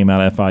 points a game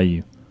out of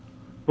FIU.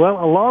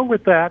 Well, along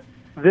with that,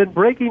 then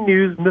breaking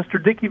news,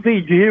 Mr. Dickie V.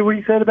 Did you hear what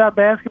he said about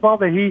basketball?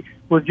 That he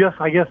was just,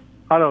 I guess,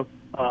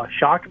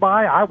 shocked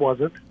by? I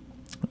wasn't.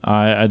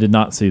 I did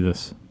not see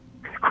this.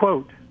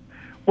 Quote,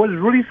 what is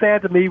really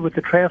sad to me with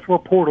the transfer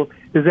portal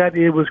is that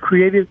it was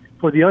created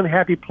for the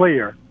unhappy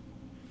player.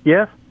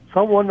 Yes,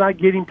 someone not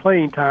getting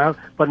playing time,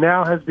 but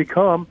now has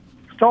become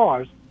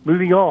stars.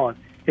 Moving on.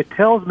 It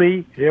tells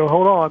me,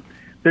 hold on,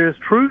 there's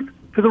truth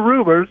to the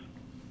rumors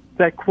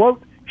that,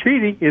 quote,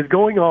 cheating is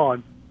going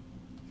on.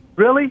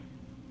 Really?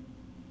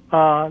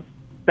 That's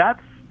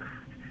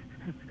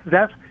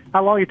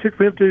how long it took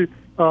for him to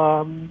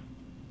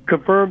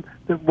confirm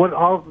what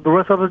all the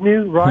rest of us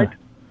knew, right?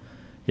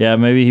 Yeah,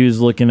 maybe he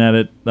was looking at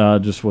it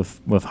just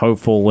with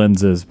hopeful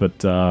lenses,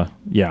 but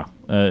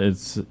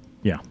it's.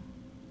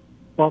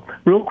 Well,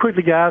 real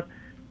quickly, guys,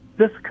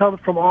 this comes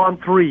from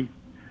On3,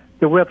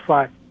 the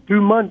website.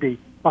 Through Monday,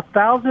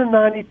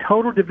 1,090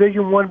 total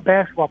Division I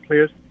basketball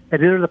players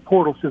had entered the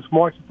portal since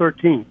March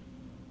 13th.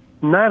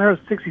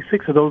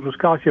 966 of those were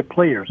scholarship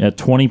players. At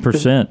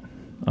 20%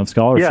 of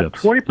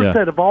scholarships. Yeah,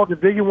 20% of all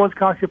Division I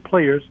scholarship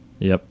players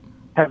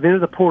have entered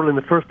the portal in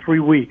the first 3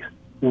 weeks.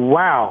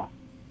 Wow.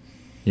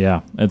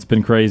 Yeah, it's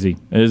been crazy.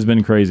 It has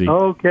been crazy.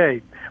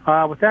 Okay.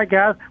 With that,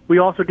 guys, we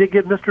also did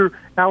get Mr.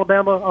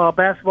 Alabama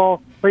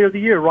Basketball Player of the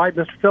Year, right?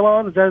 Mr.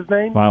 Philon, is that his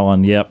name?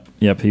 Philon, yep.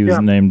 He was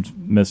named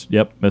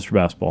Mr.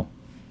 Basketball.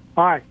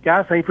 All right,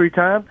 guys, thank you for your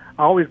time.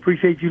 I always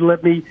appreciate you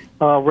letting me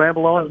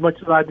ramble on as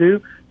much as I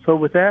do. So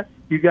with that,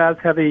 you guys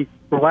have a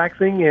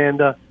relaxing and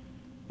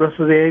rest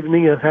of the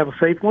evening and have a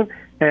safe one.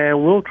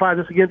 And we'll try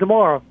this again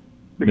tomorrow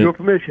with your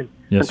permission.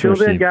 Yes, Until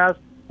sir, then, Steve. guys,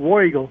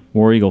 War Eagle.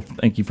 War Eagle,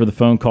 thank you for the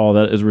phone call.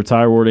 That is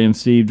retired Ward AM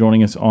Steve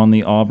joining us on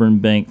the Auburn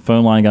Bank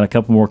phone line. Got a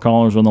couple more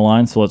callers on the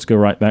line, so let's go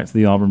right back to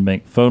the Auburn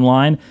Bank phone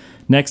line.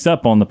 Next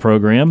up on the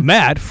program,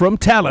 Matt from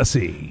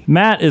Tallahassee.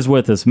 Matt is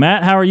with us.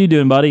 Matt, how are you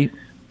doing, buddy?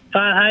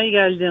 Fine. How you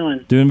guys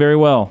doing? Doing very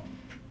well.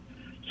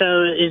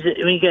 So is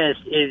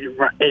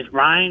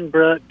Ryan,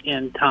 Brooke,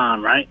 and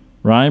Tom, right?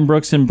 Ryan,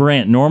 Brooks, and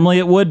Brant. Normally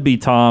it would be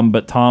Tom,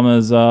 but Tom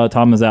is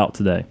out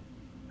today.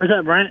 What's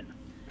up, Brant?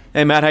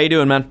 Hey, Matt, how you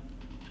doing, man?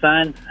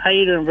 Fine. How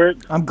you doing, Brooke?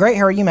 I'm great.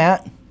 How are you,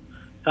 Matt?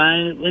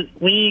 Fine. When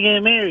are you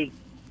getting married?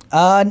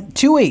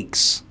 2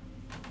 weeks.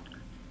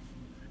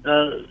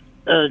 Tell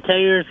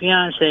your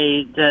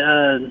fiance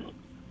to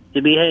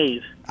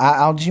behave.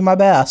 I'll do my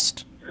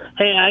best.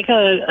 Hey, I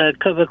got a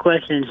couple of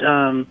questions.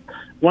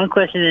 One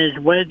question is,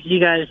 what did you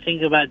guys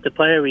think about the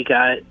player we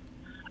got?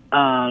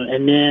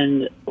 And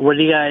then, what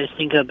do you guys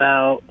think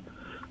about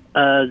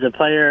the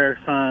player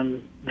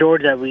from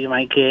Georgia we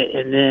might get?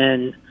 And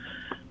then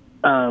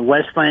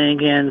Wes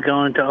Flanagan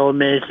going to Ole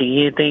Miss. And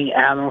you think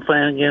Adam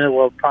Flanagan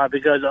will probably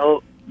go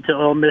to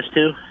Ole Miss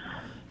too?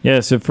 Yeah,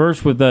 so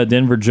first with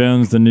Denver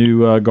Jones, the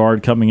new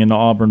guard coming into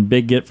Auburn,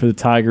 big get for the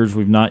Tigers.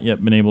 We've not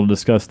yet been able to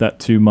discuss that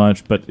too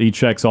much, but he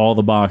checks all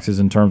the boxes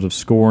in terms of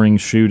scoring,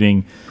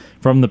 shooting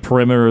from the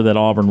perimeter that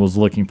Auburn was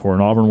looking for.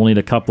 And Auburn will need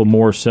a couple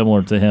more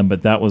similar to him,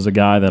 but that was a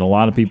guy that a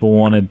lot of people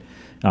wanted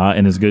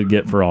and is a good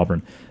get for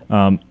Auburn.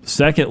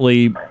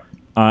 Secondly,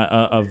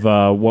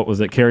 what was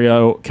it,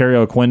 Cario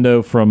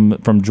Oquendo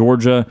from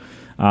Georgia.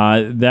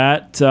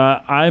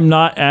 I'm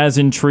not as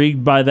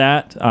intrigued by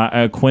that.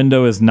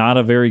 Oquendo is not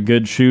a very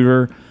good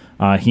shooter.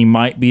 He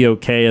might be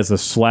okay as a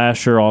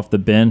slasher off the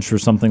bench or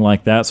something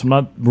like that. So I'm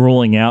not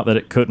ruling out that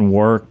it couldn't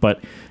work,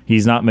 but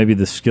he's not maybe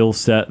the skill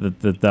set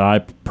that I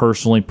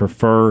personally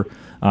prefer,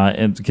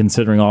 and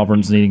considering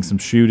Auburn's needing some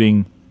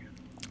shooting.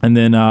 And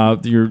then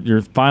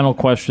your final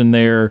question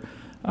there,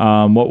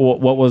 what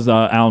was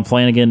Alan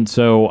Flanagan?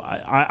 So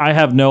I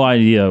have no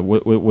idea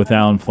with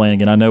Alan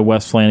Flanagan. I know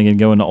Wes Flanagan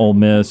going to Ole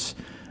Miss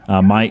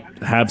might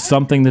have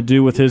something to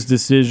do with his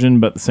decision,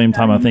 but at the same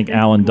time, I think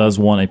Alan does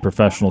want a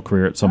professional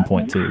career at some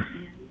point too.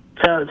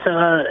 So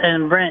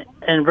and Brent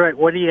and Brett,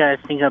 what do you guys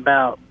think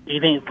about? Do you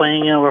think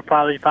Flanagan will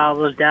probably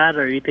follow his dad,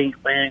 or do you think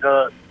Flanagan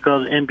go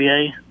to the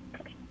NBA?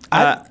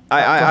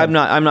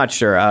 I'm not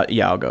sure.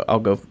 I'll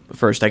go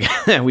first.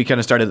 We kind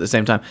of started at the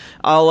same time.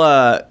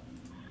 I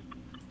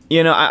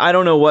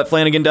don't know what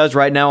Flanagan does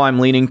right now. I'm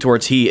leaning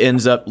towards he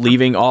ends up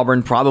leaving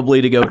Auburn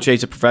probably to go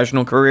chase a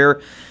professional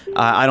career.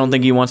 I don't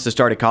think he wants to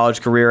start a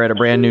college career at a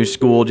brand new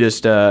school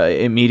just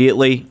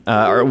immediately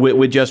or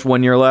with just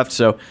 1 year left.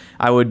 So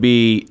I would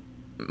be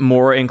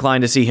more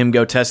inclined to see him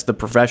go test the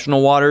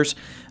professional waters.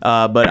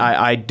 But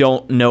I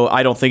don't know.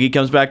 I don't think he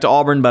comes back to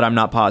Auburn, but I'm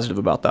not positive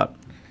about that.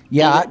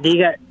 Yeah. Do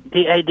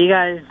you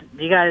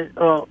guys?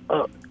 Oh,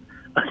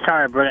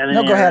 sorry, bro.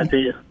 No, go ahead.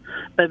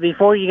 But But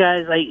before you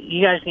guys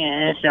can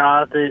answer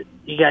all of it.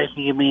 You guys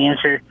can give me an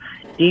answer.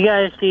 Do you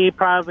guys see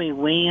probably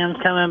Williams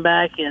coming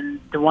back and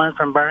the one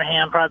from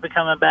Birmingham probably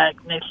coming back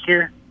next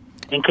year,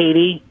 and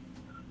KD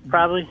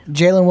probably?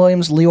 Jalen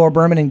Williams, Lior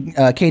Berman, and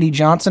KD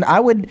Johnson. I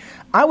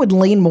would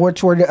lean more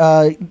toward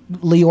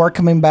Lior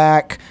coming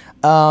back.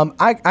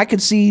 I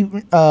could see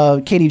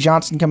KD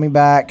Johnson coming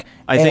back.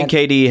 I think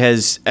KD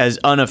has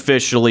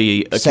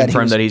unofficially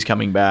confirmed that he's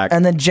coming back.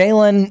 And then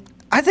Jalen,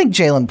 I think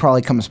Jalen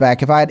probably comes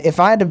back. If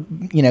I had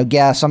to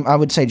guess, I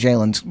would say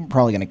Jalen's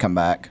probably going to come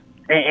back.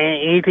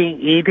 And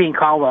you think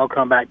Caldwell will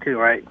come back too,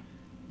 right?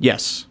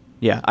 Yes.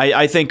 Yeah.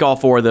 I think all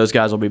four of those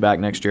guys will be back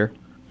next year.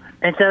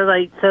 And so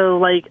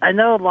I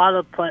know a lot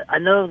of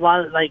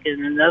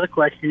and another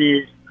question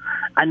is,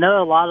 I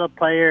know a lot of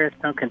players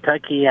from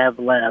Kentucky have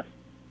left,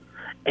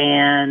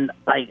 and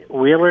like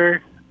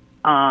Wheeler.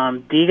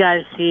 Do you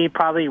guys see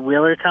probably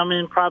Wheeler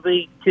coming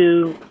probably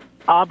to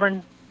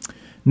Auburn?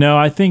 No,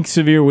 I think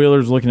Severe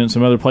Wheeler's looking at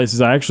some other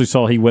places. I actually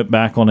saw he went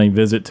back on a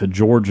visit to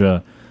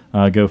Georgia.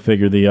 Go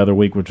figure, the other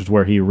week, which is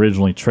where he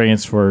originally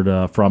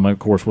transferred from, of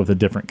course, with a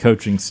different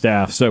coaching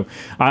staff. So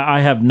I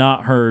have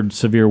not heard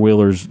Severe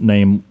Wheeler's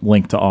name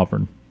linked to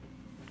Auburn.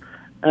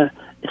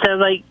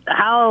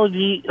 How do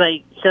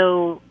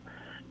you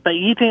but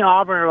you think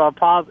Auburn will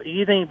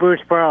you think Bruce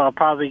Pearl will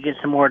probably get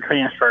some more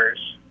transfers,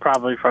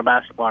 probably for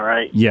basketball,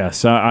 right?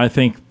 Yes, I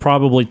think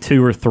probably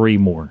 2 or 3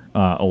 more,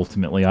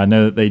 ultimately. I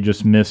know that they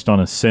just missed on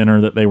a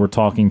center that they were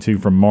talking to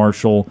from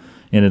Marshall,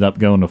 ended up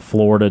going to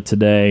Florida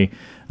today.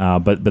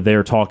 But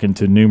they're talking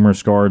to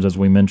numerous guards, as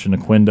we mentioned,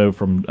 Aquindo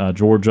from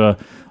Georgia.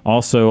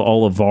 Also,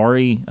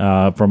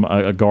 Olivari from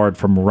a guard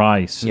from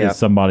Rice is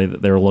somebody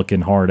that they're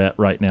looking hard at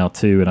right now,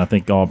 too. And I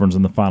think Auburn's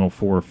in the final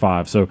 4 or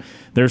 5. So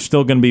they're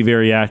still going to be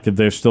very active.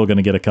 They're still going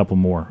to get a couple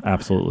more,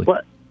 absolutely.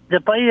 Well,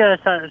 the player I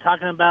started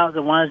talking about,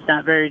 the one that's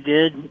not very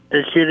good,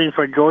 is shooting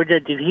for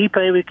Georgia. Did he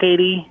play with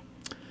KD?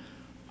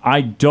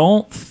 I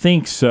don't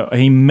think so.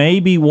 He may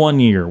be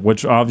 1 year,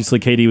 which obviously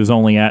KD was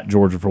only at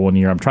Georgia for 1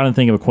 year. I'm trying to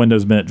think if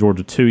Aquindo's been at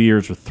Georgia 2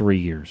 years or 3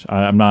 years.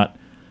 I'm not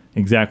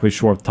exactly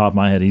sure off the top of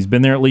my head. He's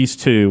been there at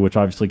least 2, which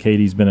obviously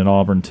KD's been at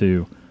Auburn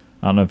too.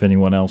 I don't know if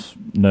anyone else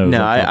knows.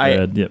 No,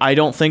 I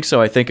don't think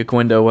so. I think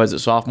Aquindo was a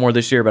sophomore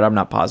this year, but I'm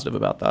not positive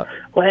about that.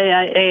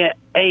 Well,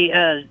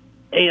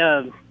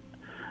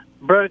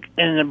 Brooke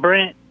and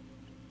Brent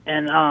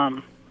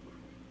and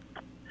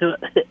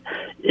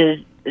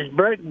is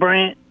Brooke,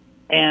 Brent,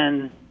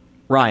 and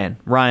Ryan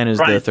is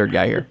the third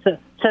guy here. So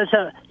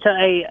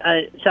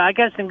I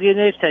got some good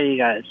news to tell you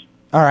guys.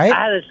 All right.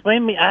 I had a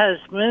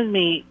swim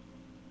meet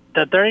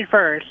the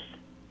 31st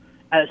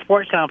at a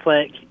sports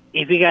complex.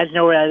 If you guys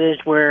know where that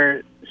is,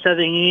 where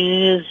Southern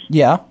Union is.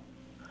 Yeah.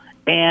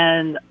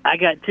 And I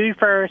got 2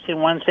 firsts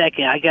and 1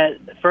 second. I got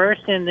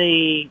first in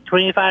the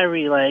 25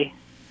 relay,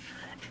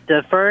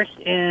 the first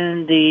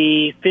in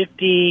the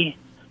 50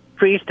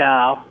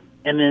 freestyle,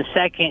 and then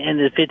second in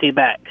the 50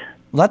 back.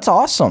 That's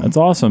awesome. That's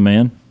awesome,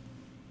 man.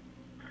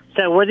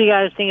 So what do you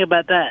guys think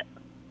about that?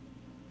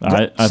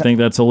 I think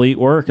that's elite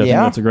work. I think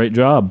that's a great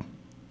job.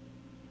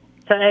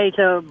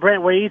 So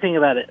Brent, what do you think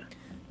about it?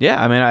 Yeah,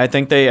 I mean, I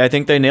think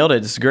they nailed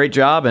it. It's a great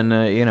job,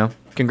 and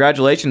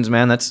congratulations,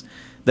 man.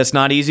 That's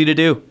not easy to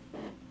do.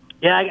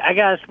 Yeah, I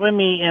got a swim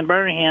meet in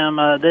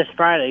Birmingham this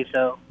Friday,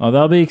 so. Oh,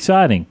 that'll be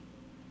exciting.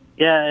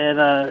 Yeah,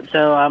 and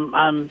so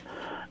I'm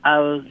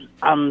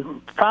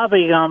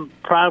probably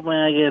when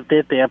I get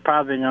 50, I'm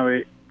probably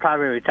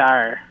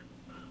retire.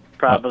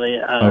 Probably.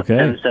 Okay.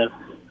 And so,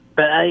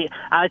 but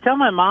I tell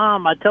my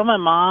mom, and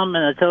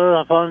I told her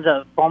I phoned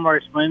a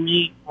former swim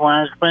meet when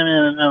I was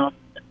swimming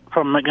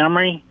from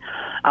Montgomery.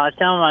 I was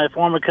telling my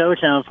former coach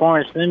and a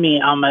former swim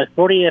meet on my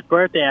 40th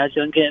birthday I was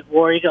going to get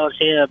War Eagle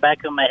shade on the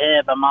back of my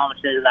head. My mom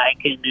says I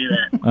can't do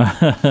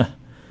that.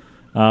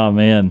 Oh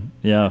man,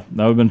 yeah,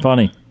 that would have been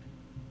funny.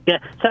 Yeah.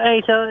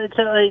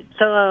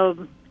 So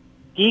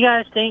do you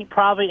guys think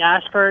probably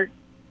Ashford,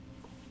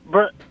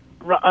 Brent,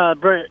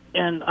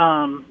 and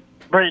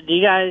Brent? Do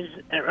you guys,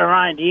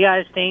 Ryan? Do you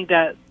guys think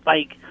that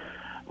like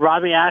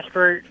Robbie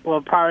Ashford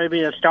will probably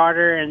be the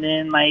starter, and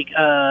then like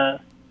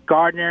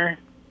Gardner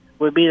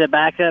would be the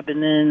backup,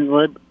 and then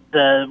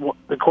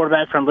the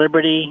quarterback from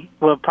Liberty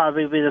will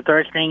probably be the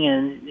third string?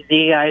 And do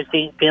you guys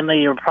think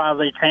Finley will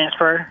probably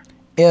transfer?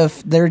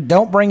 If they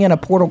don't bring in a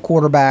portal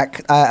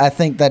quarterback, I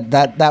think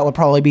that would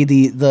probably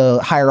be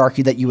the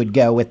hierarchy that you would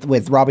go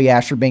with Robbie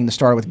Ashford being the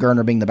starter, with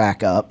Gardner being the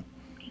backup.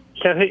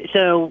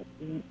 So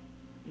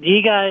do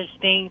you guys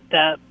think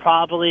that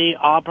probably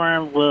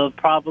Auburn will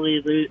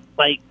probably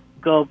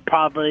go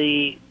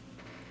probably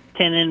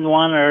 10-1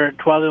 or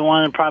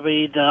 12-1, and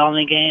probably the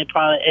only game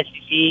probably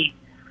SEC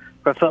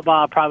for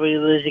football probably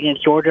lose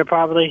against Georgia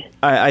probably?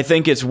 I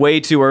think it's way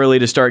too early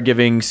to start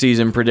giving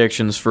season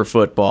predictions for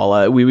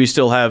football. We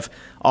still have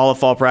all of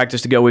fall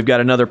practice to go. We've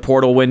got another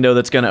portal window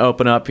that's going to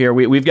open up here.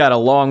 We've got a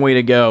long way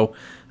to go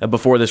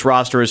before this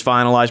roster is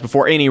finalized,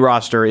 before any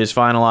roster is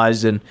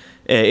finalized, and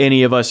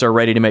any of us are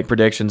ready to make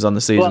predictions on the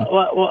season.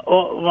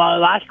 Well,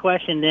 last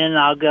question, then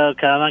I'll go,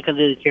 because I'm not going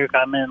to do the cheer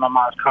because I'm in my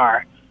mom's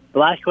car. The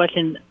last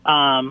question,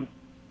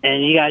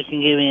 and you guys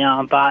can give me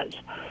thoughts.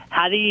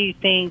 How do you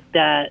think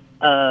that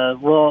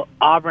will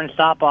Auburn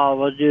softball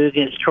will do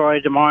against Troy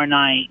tomorrow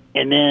night,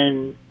 and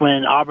then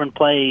when Auburn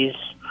plays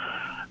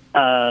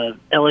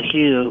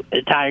LSU,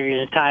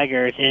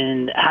 Tigers,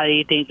 and how do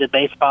you think the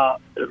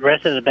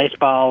rest of the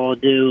baseball will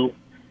do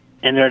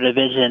in their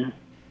division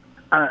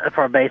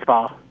for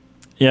baseball?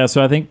 Yeah,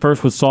 so I think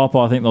first with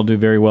softball, I think they'll do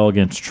very well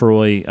against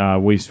Troy.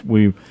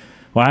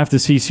 We'll have to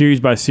see series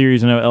by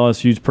series. I know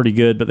LSU's pretty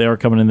good, but they are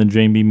coming in the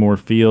Jane B. Moore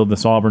Field.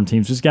 This Auburn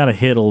team's just got to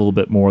hit a little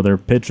bit more. They're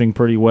pitching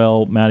pretty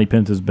well. Matty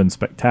Pinta's been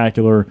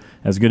spectacular,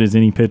 as good as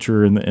any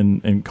pitcher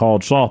in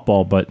college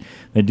softball, but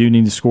they do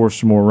need to score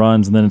some more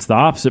runs. And then it's the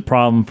opposite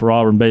problem for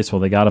Auburn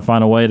baseball. They got to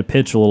find a way to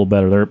pitch a little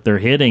better. They're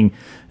hitting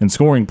and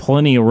scoring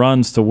plenty of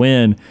runs to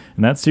win.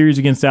 And that series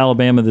against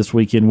Alabama this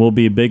weekend will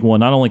be a big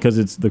one, not only because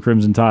it's the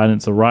Crimson Tide and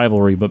it's a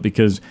rivalry, but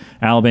because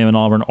Alabama and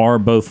Auburn are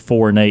both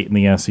 4-8 in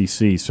the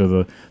SEC.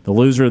 So the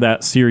loser of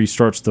that series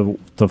starts to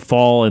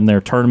fall in their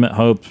tournament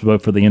hopes,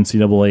 both for the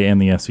NCAA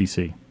and the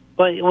SEC.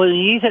 But when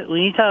you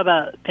talk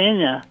about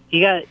Pena,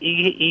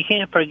 you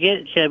can't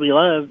forget Shelby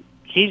Love.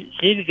 She's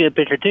a good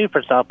pitcher too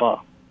for softball.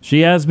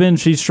 She has been.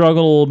 She's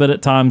struggled a little bit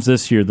at times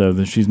this year,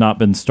 though. She's not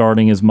been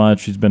starting as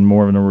much. She's been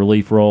more in a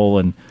relief role,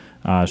 and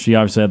she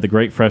obviously had the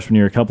great freshman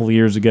year a couple of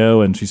years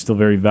ago, and she's still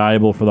very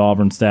valuable for the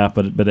Auburn staff.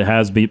 But it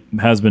has been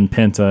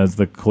Penta as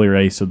the clear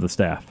ace of the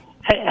staff.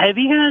 Have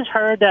you guys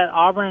heard that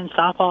Auburn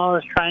softball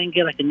is trying to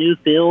get like a new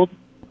field?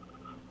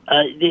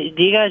 Do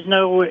you guys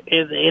know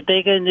if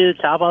they get a new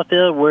softball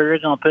field, where they're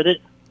going to put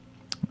it?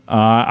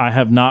 I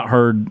have not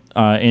heard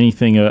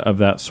anything of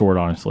that sort,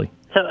 honestly.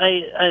 So,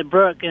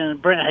 Brooke and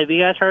Brent, have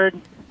you guys heard?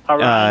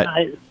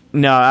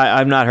 No,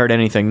 I've not heard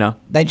anything. No,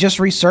 they just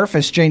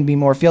resurfaced Jane B.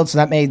 Moore Field, so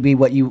that may be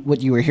what you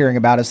were hearing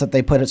about, is that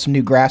they put some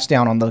new grass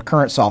down on the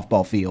current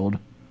softball field.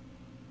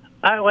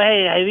 All right, well,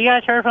 hey, have you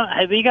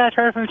guys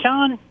heard from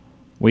Sean?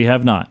 We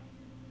have not.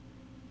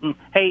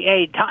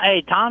 Hey,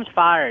 Tom's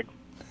fired.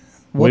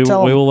 We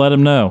will let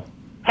him know.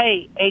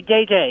 Hey,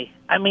 JJ.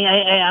 I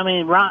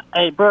mean, Ron.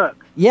 Hey,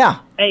 Brooke. Yeah.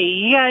 Hey,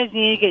 you guys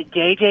need to get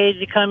JJ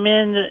to come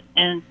in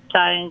and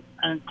try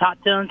and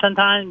talk to him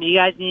sometime. You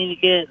guys need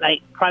to get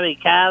like probably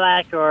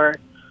Cadillac or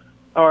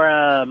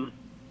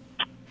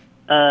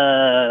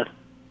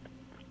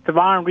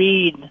Devon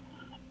Reed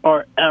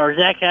or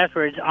Zach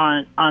Effords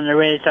on the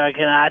radio, so I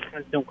can ask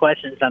him some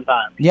questions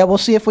sometime. Yeah, we'll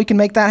see if we can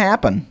make that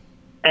happen.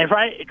 And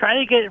try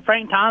to get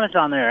Frank Thomas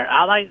on there.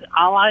 I like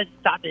to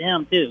talk to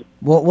him too.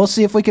 We'll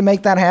see if we can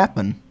make that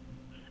happen.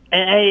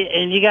 And hey,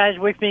 and you guys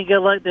wish me good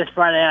luck this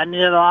Friday. I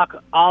need all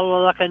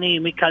the luck I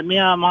need, because me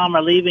and my mom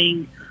are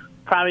leaving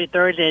probably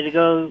Thursday to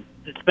go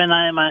spend the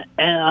night at my aunt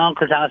and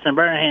uncle's house in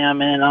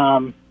Birmingham,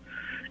 and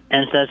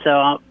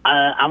so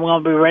I'm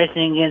going to be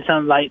racing against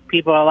some like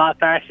people a lot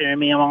faster than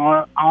me. I'm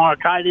going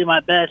to try to do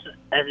my best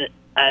as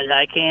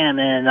I can,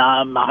 and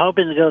I'm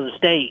hoping to go to the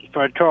state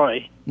for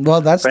Troy. Well,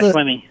 that's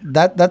swimming.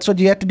 That's what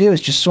you have to do, is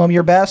just swim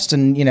your best,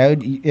 and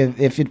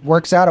if it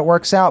works out, it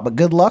works out. But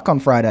good luck on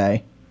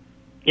Friday.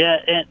 Yeah,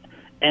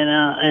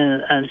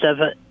 and stuff.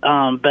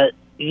 But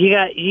you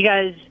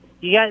guys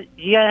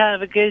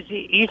have a good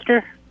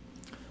Easter.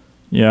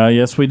 Yeah,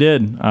 yes, we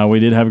did. We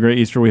did have a great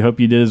Easter. We hope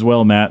you did as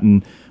well, Matt.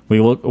 And we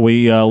look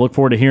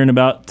forward to hearing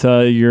about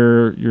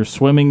your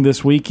swimming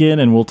this weekend,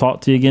 and we'll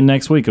talk to you again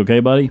next week. Okay,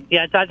 buddy?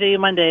 Yeah, talk to you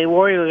Monday.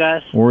 War Eagle,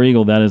 guys. War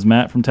Eagle. That is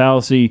Matt from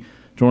Tallahassee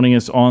joining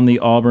us on the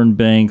Auburn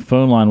Bank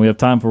phone line. We have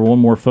time for one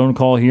more phone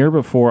call here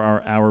before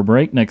our hour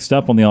break. Next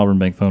up on the Auburn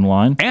Bank phone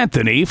line,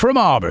 Anthony from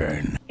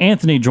Auburn.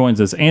 Anthony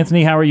joins us.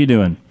 Anthony, how are you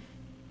doing?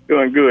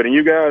 Doing good. And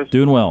you guys?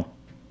 Doing well.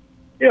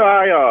 Yeah,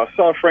 I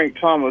saw Frank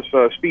Thomas'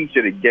 speech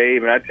that he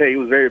gave, and I tell you,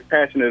 it was a very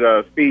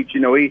passionate speech.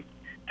 He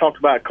talked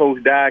about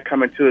Coach Dye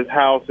coming to his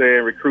house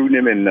and recruiting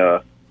him,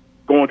 and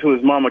going to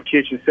his mama's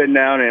kitchen, sitting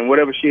down, and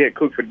whatever she had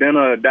cooked for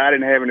dinner, Dye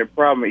didn't have any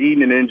problem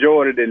eating and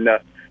enjoyed it. And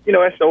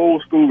that's the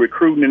old school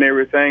recruiting and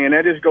everything, and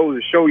that just goes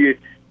to show you,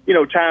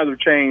 times have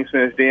changed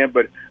since then.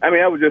 But,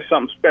 that was just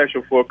something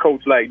special for a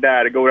coach like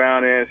Dye to go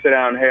down there and sit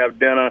down and have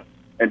dinner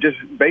and just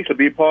basically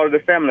be part of the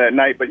family that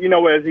night. But,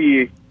 as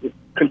he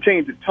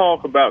continued to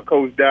talk about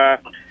Coach Dye,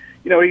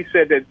 he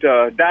said that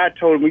Dye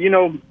told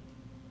him,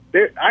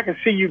 I can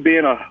see you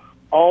being a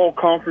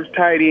all-conference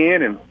tight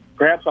end and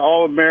perhaps an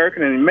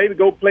All-American and maybe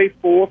go play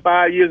 4 or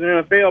 5 years in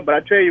the NFL. But I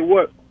tell you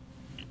what,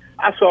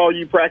 I saw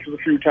you practice a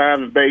few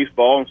times in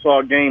baseball and saw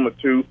a game or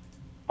two.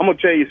 I'm going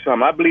to tell you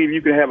something. I believe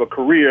you can have a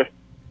career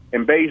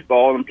in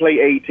baseball and play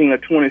 18 or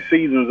 20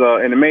 seasons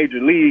in the major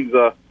leagues.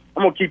 I'm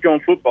going to keep you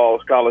on football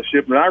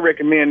scholarship, and I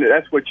recommend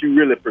that's what you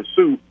really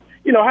pursue.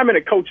 How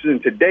many coaches in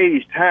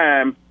today's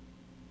time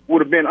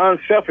would have been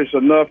unselfish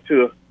enough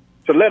to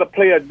let a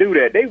player do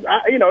that?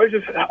 It's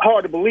just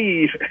hard to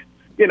believe,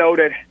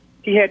 that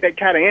he had that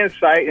kind of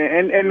insight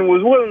and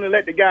was willing to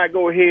let the guy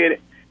go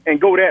ahead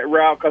and go that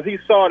route because he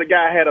saw the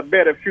guy had a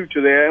better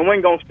future there and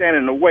wasn't going to stand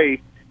in the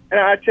way. And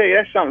I tell you,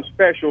 that's something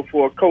special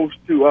for a coach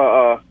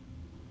to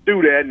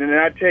do that. And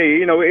I tell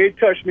you, it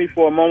touched me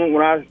for a moment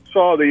when I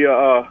saw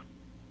the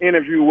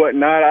interview and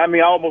whatnot. I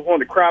almost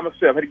wanted to cry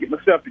myself. I had to get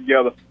myself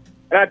together.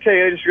 And I tell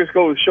you, it just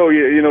goes to show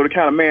you, you know, the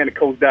kind of man that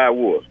Coach Dye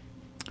was.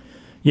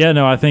 Yeah,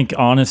 no, I think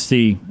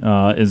honesty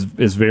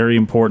is very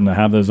important, to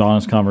have those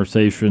honest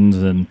conversations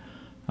and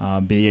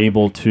be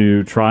able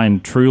to try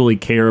and truly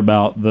care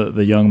about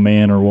the young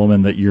man or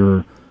woman that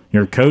you're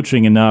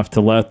coaching enough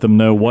to let them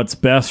know what's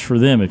best for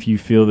them. If you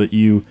feel that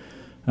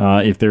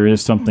if there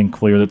is something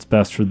clear that's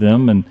best for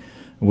them, and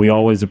we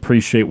always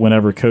appreciate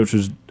whenever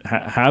coaches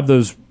have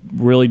those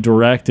really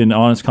direct and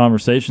honest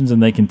conversations,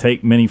 and they can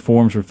take many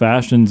forms or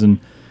fashions, and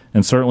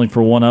certainly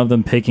for one of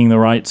them, picking the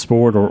right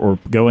sport or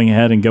going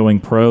ahead and going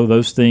pro.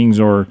 Those things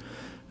are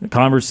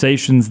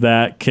conversations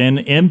that can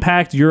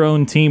impact your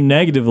own team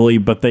negatively,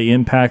 but they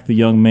impact the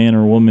young man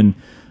or woman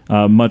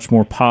much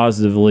more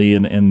positively,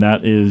 and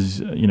that is,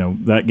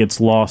 that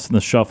gets lost in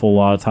the shuffle a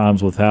lot of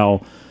times with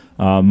how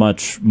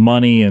much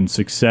money and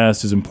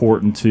success is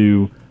important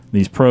to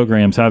these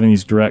programs. Having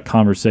these direct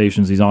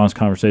conversations, these honest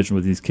conversations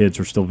with these kids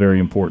are still very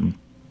important.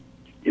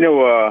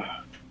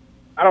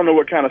 I don't know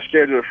what kind of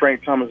schedule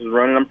Frank Thomas is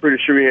running. I'm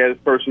pretty sure he has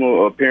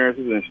personal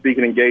appearances and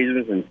speaking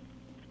engagements, and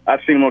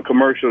I've seen him on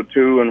commercial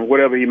too, and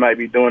whatever he might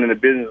be doing in the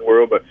business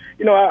world. But,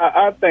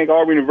 I think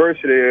Auburn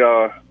University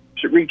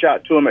should reach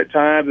out to him at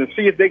times and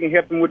see if they can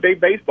help him with their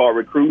baseball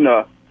recruiting.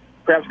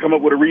 Perhaps come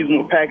up with a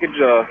reasonable package,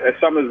 as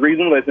something that's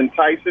reasonable, that's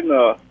enticing,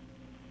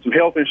 some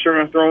health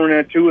insurance thrown in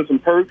there too, and some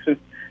perks, and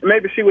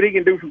maybe see what he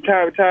can do from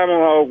time to time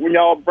when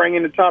y'all bring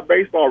in the top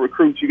baseball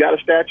recruits. You got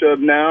a statue of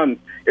him now, and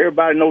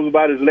everybody knows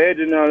about his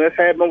legend. Let's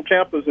have him on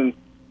campus and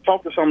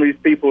talk to some of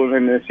these people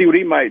and see what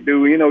he might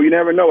do. You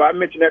never know. I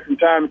mention that from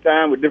time to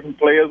time with different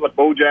players like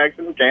Bo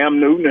Jackson,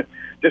 Cam Newton,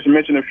 just to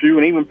mention a few,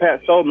 and even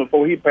Pat Sullivan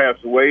before he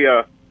passed away.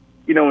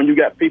 When you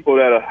got people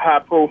that are high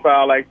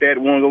profile like that,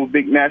 won those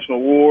big national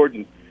awards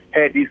and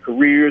had these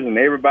careers, and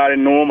everybody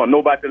know them or know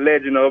about the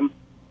legend of them.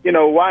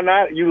 Why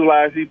not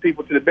utilize these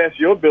people to the best of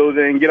your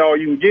ability and get all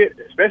you can get,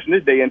 especially in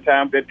this day and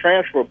time with that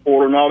transfer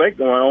portal and all that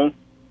going on.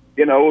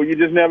 You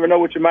just never know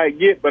what you might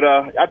get. But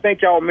I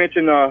think y'all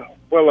mentioned,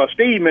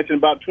 Steve mentioned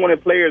about 20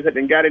 players that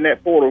got in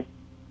that portal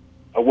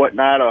or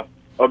whatnot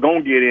or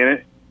going to get in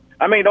it.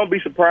 I mean, don't be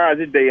surprised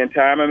this day and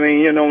time. I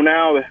mean,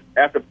 now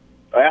after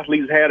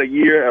athletes had a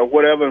year or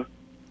whatever,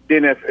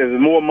 then if there's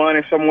more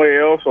money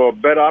somewhere else or a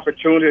better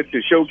opportunity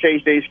to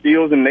showcase their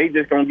skills, and they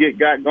just going to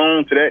got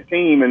gone to that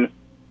team and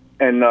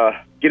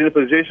get in a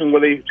position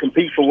where they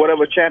compete for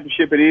whatever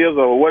championship it is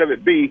or whatever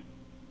it be.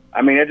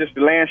 I mean, that's just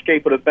the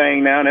landscape of the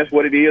thing now, and that's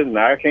what it is, and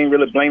I can't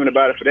really blame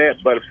anybody for that.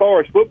 But as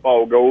far as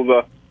football goes,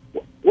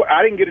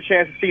 I didn't get a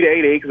chance to see the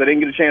 8A because I didn't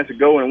get a chance to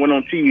go and went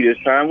on TV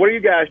this time. What do you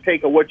guys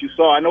take of what you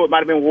saw? I know it might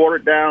have been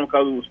watered down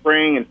because it was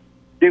spring and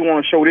didn't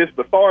want to show this,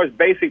 but as far as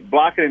basic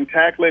blocking and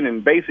tackling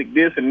and basic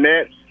this and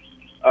that,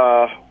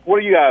 what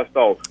do you guys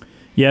thought?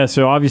 Yeah,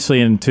 so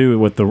obviously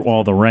with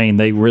all the rain,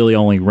 they really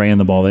only ran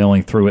the ball. They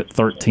only threw it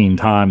 13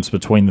 times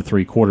between the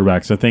three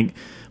quarterbacks. I think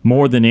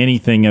more than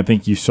anything,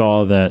 you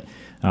saw that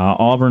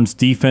Auburn's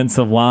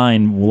defensive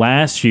line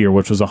last year,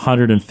 which was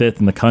 105th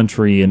in the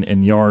country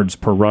in yards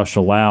per rush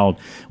allowed,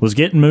 was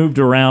getting moved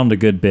around a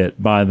good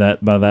bit by that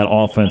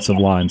offensive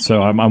line.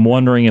 So I'm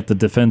wondering if the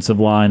defensive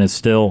line is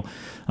still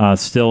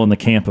in the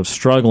camp of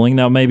struggling.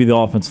 Now, maybe the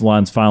offensive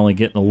line's finally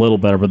getting a little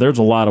better, but there's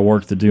a lot of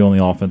work to do on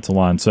the offensive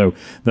line. So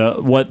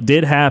what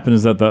did happen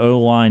is that the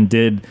O-line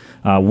did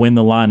win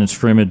the line and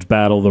scrimmage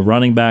battle. The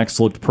running backs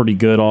looked pretty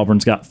good.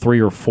 Auburn's got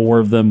 3 or 4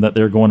 of them that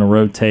they're going to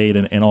rotate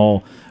and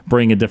all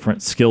bring a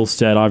different skill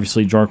set.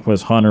 Obviously,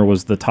 Jarquez Hunter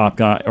was the top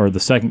guy, or the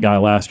second guy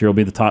last year, will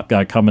be the top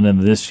guy coming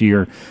into this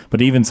year.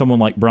 But even someone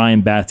like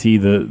Brian Batty,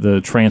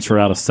 the transfer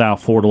out of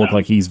South Florida, looked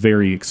like he's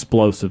very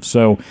explosive.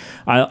 So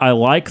I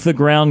like the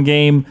ground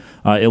game.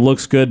 It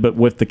looks good, but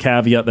with the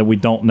caveat that we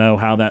don't know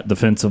how that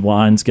defensive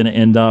line's going to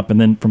end up. And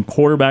then from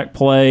quarterback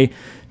play,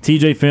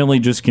 TJ Finley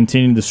just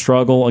continued to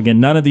struggle. Again,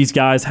 none of these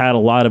guys had a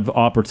lot of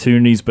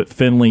opportunities, but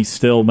Finley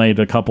still made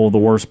a couple of the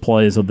worst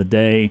plays of the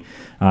day.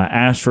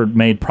 Ashford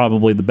made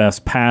probably the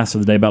best pass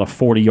of the day, about a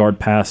 40-yard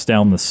pass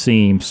down the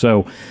seam.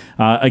 So,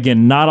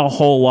 again, not a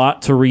whole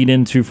lot to read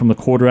into from the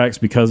quarterbacks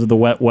because of the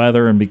wet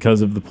weather and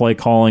because of the play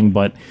calling.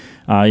 But,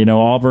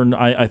 Auburn,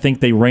 I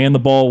think they ran the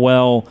ball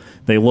well.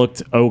 They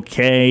looked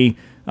okay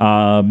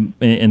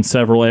in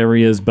several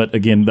areas. But,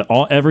 again,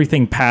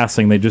 everything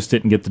passing they just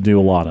didn't get to do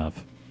a lot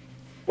of.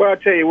 Well, I'll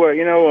tell you what,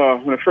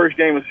 when the first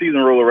game of the season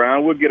roll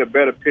around, we'll get a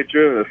better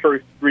picture. The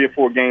first 3 or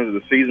 4 games of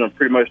the season will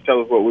pretty much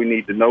tell us what we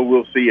need to know.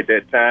 We'll see at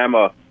that time.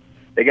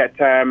 They got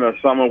time,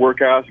 summer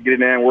workouts to get in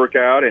there and work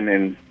out and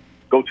then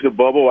go to the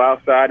bubble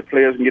outside. The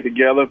players can get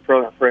together,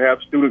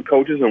 perhaps student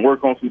coaches, and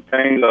work on some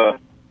things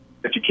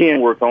that you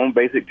can work on,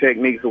 basic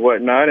techniques and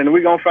whatnot. And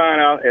we're going to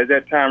find out as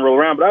that time roll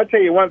around. But I'll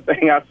tell you one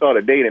thing I saw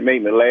today that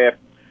made me laugh.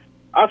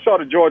 I saw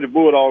the Georgia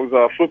Bulldogs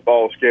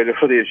football schedule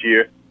for this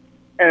year.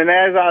 And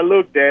as I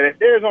looked at it,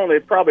 there's only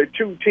probably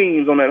 2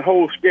 teams on that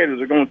whole schedule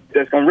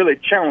that's going to really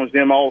challenge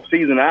them all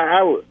season.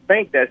 I would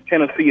think that's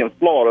Tennessee and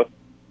Florida.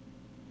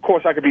 Of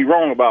course, I could be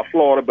wrong about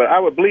Florida, but I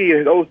would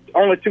believe those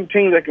only 2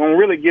 teams that can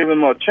really give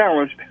them a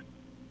challenge.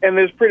 And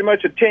there's pretty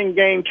much a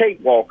 10-game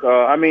cakewalk.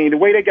 The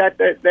way they got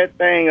that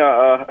thing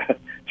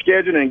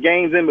schedule and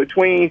games in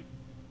between,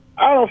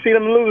 I don't see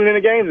them losing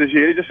any games this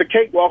year. It's just a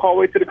cakewalk all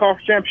the way to the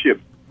conference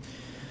championship.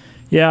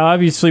 Yeah,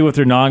 obviously with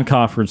their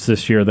non-conference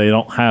this year, they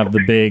don't have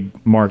the big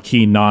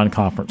marquee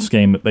non-conference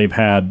game that they've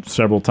had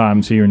several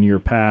times here in year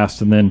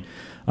past. And then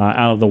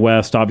out of the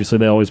West, obviously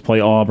they always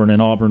play Auburn,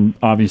 and Auburn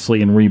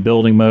obviously in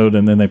rebuilding mode,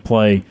 and then they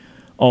play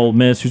Ole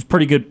Miss, who's a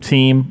pretty good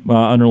team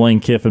under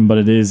Lane Kiffin, but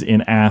it is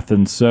in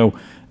Athens. So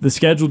the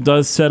schedule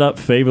does set up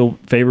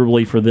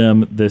favorably for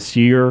them this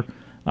year.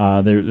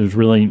 There's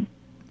really...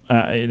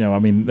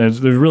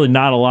 there's really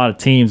not a lot of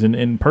teams,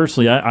 and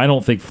personally, I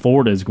don't think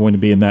Florida is going to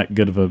be in that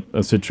good of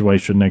a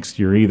situation next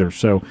year either.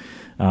 So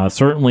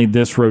certainly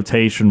this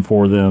rotation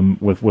for them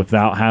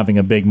without having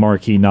a big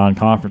marquee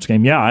non-conference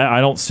game,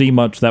 I don't see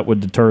much that would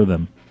deter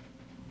them.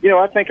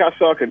 I think I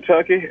saw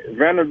Kentucky,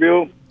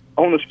 Vanderbilt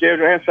on the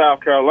schedule, and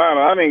South Carolina.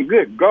 I mean,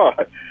 good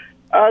God.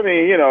 I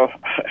mean,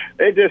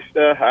 they just,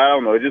 I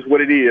don't know, just what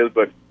it is.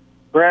 But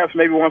perhaps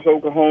maybe once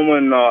Oklahoma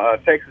and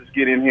Texas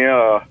get in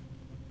here,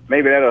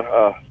 maybe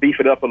that'll beef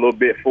it up a little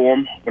bit for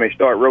them when they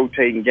start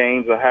rotating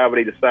games or however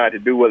they decide to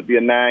do, whether it be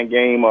a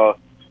 9-game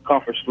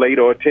conference slate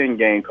or a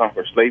 10-game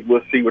conference slate.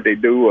 We'll see what they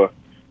do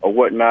or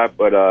whatnot.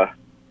 But I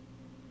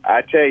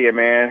tell you,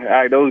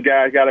 man, those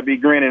guys got to be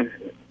grinning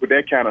with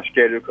that kind of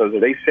schedule because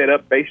they set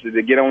up basically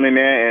to get on in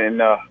there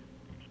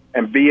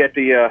and be at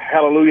the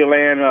Hallelujah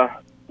Land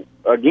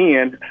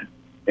again,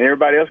 and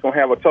everybody else going to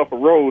have a tougher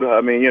road,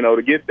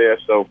 to get there.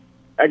 So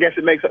I guess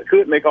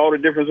could make all the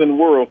difference in the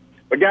world.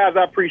 But guys,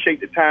 I appreciate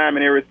the time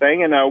and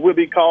everything, and I will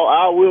be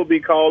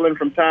calling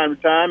from time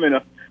to time,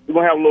 and we're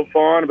gonna have a little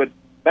fun. But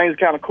things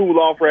kind of cool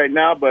off right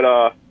now. But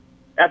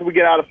after we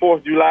get out of 4th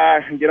of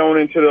July and get on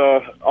into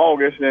the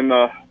August, then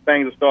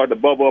things will start to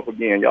bubble up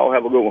again. Y'all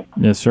have a good one.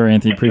 Yes, sir,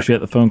 Anthony. Appreciate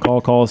the phone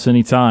call. Call us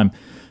anytime.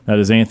 That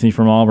is Anthony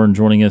from Auburn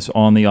joining us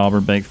on the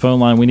Auburn Bank phone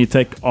line. We need to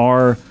take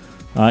our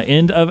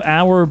end of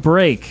hour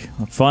break.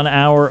 A fun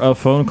hour of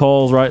phone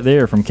calls right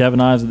there from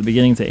Kevin Ives at the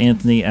beginning to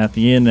Anthony at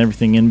the end and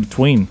everything in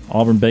between.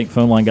 Auburn Bank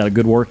phone line got a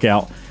good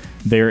workout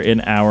there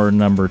in hour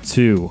number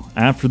 2.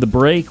 After the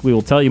break, we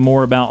will tell you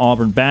more about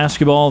Auburn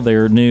basketball,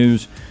 their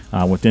news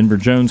with Denver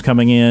Jones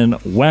coming in,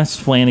 Wes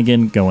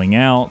Flanagan going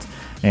out,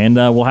 and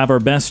we'll have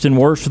our best and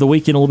worst for the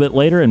weekend a little bit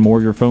later and more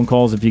of your phone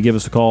calls if you give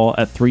us a call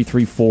at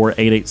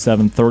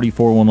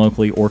 334-887-3401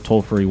 locally or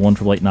toll free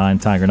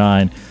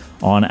 1-888-9-TIGER-9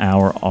 on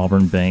our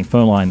Auburn Bank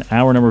phone line.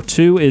 Hour number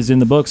 2 is in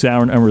the books.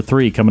 Hour number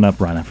 3 coming up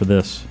right after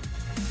this.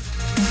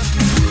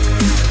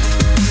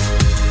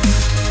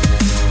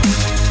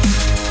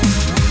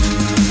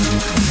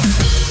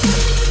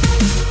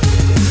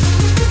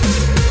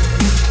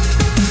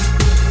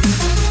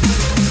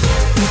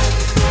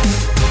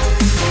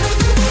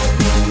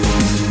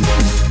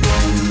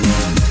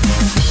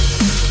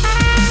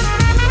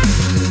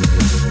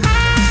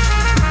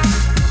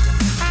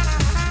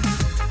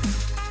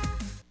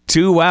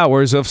 2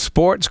 hours of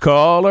Sports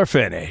Call are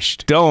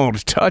finished.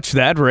 Don't touch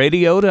that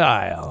radio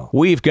dial.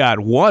 We've got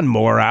 1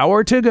 more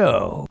hour to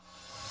go.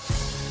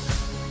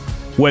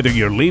 Whether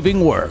you're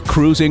leaving work,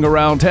 cruising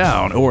around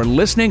town, or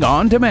listening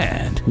on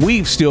demand,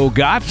 we've still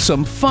got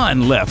some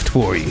fun left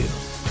for you.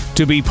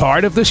 To be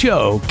part of the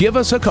show, give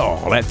us a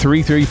call at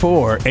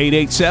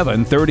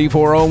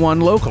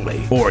 334-887-3401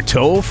 locally or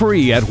toll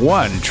free at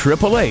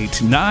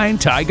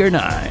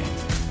 1-888-9-TIGER-9.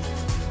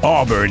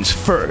 Auburn's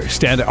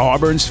first and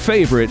Auburn's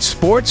favorite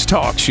sports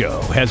talk show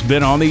has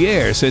been on the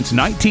air since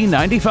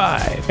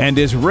 1995 and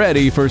is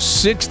ready for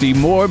 60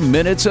 more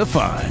minutes of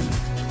fun.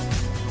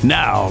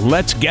 Now,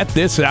 let's get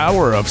this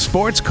hour of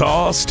Sports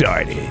Call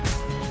started.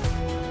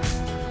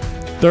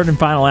 Third and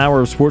final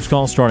hour of Sports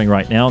Call starting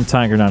right now on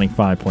Tiger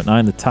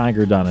 95.9, the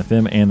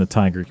Tiger.fm, and the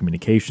Tiger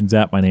Communications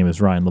app. My name is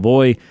Ryan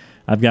Lavoie.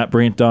 I've got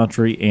Brant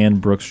Daughtry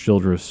and Brooks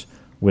Childress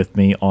with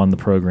me on the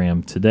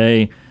program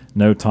today.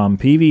 No Tom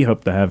Peavy.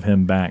 Hope to have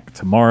him back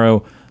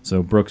tomorrow.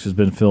 So Brooks has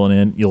been filling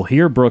in. You'll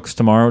hear Brooks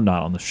tomorrow,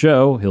 not on the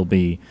show. He'll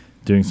be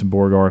doing some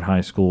Beauregard High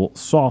School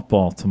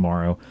softball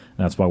tomorrow.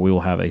 That's why we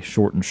will have a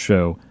shortened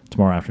show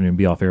tomorrow afternoon.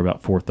 Be off air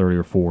about 4:30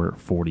 or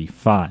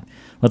 4:45.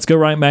 Let's go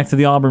right back to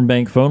the Auburn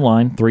Bank phone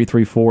line,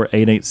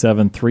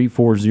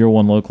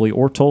 334-887-3401 locally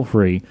or toll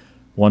free,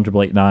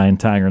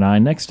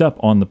 1-888-9-TIGER-9. Next up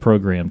on the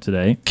program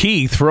today,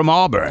 Keith from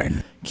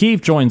Auburn.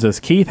 Keith joins us.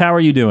 Keith, how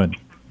are you doing?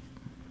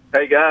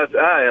 Hey, guys,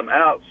 I am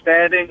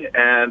outstanding,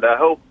 and I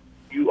hope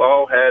you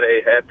all had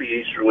a happy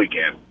Easter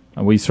weekend.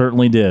 We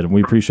certainly did.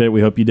 We appreciate it.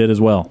 We hope you did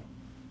as well.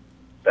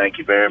 Thank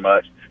you very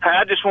much. Hey,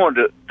 I just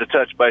wanted to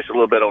touch base a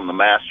little bit on the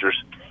Masters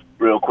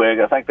real quick.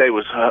 I think there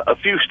was a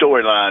few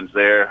storylines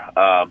there.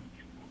 I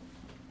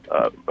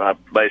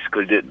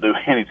basically didn't do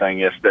anything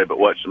yesterday but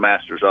watch the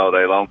Masters all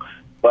day long.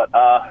 But,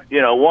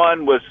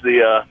 one was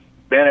the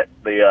Bennett,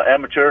 the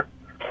amateur,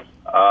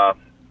 kind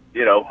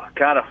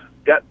of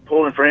got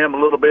pulling for him a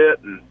little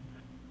bit, and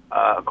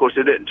of course,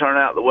 it didn't turn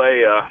out the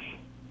way,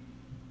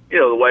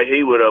 the way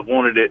he would have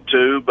wanted it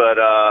to. But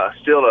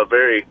still, a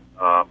very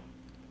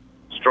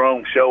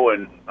strong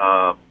showing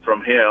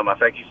from him. I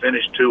think he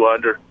finished 2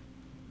 under,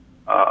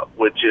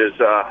 which is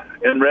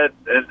in red.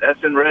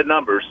 That's in red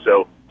numbers.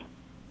 So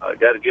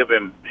Got to give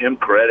him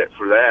credit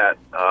for that.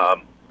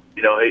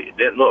 He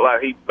didn't look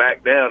like he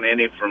backed down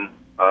any from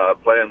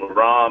playing with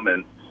Rom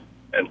and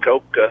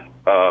Kopka.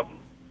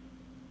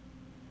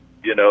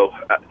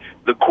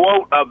 The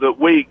quote of the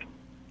weekend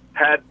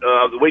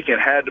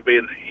had to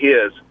be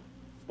his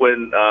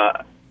when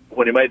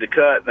he made the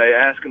cut and they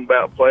asked him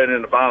about playing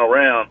in the final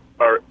round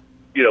or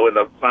in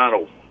the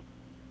final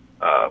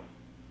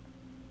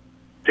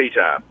tee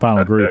time.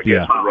 Final group,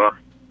 yeah.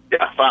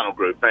 Yeah, final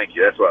group. Thank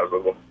you. That's what I was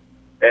looking for.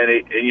 And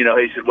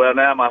he said, well,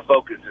 now my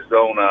focus is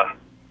on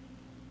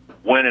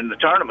winning the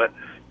tournament.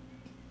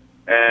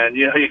 And,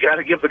 you got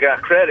to give the guy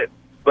credit.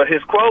 But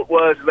his quote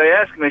was, they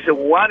asked him, he said,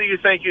 well, why do you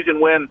think you can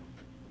win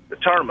the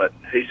tournament?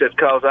 He said,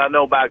 because I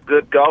know my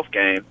good golf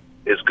game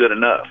is good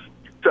enough.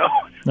 So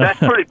that's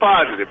pretty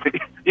positive.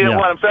 You know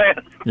what I'm saying?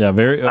 Yeah,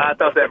 very. I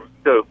thought that was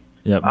cool.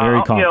 Yeah,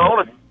 very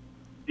confident.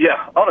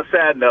 On a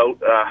sad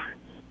note, I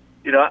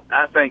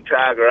think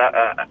Tiger,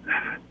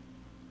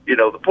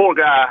 the poor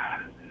guy,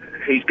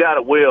 he's got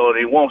a will and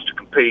he wants to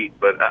compete,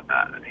 but,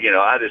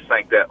 I just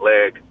think that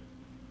leg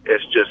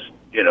is just,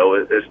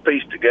 it's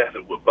pieced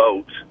together with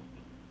boats,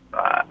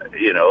 and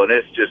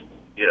it's just,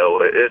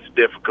 it's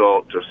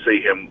difficult to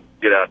see him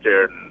get out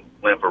there and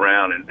limp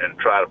around and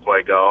try to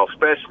play golf,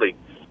 especially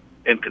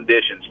in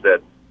conditions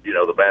that,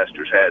 the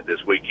Masters had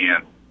this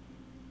weekend.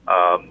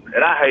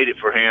 And I hate it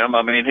for him.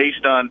 I mean, he's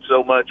done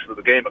so much for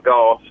the game of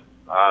golf,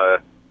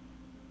 that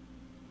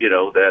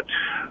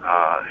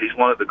he's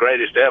one of the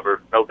greatest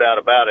ever, no doubt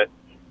about it.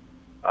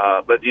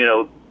 But,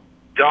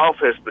 golf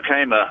has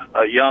become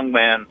a young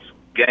man's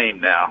game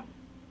now.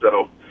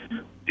 So,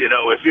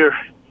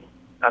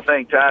 I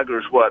think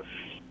Tiger's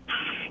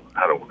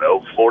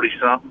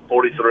 40-something,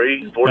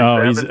 43,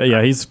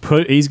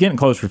 47. He's getting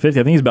close for 50.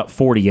 I think he's about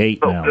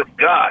 48 now. Good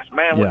gosh,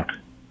 man. Yeah.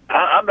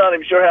 I'm not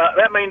even sure how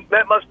that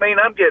must mean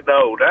I'm getting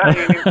old. I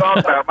ain't even thought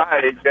about my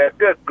age yet.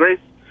 Good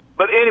grief.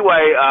 But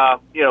anyway,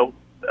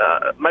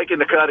 making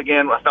the cut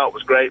again I thought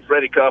was great.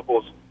 Freddie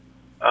Couples,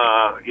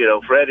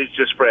 Freddie's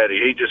just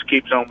Freddie. He just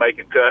keeps on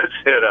making cuts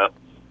at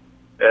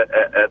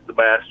the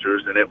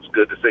Masters, and it was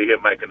good to see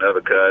him make another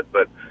cut.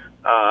 But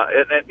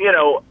I've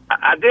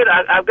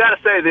got to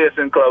say this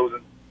in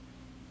closing.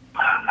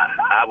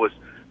 I was,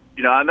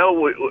 I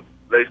know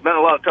there's been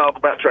a lot of talk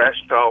about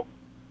trash talk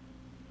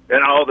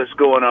and all that's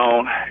going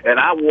on, and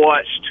I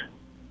watched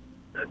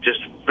just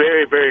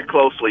very, very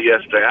closely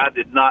yesterday. I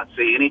did not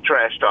see any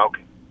trash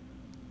talking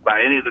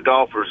by any of the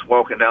golfers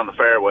walking down the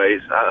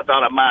fairways. I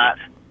thought I might.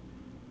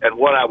 And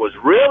what I was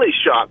really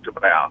shocked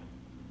about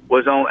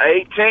was on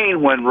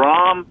 18 when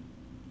Rom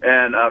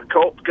and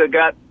Kopka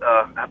got,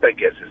 I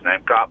think that's his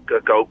name,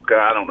 Kopka,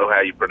 I don't know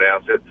how you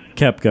pronounce it.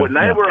 Koepka. When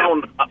they were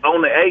on the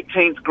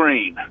 18th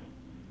green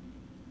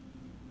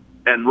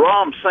and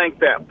Rom sank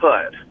that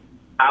putt,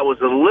 I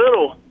was a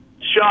little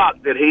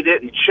shocked that he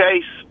didn't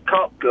chase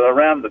Kopka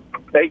around the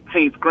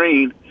 18th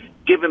green,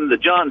 give him the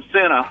John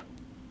Cena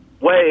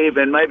wave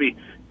and maybe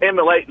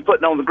emulate and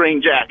putting on the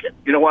green jacket.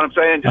 You know what I'm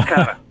saying? Just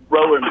kind of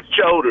rolling his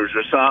shoulders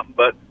or something.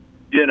 But,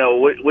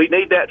 we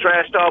need that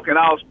trash talk in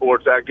all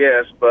sports, I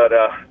guess. But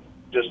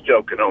just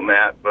joking on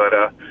that.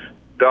 But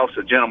golf's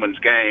a gentleman's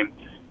game,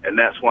 and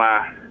that's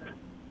why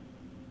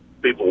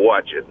people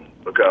watch it,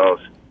 because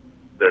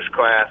there's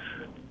class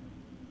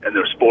and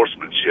there's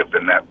sportsmanship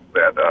in that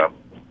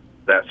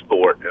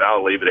sport. And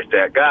I'll leave it at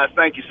that. Guys,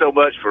 thank you so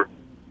much for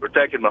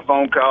taking my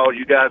phone call.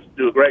 You guys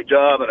do a great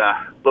job, and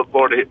I look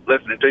forward to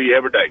listening to you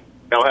every day.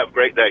 Y'all have a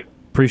great day.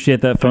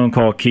 Appreciate that phone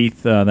call,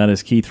 Keith. That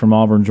is Keith from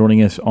Auburn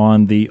joining us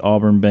on the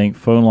Auburn Bank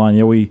phone line.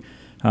 Yeah, we've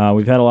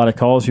had a lot of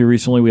calls here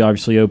recently. We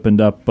obviously opened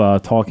up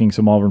talking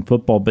some Auburn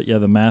football, but yeah,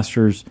 the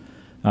Masters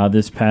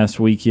this past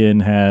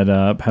weekend had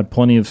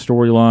plenty of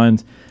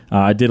storylines.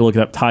 I did look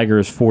it up. Tiger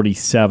is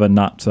 47,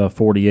 not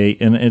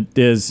 48, and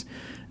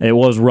it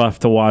was rough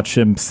to watch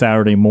him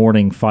Saturday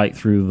morning fight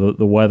through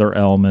the weather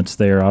elements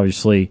there.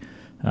 Obviously,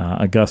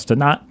 Augusta,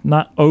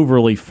 not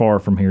overly far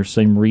from here,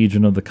 same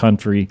region of the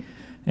country.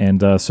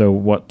 And so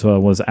what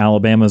was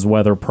Alabama's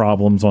weather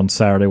problems on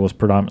Saturday was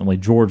predominantly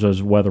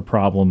Georgia's weather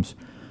problems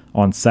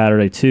on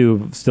Saturday,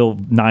 too. Still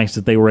nice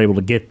that they were able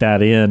to get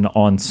that in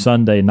on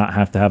Sunday and not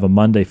have to have a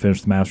Monday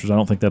finish the Masters. I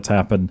don't think that's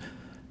happened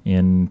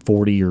in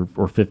 40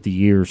 or 50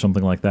 years,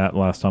 something like that,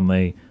 last time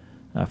they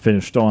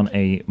finished on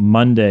a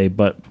Monday.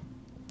 But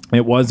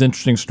it was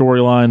interesting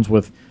storylines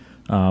with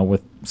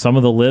some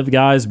of the live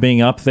guys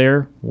being up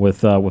there, with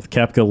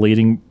Koepka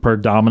leading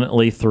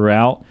predominantly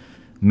throughout.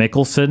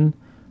 Mickelson,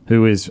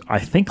 who is, I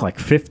think, like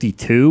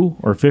 52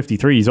 or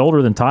 53. He's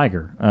older than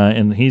Tiger,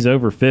 and he's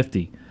over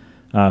 50,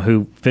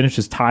 who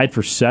finishes tied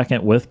for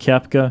second with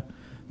Koepka.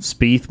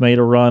 Spieth made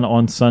a run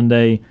on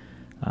Sunday.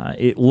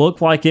 It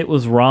looked like it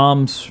was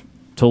Rom's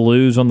to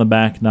lose on the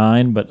back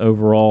nine, but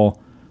overall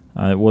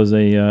it was,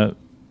 again,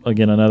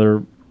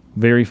 another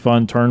very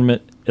fun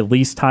tournament. At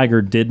least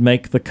Tiger did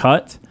make the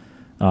cut.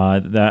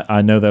 That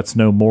I know that's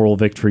no moral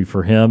victory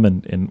for him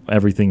and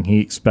everything he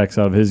expects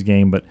out of his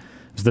game, but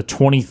it was the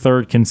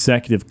 23rd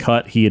consecutive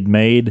cut he had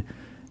made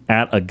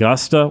at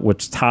Augusta,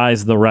 which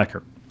ties the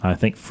record. I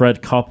think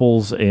Fred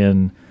Couples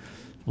and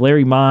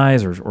Larry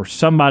Mize or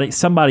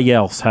somebody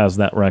else has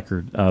that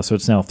record. So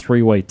it's now a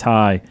 3-way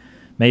tie.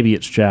 Maybe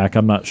it's Jack.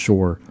 I'm not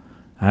sure.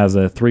 Has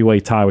a 3-way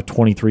tie with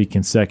 23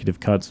 consecutive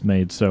cuts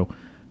made. So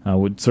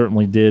we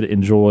certainly did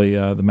enjoy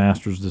the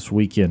Masters this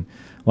weekend.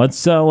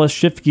 Let's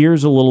shift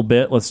gears a little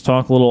bit. Let's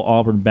talk a little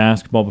Auburn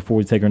basketball before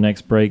we take our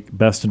next break.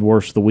 Best and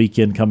worst of the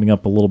weekend coming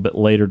up a little bit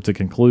later to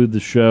conclude the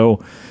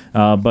show.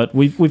 But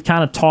we've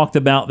kind of talked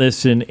about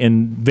this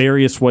in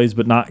various ways,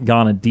 but not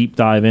gone a deep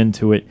dive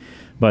into it.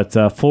 But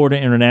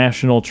Florida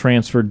International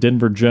transfer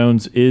Denver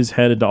Jones is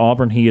headed to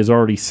Auburn. He is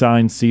already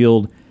signed,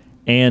 sealed,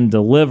 and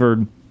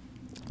delivered.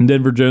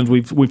 Denver Jones,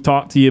 we've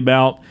talked to you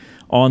about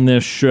on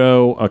this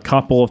show a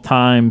couple of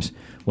times.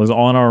 Was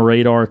on our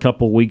radar a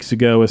couple of weeks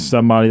ago as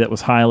somebody that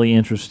was highly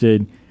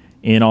interested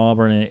in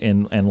Auburn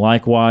and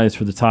likewise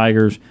for the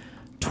Tigers.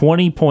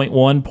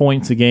 20.1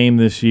 points a game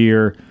this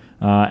year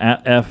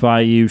at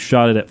FIU,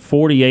 shot it at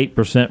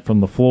 48% from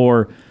the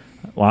floor.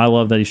 Well, I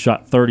love that he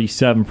shot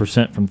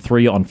 37% from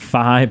three on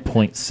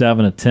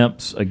 5.7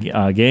 attempts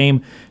a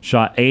game,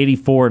 shot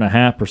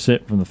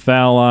 84.5% from the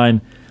foul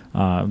line.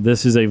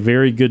 This is a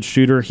very good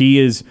shooter. He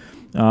is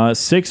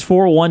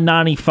 6'4",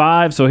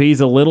 195, so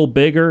he's a little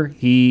bigger.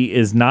 He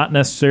is not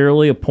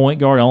necessarily a point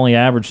guard, only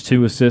averaged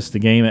 2 assists a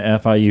game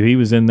at FIU. He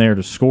was in there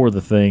to score the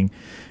thing,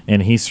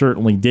 and he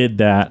certainly did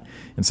that.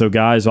 And so,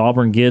 guys,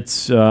 Auburn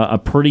gets a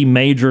pretty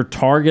major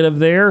target of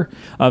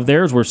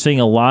theirs. We're seeing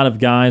a lot of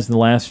guys in the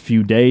last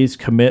few days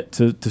commit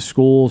to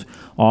schools.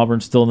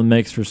 Auburn's still in the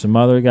mix for some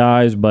other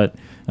guys, but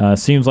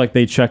seems like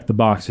they checked the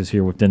boxes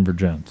here with Denver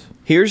Jones.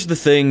 Here's the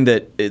thing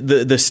that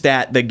the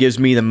stat that gives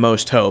me the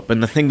most hope,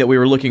 and the thing that we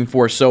were looking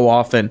for so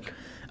often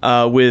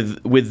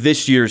with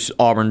this year's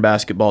Auburn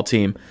basketball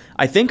team.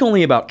 I think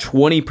only about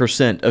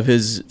 20% of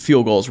his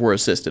field goals were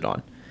assisted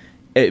on.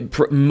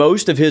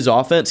 Most of his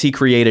offense he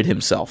created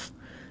himself,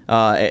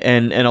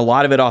 and a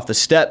lot of it off the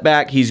step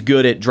back. He's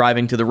good at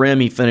driving to the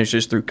rim. He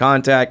finishes through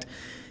contact.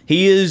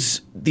 He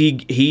is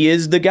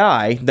the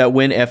guy that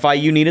when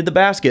FIU needed the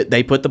basket,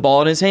 they put the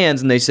ball in his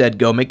hands and they said,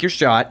 "Go make your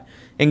shot."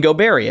 And go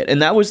bury it.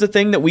 And that was the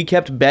thing that we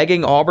kept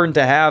begging Auburn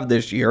to have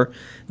this year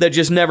that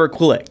just never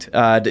clicked,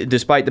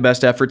 despite the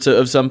best efforts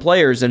of some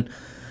players. And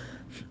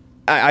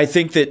I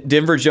think that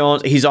Denver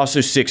Jones, he's also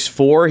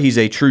 6'4". He's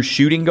a true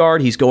shooting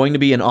guard. He's going to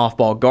be an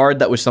off-ball guard.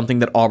 That was something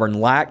that Auburn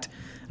lacked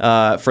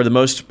for the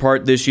most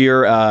part this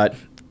year.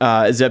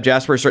 Zeb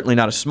Jasper is certainly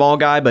not a small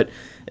guy, but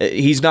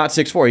he's not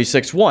 6'4". He's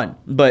 6'1".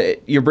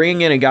 But you're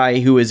bringing in a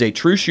guy who is a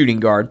true shooting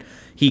guard.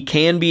 He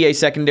can be a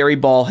secondary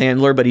ball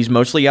handler, but he's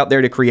mostly out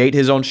there to create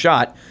his own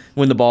shot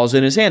when the ball's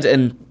in his hands.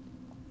 And,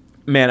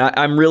 man,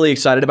 I'm really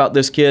excited about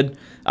this kid.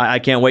 I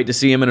can't wait to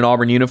see him in an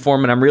Auburn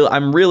uniform, and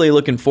I'm really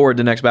looking forward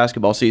to next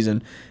basketball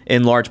season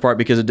in large part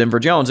because of Denver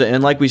Jones.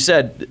 And like we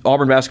said,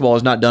 Auburn basketball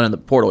is not done in the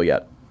portal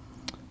yet.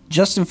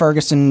 Justin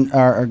Ferguson,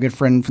 our good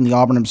friend from the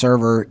Auburn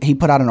Observer, he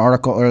put out an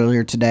article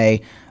earlier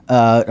today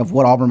of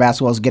what Auburn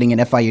basketball is getting an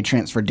FIU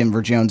transfer,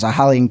 Denver Jones. I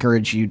highly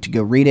encourage you to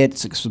go read it,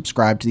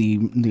 subscribe to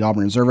the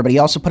Auburn Observer. But he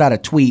also put out a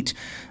tweet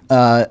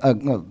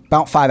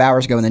about 5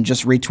 hours ago and then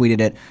just retweeted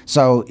it.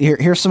 So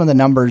here's some of the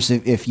numbers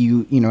if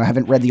you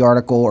haven't read the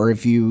article or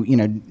if you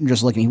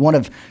just looking. He's one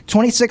of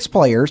 26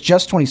 players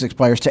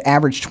to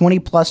average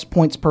 20-plus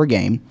points per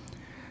game,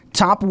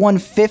 top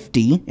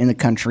 150 in the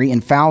country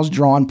in fouls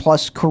drawn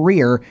plus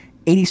career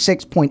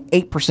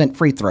 86.8%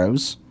 free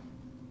throws.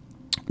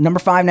 Number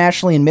 5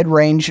 nationally in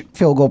mid-range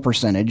field goal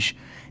percentage,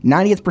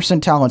 90th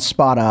percentile in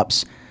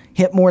spot-ups,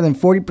 hit more than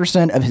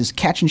 40% of his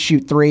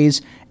catch-and-shoot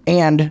threes,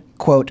 and,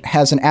 quote,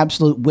 has an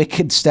absolute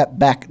wicked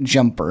step-back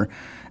jumper.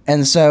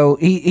 And so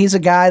he's a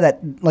guy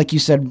that, like you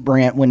said,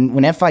 Brant, when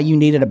FIU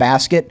needed a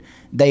basket,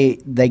 they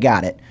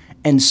got it.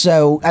 And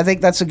so I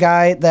think that's a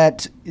guy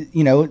that,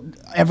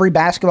 every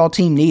basketball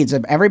team needs.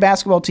 Every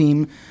basketball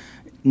team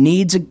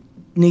needs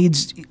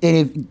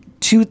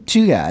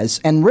two guys,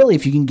 and really,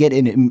 if you can get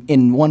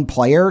in one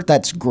player,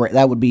 that's great.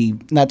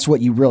 That's what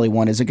you really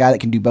want, is a guy that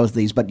can do both of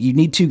these. But you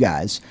need two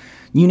guys.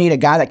 You need a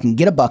guy that can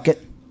get a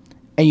bucket,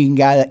 and you need a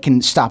guy that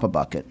can stop a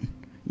bucket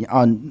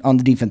on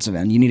the defensive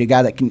end. You need a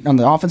guy that can on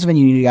the offensive end.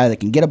 You need a guy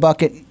that can get a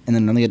bucket, and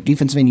then on the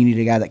defensive end, you need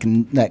a guy that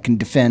can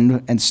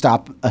defend and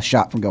stop a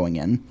shot from going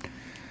in.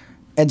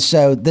 And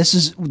so this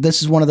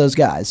is one of those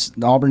guys.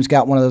 Auburn's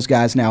got one of those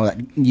guys now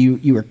that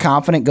you are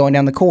confident going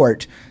down the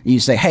court. You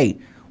say, hey,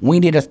 we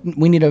need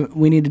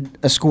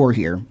a score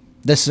here.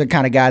 This is the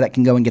kind of guy that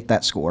can go and get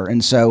that score.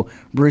 And so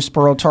Bruce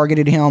Pearl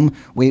targeted him.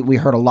 We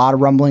heard a lot of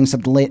rumblings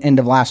at the end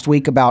of last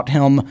week about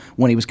him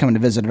when he was coming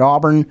to visit at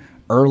Auburn.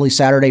 Early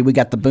Saturday, we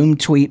got the boom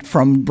tweet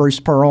from Bruce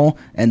Pearl,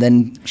 and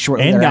then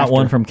shortly thereafter, got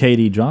one from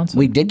KD Johnson.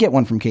 We did get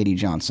one from KD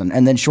Johnson,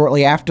 and then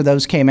shortly after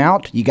those came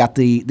out, you got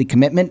the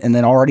commitment, and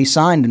then already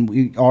signed, and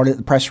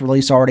the press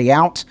release already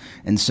out,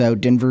 and so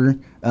Denver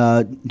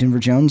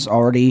Jones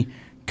already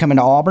coming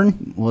to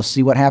Auburn. We'll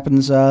see what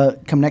happens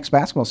come next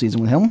basketball season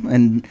with him,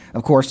 and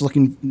of course,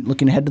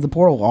 looking ahead to the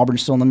portal,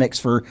 Auburn's still in the mix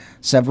for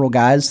several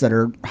guys that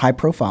are high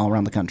profile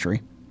around the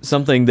country.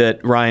 Something that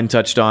Ryan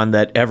touched on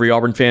that every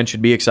Auburn fan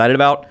should be excited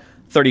about.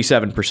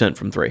 37%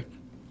 from three.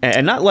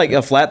 and not like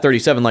a flat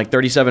 37, like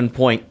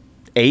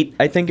 37.8,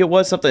 I think it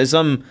was,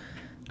 some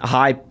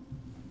high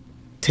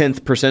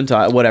 10th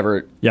percentile,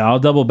 whatever. Yeah, I'll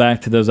double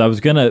back to those. I was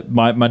gonna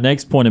my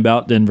next point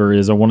about Denver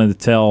is I wanted to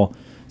tell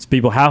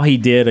people how he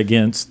did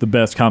against the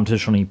best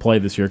competition he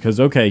played this year. Because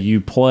you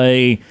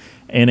play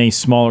in a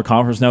smaller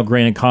conference now.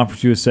 Granted,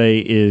 Conference USA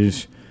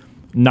is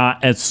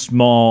not as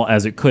small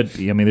as it could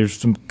be. I mean, there's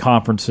some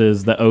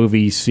conferences, the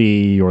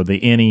OVC or the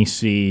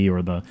NEC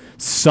or the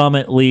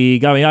Summit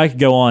League. I mean, I could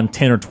go on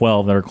 10 or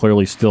 12 that are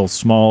clearly still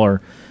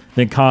smaller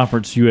than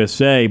Conference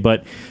USA,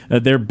 but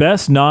their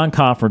best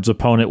non-conference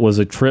opponent was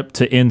a trip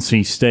to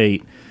NC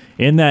State.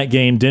 In that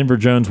game, Denver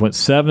Jones went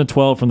 7 of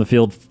 12 from the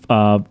field,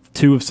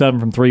 2 of 7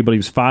 from 3, but he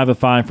was 5 of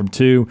 5 from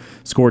 2,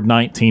 scored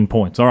 19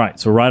 points. All right,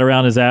 so right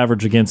around his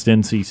average against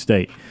NC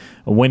State.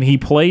 When he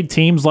played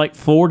teams like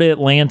Florida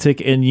Atlantic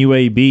and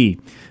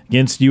UAB,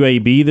 against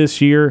UAB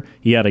this year,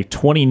 he had a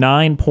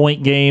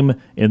 29-point game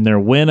in their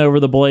win over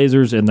the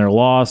Blazers. In their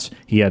loss,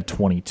 he had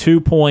 22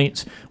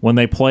 points. When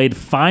they played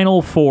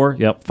Final Four,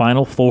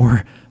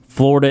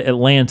 Florida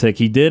Atlantic,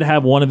 he did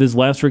have one of his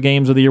lesser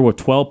games of the year with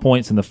 12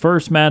 points in the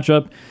first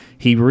matchup.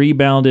 He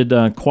rebounded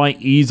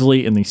quite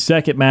easily in the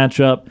second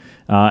matchup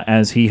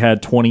as he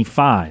had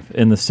 25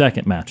 in the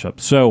second matchup.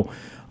 So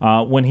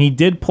when he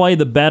did play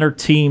the better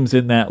teams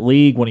in that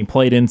league, when he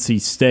played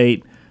NC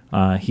State,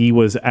 he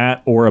was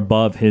at or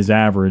above his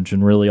average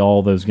in really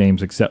all those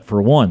games except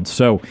for one.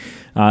 So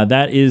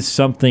that is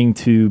something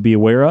to be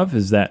aware of,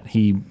 is that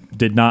he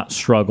did not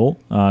struggle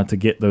to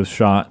get those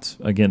shots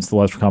against the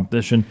lesser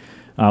competition.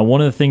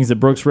 One of the things that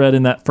Brooks read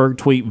in that Ferg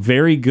tweet,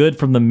 very good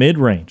from the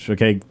mid-range.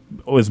 Okay,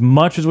 as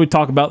much as we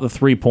talk about the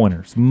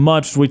three-pointers, as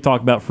much as we talk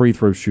about free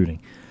throw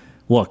shooting,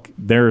 look,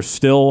 there's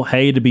still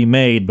hay to be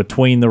made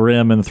between the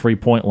rim and the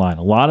three-point line.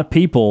 A lot of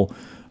people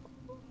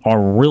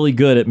are really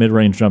good at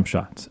mid-range jump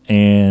shots,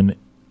 and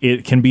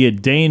it can be a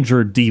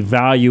danger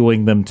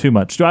devaluing them too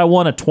much. Do I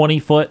want a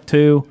 20-foot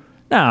too?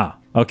 Nah.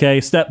 Okay,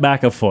 step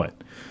back a foot.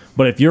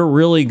 But if you're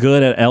really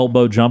good at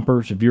elbow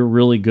jumpers, if you're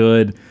really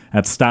good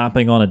at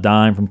stopping on a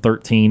dime from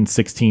 13,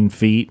 16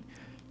 feet,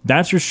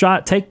 that's your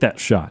shot. Take that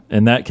shot.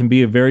 And that can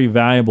be a very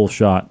valuable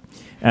shot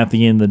at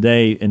the end of the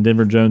day. And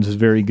Denver Jones is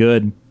very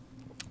good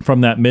from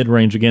that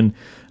mid-range. Again,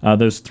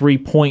 those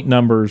 3-point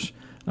numbers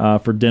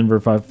for Denver,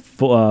 if I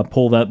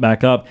pull that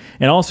back up.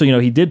 And also,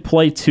 he did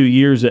play 2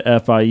 years at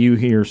FIU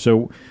here.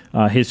 So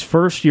his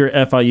first year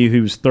at FIU,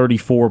 he was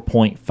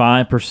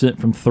 34.5%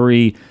 from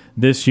 3.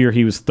 This year,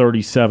 he was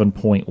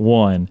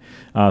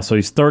 37.1. So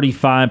he's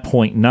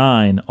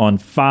 35.9 on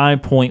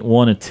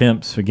 5.1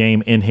 attempts a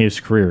game in his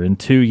career in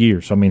 2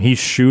 years. So, I mean, he's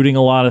shooting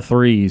a lot of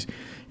threes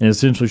and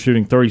essentially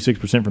shooting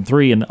 36% from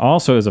 3. And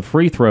also as a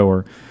free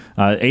thrower,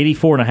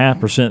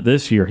 84.5%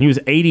 this year. He was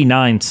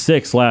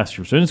 89.6 last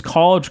year. So in his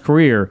college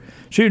career,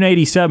 shooting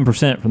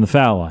 87% from the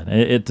foul line.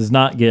 It does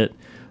not get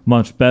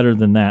much better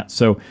than that.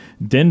 So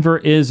Denver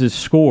is his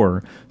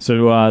scorer.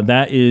 So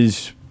that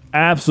is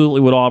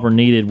absolutely what Auburn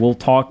needed. We'll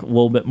talk a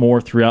little bit more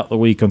throughout the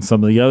week on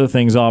some of the other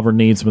things Auburn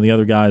needs, some of the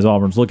other guys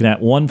Auburn's looking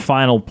at. One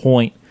final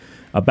point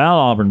about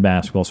Auburn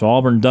basketball. So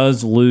Auburn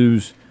does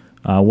lose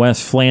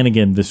Wes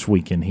Flanagan this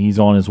weekend. He's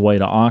on his way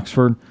to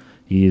Oxford.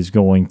 He is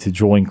going to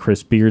join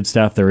Chris Beard's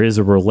staff. There is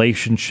a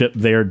relationship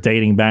there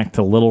dating back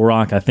to Little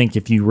Rock. I think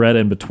if you read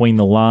in between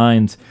the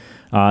lines,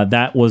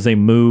 that was a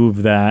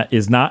move that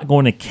is not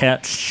going to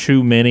catch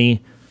too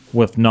many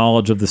with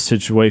knowledge of the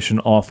situation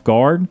off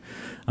guard.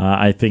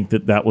 I think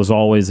that was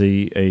always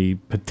a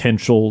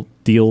potential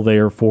deal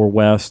there for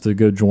Wes to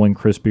go join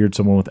Chris Beard,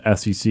 someone with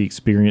SEC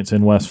experience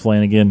in Wes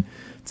Flanagan,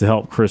 to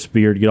help Chris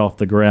Beard get off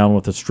the ground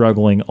with a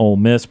struggling Ole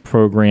Miss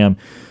program.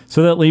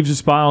 So that leaves a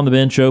spot on the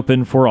bench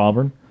open for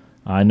Auburn.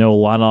 I know a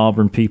lot of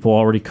Auburn people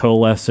already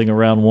coalescing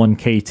around one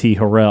KT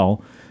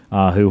Harrell,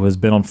 who has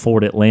been on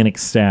Florida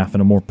Atlantic's staff in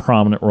a more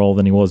prominent role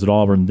than he was at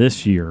Auburn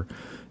this year.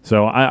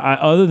 So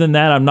I other than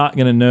that, I'm not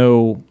going to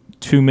know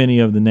too many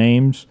of the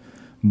names.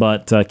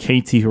 But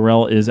KT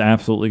Harrell is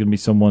absolutely going to be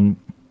someone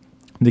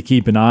to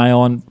keep an eye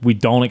on. We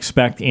don't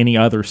expect any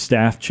other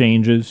staff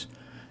changes.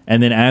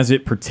 And then as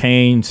it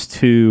pertains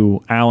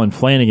to Alan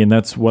Flanagan,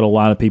 that's what a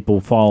lot of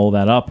people follow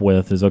that up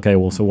with is, okay,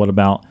 well, so what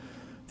about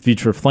the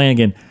future of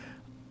Flanagan?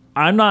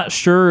 I'm not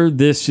sure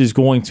this is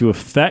going to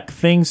affect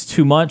things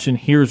too much, and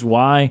here's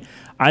why.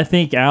 I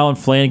think Alan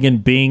Flanagan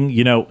being,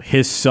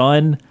 his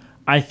son,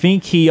 I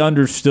think he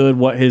understood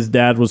what his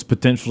dad was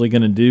potentially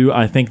going to do.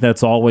 I think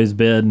that's always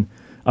been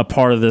a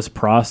part of this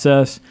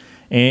process.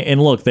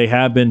 And look, they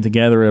have been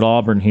together at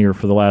Auburn here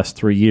for the last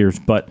 3 years.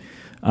 But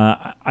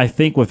I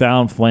think with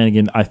Alan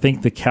Flanagan, I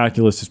think the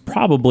calculus is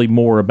probably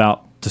more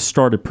about to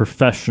start a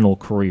professional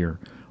career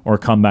or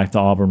come back to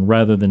Auburn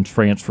rather than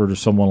transfer to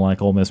someone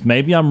like Ole Miss.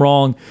 Maybe I'm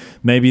wrong.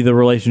 Maybe the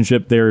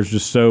relationship there is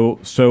just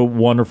so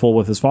wonderful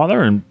with his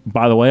father. And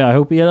by the way, I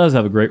hope he does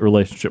have a great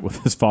relationship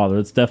with his father.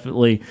 It's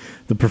definitely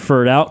the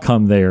preferred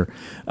outcome there.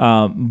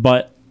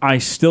 But I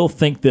still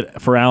think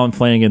that for Alan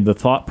Flanagan, the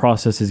thought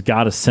process has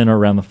got to center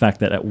around the fact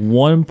that at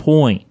one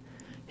point,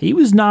 he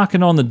was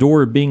knocking on the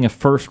door of being a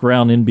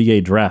first-round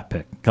NBA draft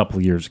pick a couple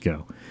of years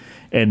ago.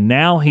 And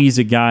now he's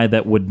a guy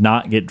that would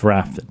not get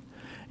drafted.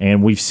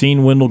 And we've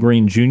seen Wendell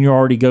Green Jr.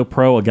 already go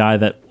pro, a guy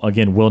that,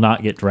 again, will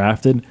not get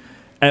drafted.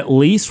 At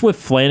least with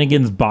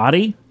Flanagan's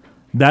body,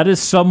 that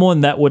is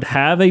someone that would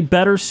have a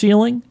better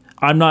ceiling.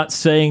 I'm not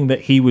saying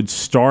that he would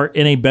start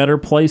in a better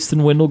place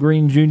than Wendell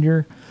Green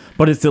Jr.,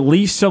 but it's at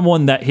least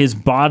someone that his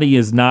body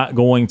is not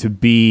going to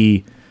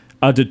be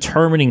a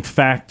determining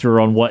factor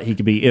on what he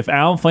could be. If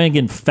Allen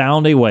Flanagan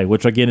found a way,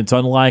 which, again, it's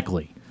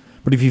unlikely,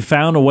 but if he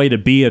found a way to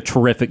be a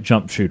terrific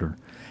jump shooter,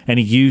 and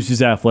he used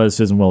his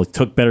athleticism well, he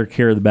took better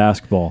care of the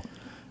basketball,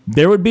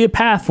 there would be a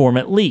path for him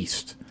at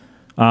least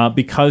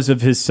because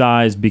of his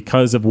size,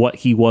 because of what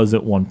he was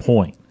at one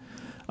point.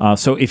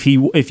 So if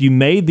you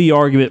made the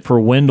argument for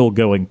Wendell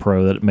going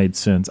pro that it made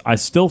sense, I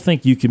still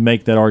think you can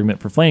make that argument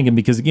for Flanagan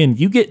because, again,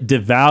 you get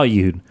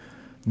devalued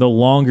the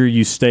longer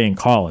you stay in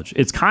college.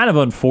 It's kind of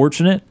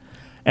unfortunate,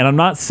 and I'm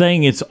not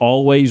saying it's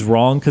always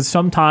wrong because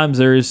sometimes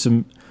there is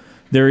some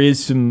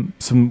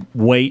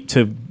weight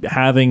to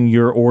having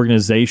your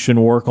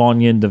organization work on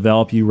you and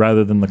develop you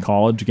rather than the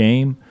college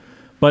game.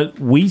 But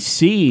we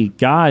see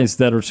guys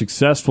that are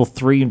successful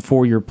 3- and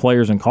 4-year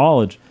players in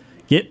college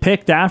get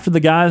picked after the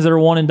guys that are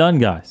one-and-done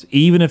guys,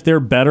 even if they're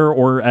better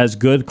or as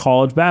good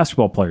college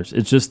basketball players.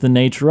 It's just the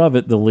nature of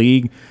it. The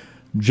league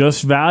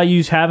just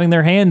values having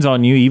their hands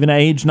on you, even at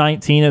age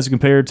 19 as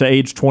compared to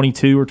age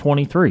 22 or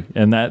 23.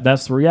 And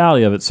that's the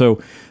reality of it.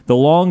 So the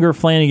longer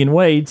Flanagan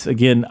waits,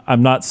 again,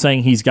 I'm not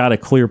saying he's got a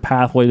clear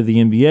pathway to the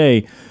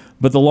NBA,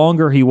 but the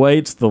longer he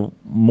waits, the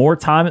more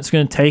time it's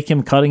going to take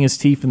him cutting his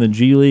teeth in the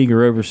G League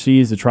or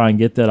overseas to try and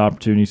get that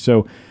opportunity.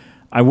 So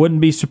I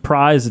wouldn't be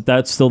surprised if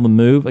that's still the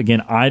move.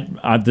 Again,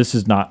 this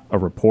is not a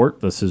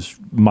report. This is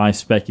my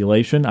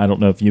speculation. I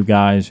don't know if you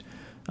guys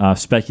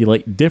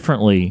speculate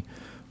differently,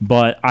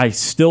 but I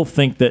still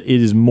think that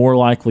it is more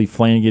likely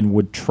Flanagan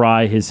would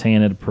try his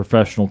hand at a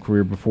professional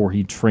career before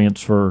he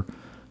transfer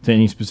to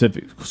any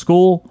specific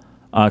school.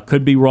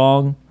 Could be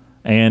wrong,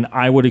 and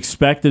I would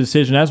expect the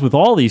decision, as with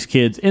all these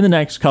kids, in the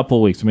next couple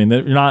of weeks. I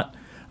mean,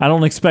 I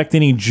don't expect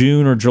any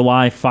June or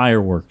July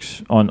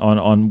fireworks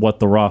on what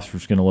the roster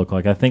is going to look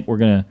like. I think we're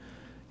going to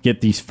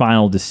get these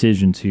final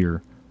decisions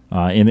here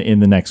in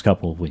the next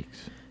couple of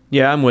weeks.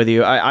 Yeah, I'm with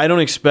you. I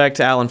don't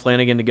expect Allen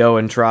Flanagan to go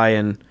and try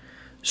and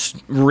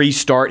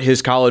restart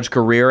his college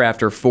career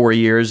after 4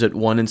 years at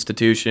one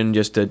institution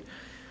just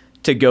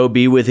to go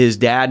be with his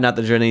dad. Not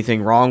that there's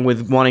anything wrong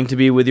with wanting to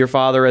be with your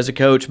father as a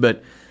coach,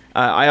 but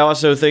I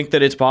also think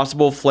that it's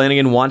possible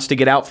Flanagan wants to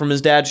get out from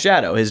his dad's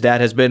shadow. His dad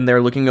has been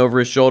there looking over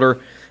his shoulder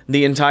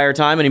the entire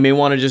time, and he may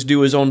want to just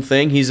do his own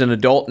thing. He's an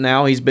adult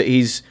now. He's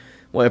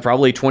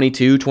probably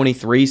 22,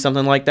 23,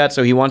 something like that.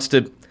 So he wants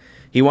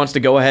to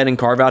go ahead and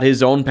carve out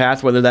his own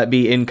path, whether that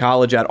be in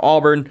college at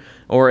Auburn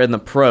or in the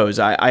pros.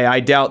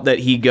 I doubt that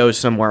he goes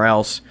somewhere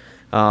else.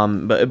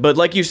 But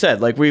like you said,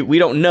 like we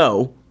don't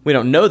know. We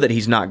don't know that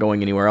he's not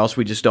going anywhere else.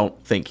 We just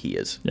don't think he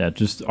is. Yeah,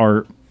 just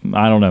our,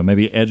 I don't know,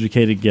 maybe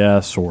educated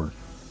guess or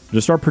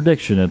just our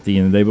prediction at the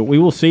end of the day. But we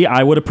will see.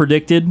 I would have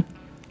predicted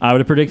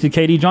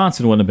KD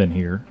Johnson wouldn't have been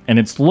here. And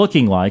it's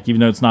looking like,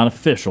 even though it's not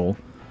official,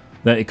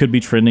 that it could be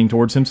trending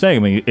towards him staying. I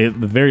mean,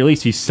 at the very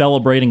least, he's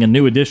celebrating a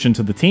new addition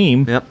to the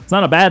team. Yep. It's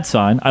not a bad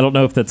sign. I don't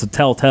know if that's a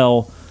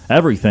telltale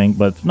everything,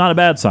 but it's not a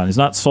bad sign. He's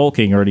not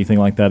sulking or anything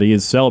like that. He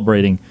is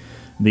celebrating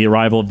the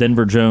arrival of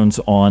Denver Jones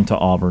onto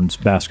Auburn's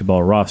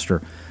basketball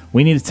roster.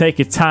 We need to take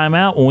a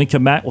timeout. When we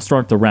come back, we'll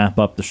start to wrap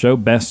up the show.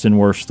 Best and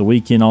worst of the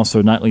weekend.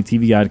 Also, Nightly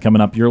TV Guide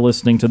coming up. You're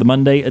listening to the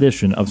Monday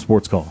edition of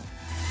Sports Call.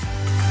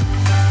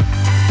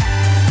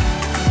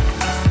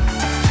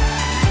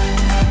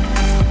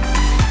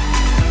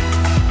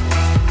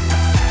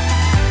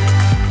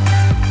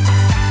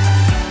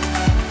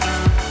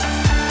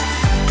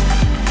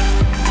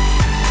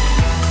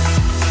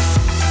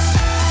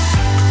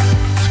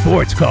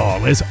 Sports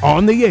Call is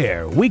on the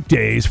air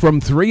weekdays from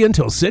 3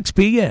 until 6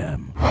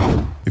 p.m.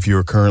 If you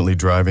are currently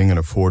driving in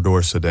a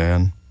four-door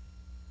sedan,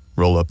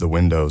 roll up the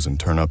windows and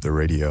turn up the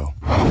radio.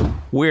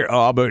 We're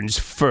Auburn's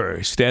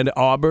first and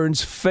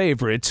Auburn's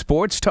favorite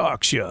sports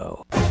talk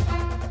show.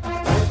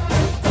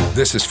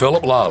 This is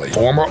Philip Lally,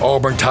 former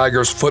Auburn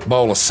Tigers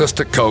football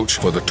assistant coach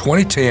for the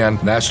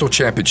 2010 National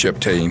Championship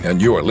team,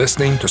 and you are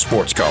listening to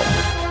Sports Call.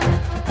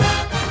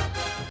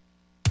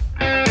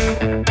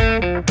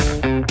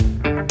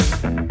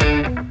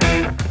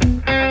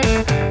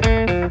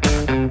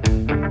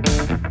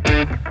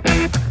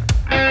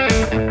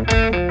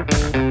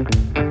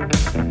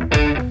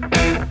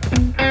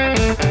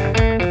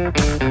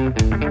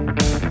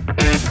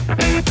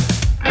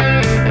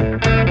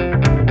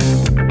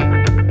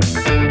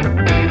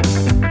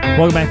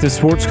 Welcome back to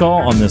Sports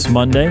Call on this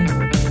Monday.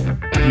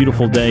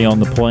 Beautiful day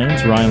on the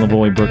plains. Ryan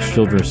Lavoie, Brooks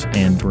Childress,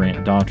 and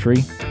Brant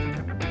Daughtry.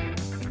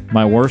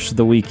 My worst of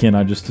the weekend,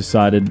 I just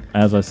decided,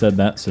 as I said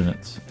that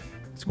sentence,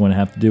 it's going to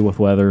have to do with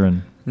weather,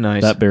 and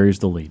that buries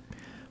the lead.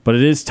 But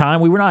it is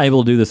time. We were not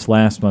able to do this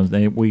last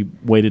Monday. We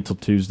waited till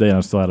Tuesday, and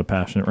I still had a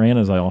passionate rant,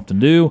 as I often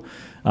do.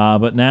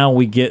 But now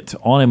we get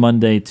on a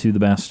Monday to the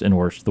best and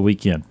worst of the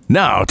weekend.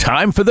 Now,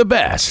 time for the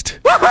best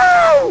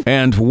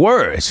and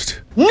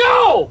worst.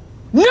 No!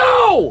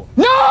 No!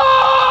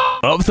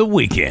 Of the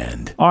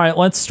weekend. All right,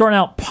 let's start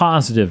out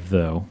positive,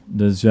 though.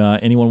 Does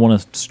anyone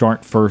want to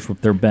start first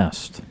with their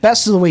best?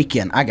 Best of the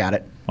weekend. I got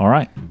it. All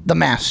right. The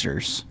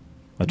Masters.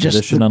 A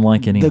tradition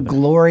unlike any the other.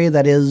 glory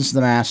that is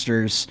the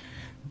Masters.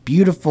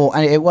 Beautiful.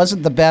 It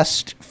wasn't the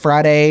best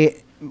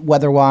Friday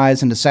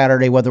weather-wise into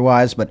Saturday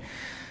weather-wise, but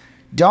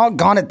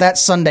doggone it, that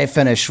Sunday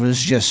finish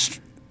was just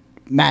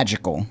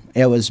magical.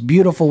 It was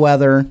beautiful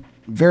weather.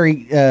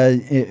 Very.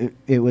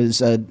 It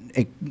was a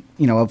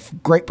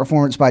great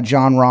performance by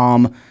Jon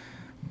Rahm.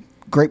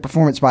 Great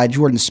performance by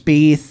Jordan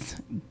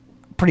Spieth.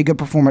 Pretty good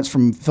performance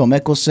from Phil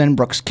Mickelson.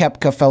 Brooks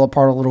Koepka fell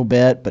apart a little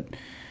bit, but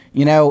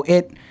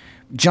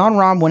Jon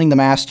Rahm winning the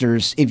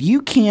Masters, if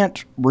you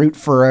can't root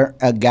for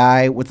a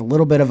guy with a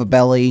little bit of a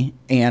belly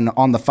and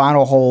on the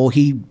final hole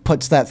he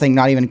puts that thing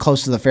not even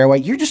close to the fairway,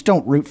 you just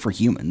don't root for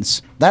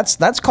humans.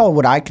 That's called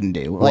what I can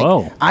do.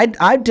 Whoa.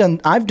 I've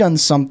done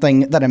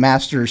something that a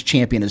Masters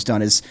champion has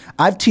done is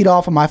I've teed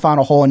off on my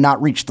final hole and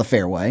not reached the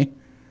fairway.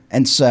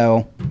 And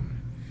so,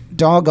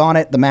 doggone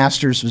it, the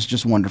Masters was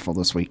just wonderful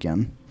this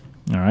weekend.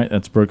 All right,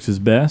 that's Brooks'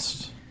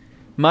 best.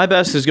 My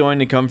best is going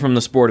to come from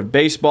the sport of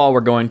baseball.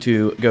 We're going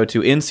to go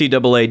to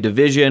NCAA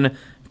Division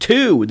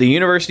II, the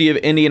University of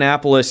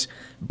Indianapolis.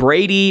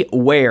 Brady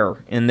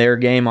Ware in their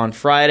game on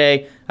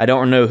Friday. I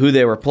don't know who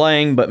they were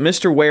playing, but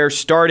Mr. Ware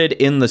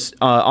started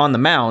on the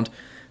mound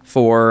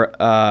for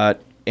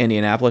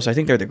Indianapolis. I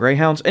think they're the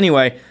Greyhounds.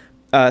 Anyway,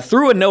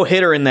 threw a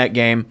no-hitter in that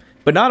game,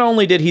 but not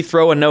only did he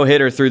throw a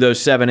no-hitter through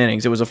those 7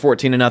 innings, it was a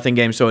 14-0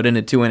 game, so it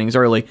ended 2 innings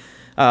early,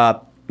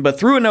 but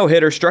threw a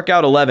no-hitter, struck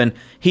out 11.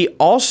 He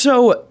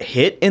also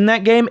hit in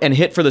that game and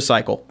hit for the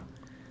cycle.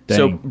 Dang.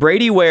 So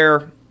Brady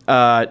Ware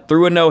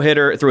threw a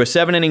no-hitter, threw a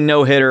 7-inning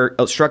no-hitter,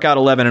 struck out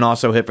 11, and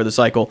also hit for the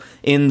cycle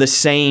in the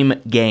same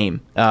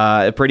game.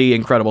 Pretty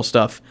incredible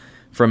stuff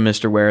from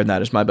Mr. Ware, and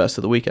that is my best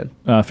of the weekend.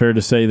 Fair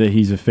to say that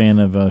he's a fan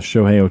of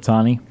Shohei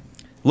Ohtani?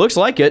 Looks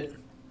like it.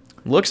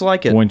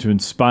 Going to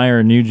inspire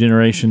a new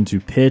generation to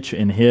pitch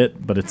and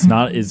hit, but it's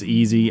not as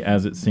easy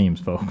as it seems,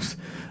 folks.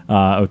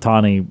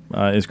 Ohtani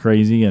is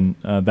crazy, and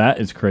that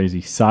is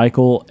crazy.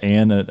 Cycle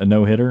and a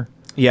no-hitter?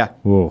 Yeah.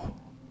 Whoa.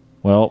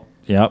 Well,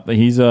 yeah,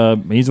 he's a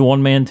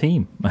one-man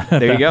team.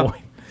 There you go.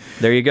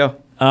 There you go.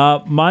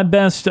 My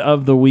best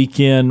of the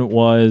weekend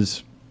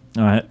was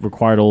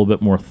required a little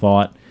bit more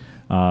thought.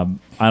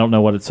 I don't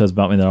know what it says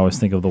about me that I always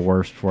think of the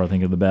worst before I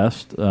think of the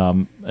best.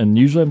 And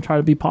usually I'm trying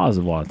to be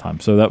positive a lot of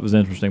times, so that was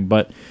interesting.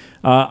 But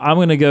I'm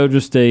going to go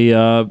just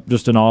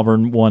an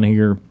Auburn one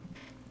here.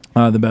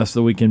 The best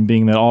of the weekend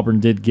being that Auburn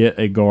did get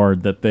a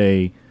guard that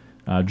they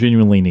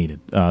genuinely needed.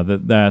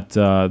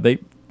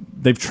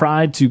 They've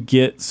tried to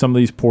get some of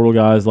these portal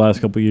guys the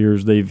last couple of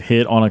years. They've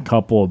hit on a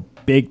couple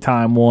of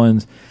big-time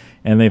ones,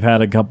 and they've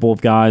had a couple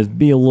of guys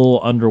be a little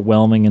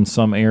underwhelming in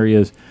some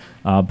areas.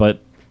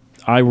 But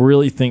I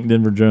really think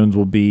Denver Jones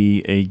will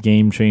be a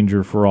game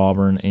changer for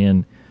Auburn.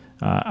 And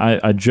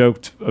I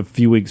joked a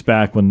few weeks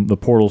back when the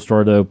portal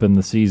started open,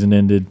 the season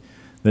ended,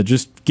 that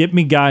just get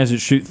me guys that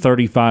shoot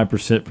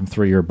 35% from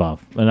 3 or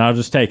above, and I'll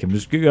just take them.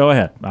 Just go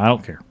ahead. I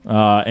don't care.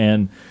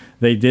 And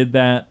they did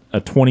that. A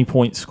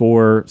 20-point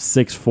score,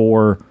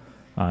 6'4",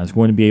 is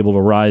going to be able to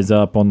rise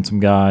up on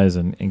some guys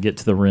and get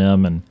to the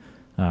rim. And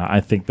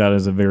I think that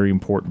is a very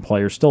important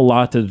player. Still a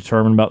lot to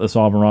determine about this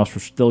Auburn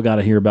roster. Still got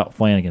to hear about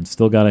Flanagan.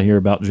 Still got to hear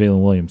about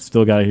Jalen Williams.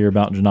 Still got to hear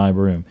about Janai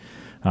Broome.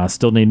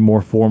 Still need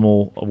more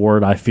formal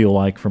word, I feel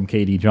like, from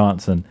K.D.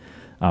 Johnson.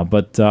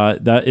 But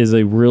that is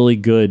a really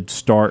good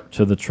start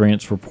to the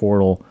transfer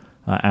portal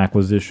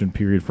acquisition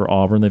period for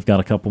Auburn. They've got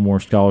a couple more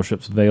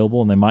scholarships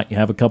available, and they might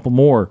have a couple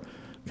more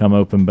come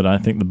open. But I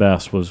think the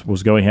best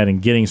was going ahead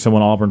and getting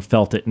someone Auburn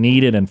felt it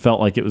needed and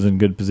felt like it was in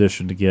good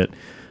position to get,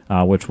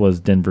 which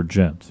was Denver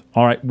Jones.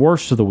 All right,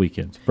 worst of the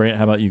weekend. Brant,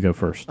 how about you go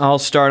first? I'll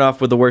start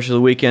off with the worst of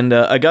the weekend.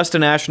 Augusta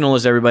National,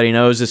 as everybody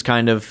knows, is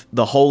kind of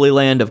the holy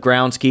land of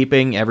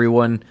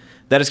groundskeeping.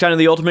 That is kind of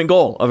the ultimate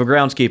goal of a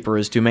groundskeeper,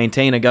 is to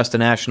maintain Augusta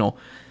National.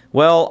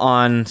 Well,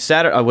 on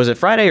Saturday, was it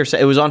Friday or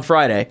it was on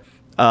Friday?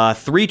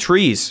 3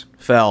 trees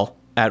fell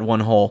at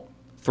one hole.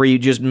 3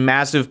 just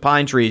massive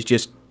pine trees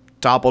just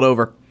toppled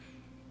over.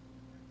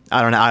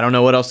 I don't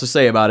know what else to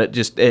say about it.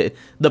 Just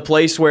the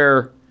place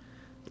where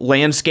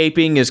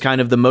landscaping is kind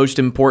of the most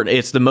important.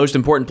 It's the most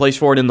important place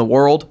for it in the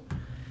world,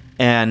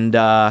 and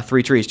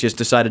 3 trees just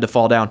decided to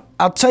fall down.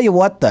 I'll tell you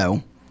what,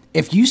 though.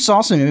 If you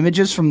saw some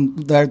images from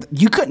there,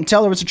 you couldn't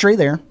tell there was a tree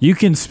there. You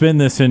can spin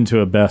this into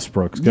a best,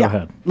 Brooks. Go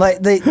ahead.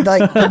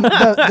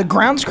 The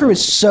grounds crew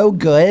is so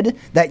good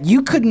that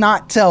you could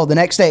not tell the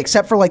next day,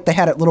 except for they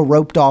had it little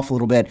roped off a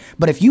little bit.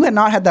 But if you had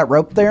not had that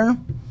rope there,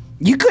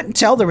 you couldn't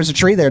tell there was a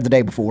tree there the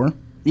day before.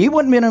 You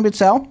wouldn't been able to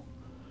tell.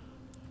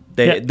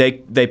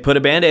 They put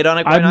a Band-Aid on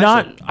it quite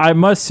nicely. I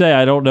must say,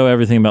 I don't know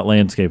everything about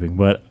landscaping,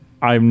 but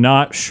I'm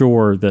not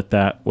sure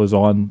that was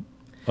on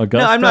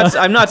Augusta. No,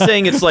 I'm not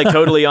saying it's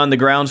totally on the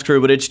grounds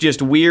crew, but it's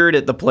just weird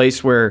at the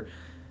place where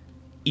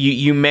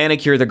you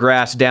manicure the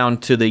grass down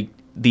to the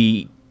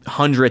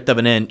 100th of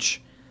an inch,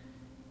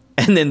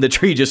 and then the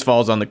tree just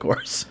falls on the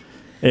course.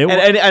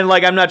 And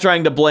like, I'm not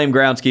trying to blame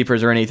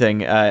groundskeepers or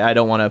anything. I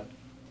don't want it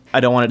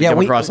to come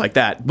across like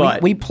that.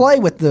 But we play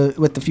with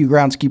the few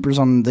groundskeepers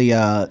on the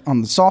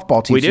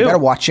softball team. We do. So you better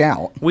watch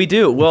out. We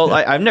do. Well,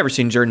 I've never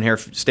seen Jordan Hare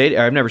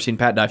I've never seen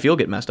Pat Dye Field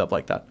get messed up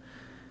like that.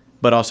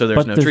 But also,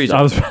 there's no trees.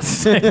 I was about to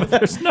say, but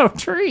there's no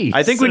trees.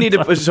 I think we need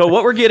to. So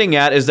what we're getting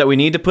at is that we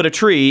need to put a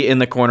tree in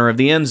the corner of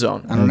the end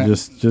zone. I don't know.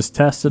 Just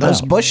test it out.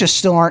 Those bushes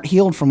still aren't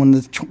healed from when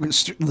That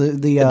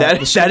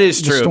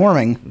is true.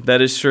 Storming.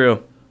 That is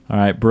true. All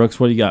right, Brooks,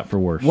 what do you got for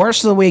worst?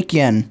 Worst of the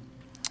weekend.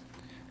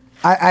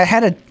 I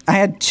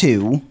had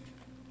two,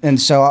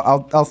 and so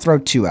I'll throw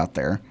two out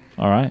there.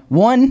 All right.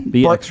 One,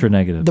 be extra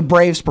negative. The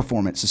Braves'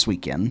 performance this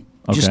weekend.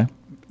 Okay.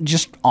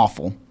 Just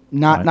awful.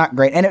 Not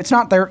great, and it's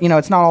not their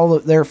it's not all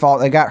their fault.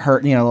 They got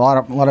hurt. A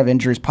lot of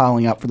injuries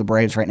piling up for the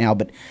Braves right now.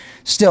 But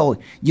still,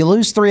 you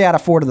lose 3 out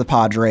of 4 to the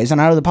Padres. And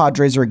I know the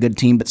Padres are a good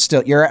team, but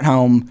still, you're at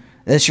home.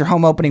 It's your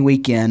home opening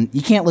weekend.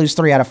 You can't lose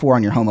 3 out of 4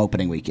 on your home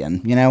opening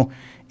weekend.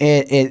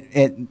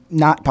 It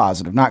not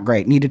positive, not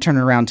great. Need to turn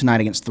it around tonight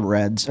against the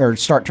Reds, or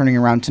start turning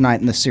around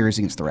tonight in the series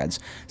against the Reds.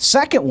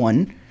 Second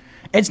one,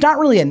 it's not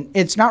really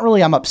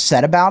I'm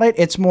upset about it.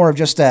 It's more of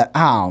just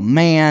oh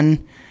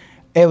man.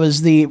 It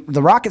was the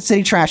Rocket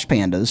City Trash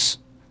Pandas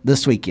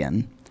this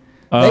weekend.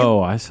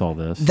 I saw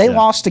this. They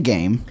lost a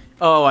game.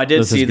 Oh, I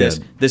did see this.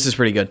 This is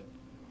pretty good.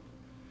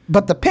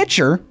 But the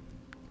pitcher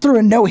threw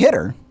a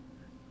no-hitter.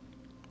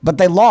 But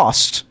they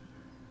lost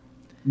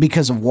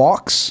because of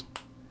walks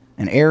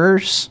and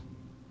errors.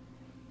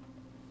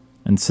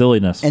 And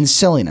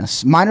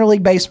silliness. Minor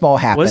League Baseball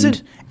happened. Was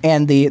it?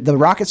 And the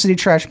Rocket City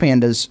Trash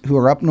Pandas, who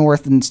are up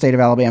north in the state of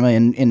Alabama,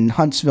 in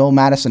Huntsville,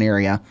 Madison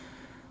area,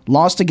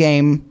 lost a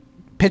game.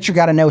 Pitcher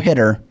got a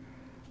no-hitter,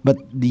 but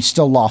he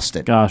still lost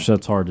it. Gosh,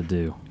 that's hard to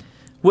do.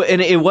 Well,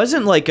 and it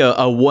wasn't like a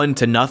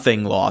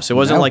 1-0 loss. It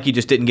wasn't like he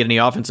just didn't get any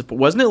offensive. But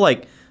wasn't it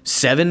like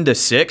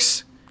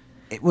 7-6?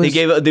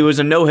 There was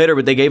a no-hitter,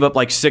 but they gave up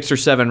like 6 or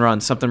 7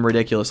 runs, something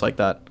ridiculous like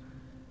that.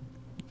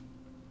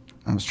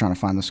 I was trying to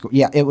find the score.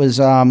 Yeah, it was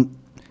 7-5.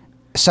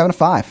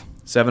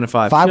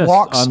 7-5. 5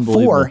 walks,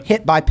 4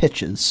 hit by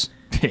pitches.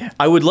 Yeah.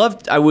 I would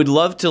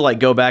love to like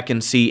go back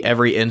and see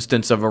every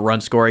instance of a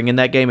run scoring in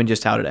that game and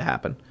just how did it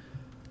happen.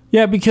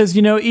 Yeah, because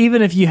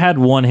even if you had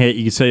one hit,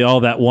 you could say, "Oh,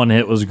 that one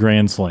hit was a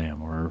grand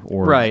slam or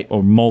right.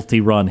 or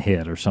multi-run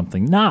hit or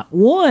something." Not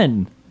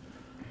one.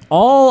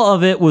 All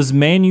of it was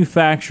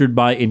manufactured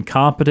by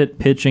incompetent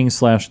pitching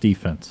 /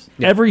 defense.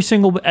 Yeah. Every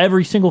single thing.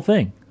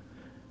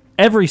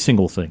 Every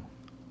single thing.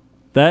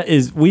 That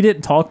is, we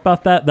didn't talk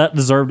about that. That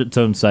deserved its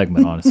own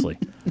segment, honestly.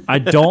 I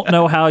don't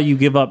know how you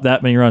give up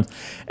that many runs.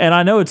 And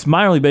I know it's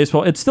minor league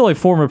baseball. It's still a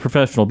form of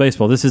professional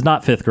baseball. This is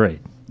not 5th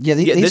grade. Yeah,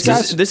 these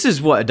guys. This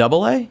is what, a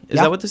AA? Is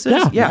that what this is?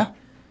 Yeah.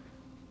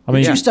 I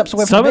mean, 2 steps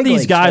away from some the of big these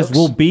leagues, guys folks.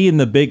 will be in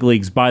the big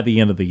leagues by the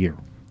end of the year.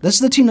 This is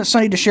the team that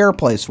Sonny DeShera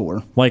plays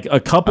for. Like a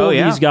couple of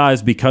these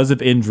guys, because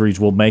of injuries,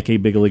 will make a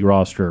big league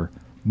roster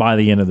by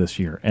the end of this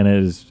year, and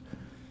it is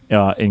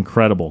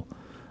incredible.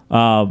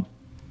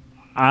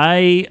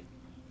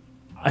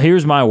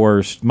 Here's my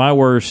worst. My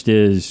worst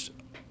is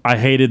I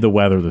hated the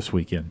weather this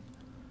weekend.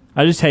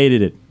 I just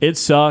hated it. It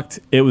sucked.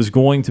 It was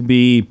going to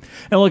be,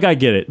 and look, I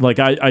get it. Like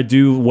I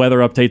do weather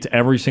updates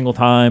every single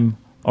time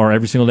or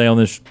every single day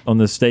on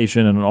this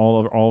station and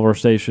all of our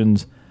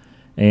stations,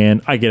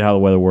 and I get how the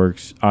weather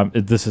works.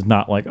 This is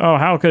not like, oh,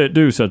 how could it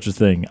do such a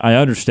thing? I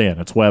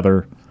understand it's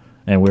weather,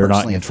 and we're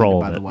not in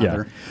control of it.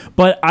 Yeah,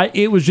 but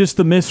it was just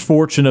the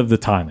misfortune of the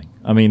timing.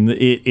 I mean,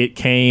 it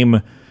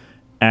came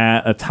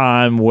at a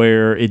time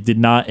where it did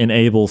not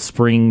enable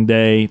spring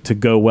day to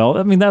go well.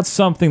 I mean, that's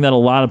something that a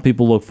lot of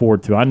people look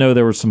forward to. I know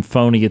there were some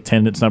phony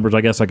attendance numbers.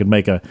 I guess I could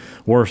make a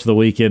worst of the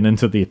weekend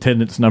into the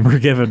attendance number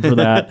given for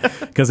that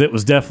because it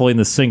was definitely in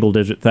the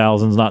single-digit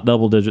thousands, not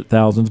double-digit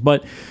thousands.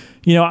 But,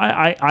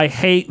 I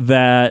hate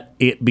that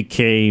it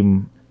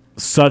became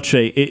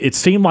it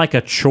seemed like a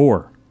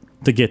chore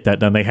to get that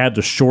done. They had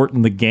to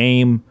shorten the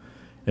game.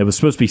 It was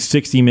supposed to be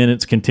 60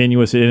 minutes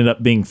continuous. It ended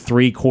up being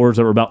 3 quarters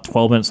that were about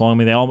 12 minutes long. I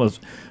mean, they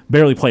almost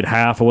barely played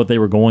half of what they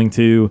were going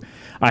to.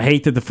 I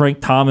hate that the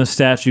Frank Thomas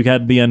statue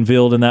had to be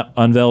unveiled in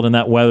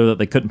that weather, that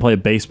they couldn't play a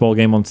baseball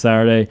game on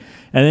Saturday.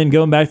 And then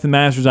going back to the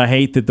Masters, I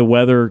hate that the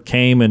weather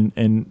came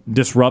and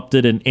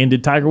disrupted and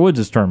ended Tiger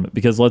Woods' tournament,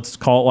 because let's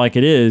call it like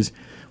it is,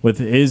 with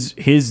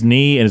his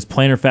knee and his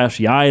plantar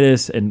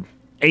fasciitis and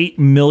 8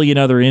 million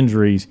other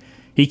injuries,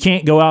 he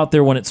can't go out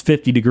there when it's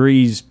 50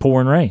 degrees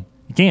pouring rain.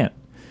 He can't.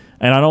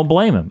 And I don't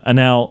blame him. And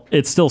now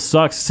it still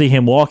sucks to see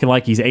him walking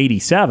like he's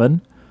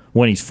 87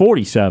 when he's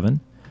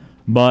 47.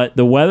 But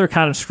the weather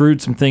kind of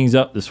screwed some things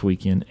up this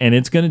weekend, and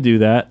it's going to do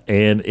that.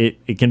 And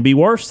it can be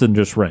worse than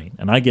just rain,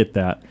 and I get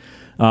that.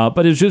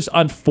 But it's just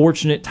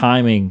unfortunate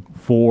timing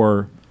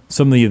for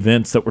some of the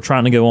events that we're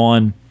trying to go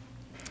on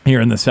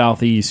here in the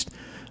Southeast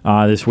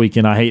this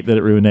weekend. I hate that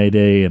it ruined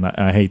A-Day, and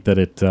I hate that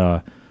it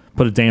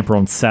put a damper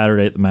on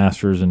Saturday at the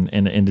Masters and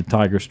ended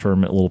Tigers'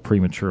 tournament a little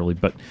prematurely.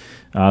 But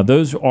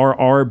those are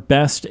our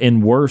best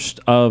and worst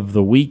of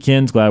the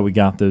weekends. Glad we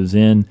got those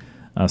in.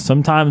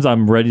 Sometimes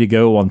I'm ready to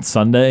go on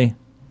Sunday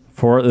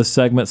for this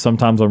segment.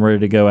 Sometimes I'm ready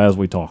to go as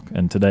we talk,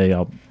 and today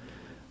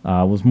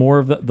I was more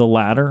of the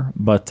latter,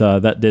 but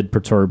that did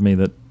perturb me.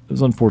 That it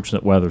was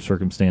unfortunate weather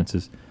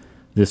circumstances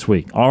this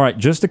week. All right,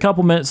 just a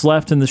couple minutes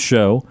left in the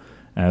show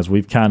as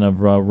we've kind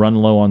of run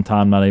low on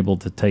time, not able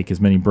to take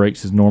as many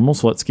breaks as normal,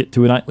 so let's get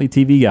to a nightly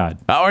TV guide.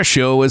 Our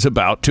show is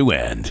about to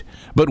end,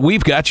 but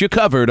we've got you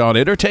covered on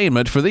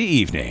entertainment for the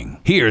evening.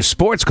 Here's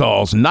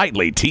SportsCall's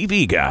nightly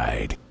TV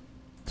guide.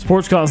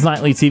 SportsCall's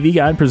nightly TV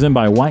guide presented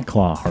by White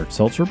Claw Hard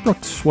Seltzer.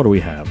 Brooks, what do we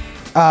have?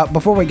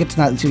 Before we get to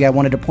nightly TV, I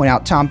wanted to point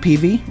out Tom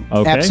Peavy,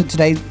 absent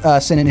today,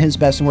 sent in his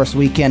best and worst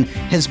weekend.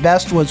 His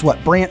best was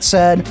what Brant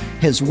said.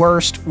 His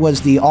worst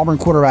was the Auburn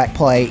quarterback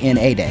play in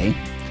A-Day.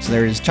 So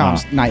there's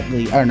Tom's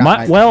nightly. Or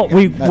not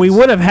nightly, we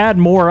would have had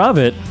more of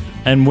it,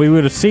 and we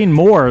would have seen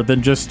more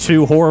than just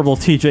two horrible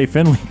TJ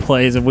Finley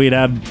plays if we'd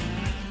had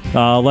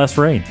less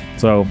rain.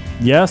 So,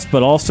 yes,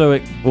 but also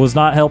it was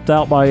not helped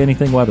out by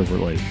anything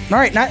weather-related. All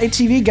right, nightly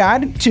TV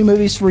guide. 2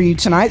 movies for you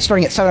tonight,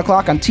 starting at 7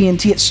 o'clock on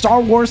TNT. It's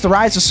Star Wars: The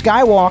Rise of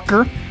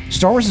Skywalker.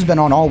 Star Wars has been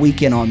on all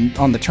weekend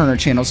on the Turner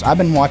channels. I've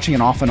been watching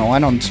it off and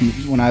on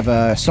when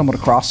I've stumbled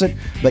across it.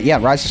 But yeah,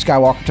 Rise of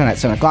Skywalker tonight at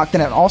 7 o'clock.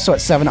 Then also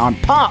at 7 on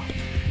Pop.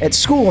 At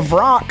School of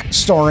Rock,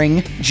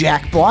 starring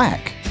Jack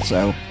Black.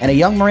 And a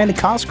young Miranda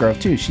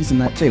Cosgrove, too. She's in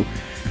that, too.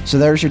 So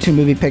there's your 2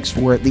 movie picks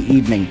for the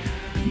evening.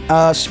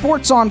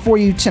 Sports on for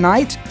you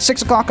tonight.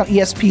 6 o'clock on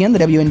ESPN, the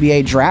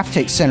WNBA draft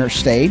takes center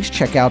stage.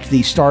 Check out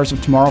the stars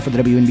of tomorrow for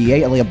the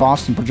WNBA. Aaliyah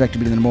Boston projected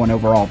to be the number 1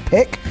 overall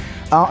pick.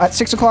 At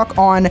 6 o'clock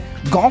on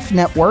Golf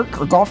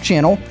Network, or Golf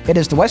Channel, it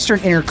is the Western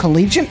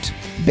Intercollegiate.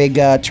 Big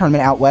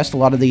tournament out west. A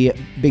lot of the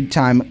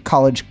big-time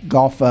college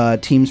golf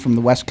teams from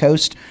the West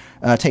Coast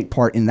take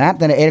part in that.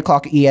 Then at 8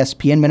 o'clock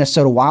ESPN,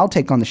 Minnesota Wild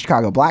take on the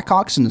Chicago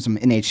Blackhawks and some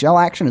NHL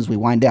action as we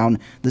wind down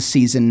the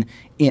season,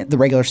 the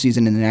regular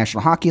season in the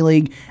National Hockey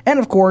League. And,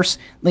 of course,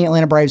 the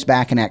Atlanta Braves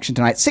back in action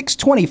tonight.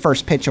 6:20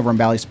 first pitch over in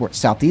Valley Sports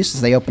Southeast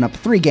as they open up a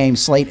 3-game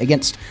slate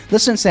against the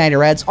Cincinnati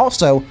Reds.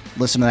 Also,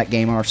 listen to that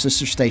game on our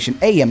sister station,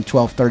 AM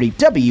 1230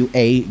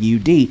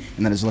 WAUD.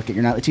 And that is a look at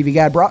your nightly TV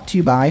guide brought to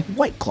you by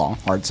White Claw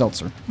Hard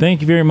Seltzer.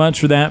 Thank you very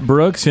much for that,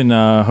 Brooks, and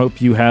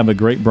hope you have a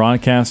great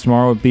broadcast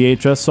tomorrow with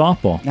BHS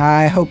Softball.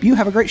 I hope you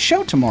have a great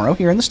show tomorrow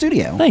here in the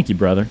studio. Thank you,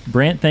 brother.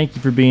 Brant, thank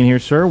you for being here,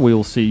 sir. We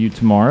will see you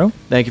tomorrow.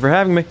 Thank you for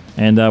having me.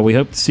 And we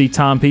hope to see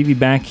Tom Peavy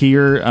back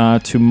here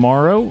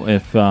tomorrow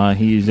if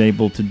he's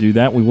able to do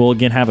that. We will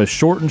again have a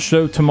shortened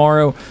show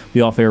tomorrow. Be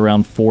off air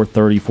around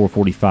 4:30,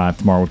 4:45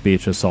 tomorrow with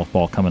BHS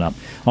Softball coming up.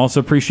 Also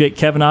appreciate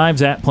Kevin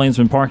Ives at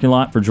Plainsman Parking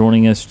Lot for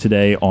joining us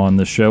today on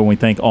the show. And we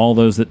thank all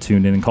those that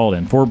tuned in and called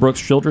in. For Brooks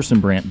Childress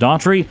and Brant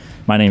Daughtry,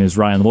 my name is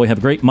Ryan Lavoie. Have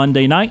a great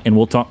Monday night, and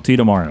we'll talk to you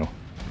tomorrow.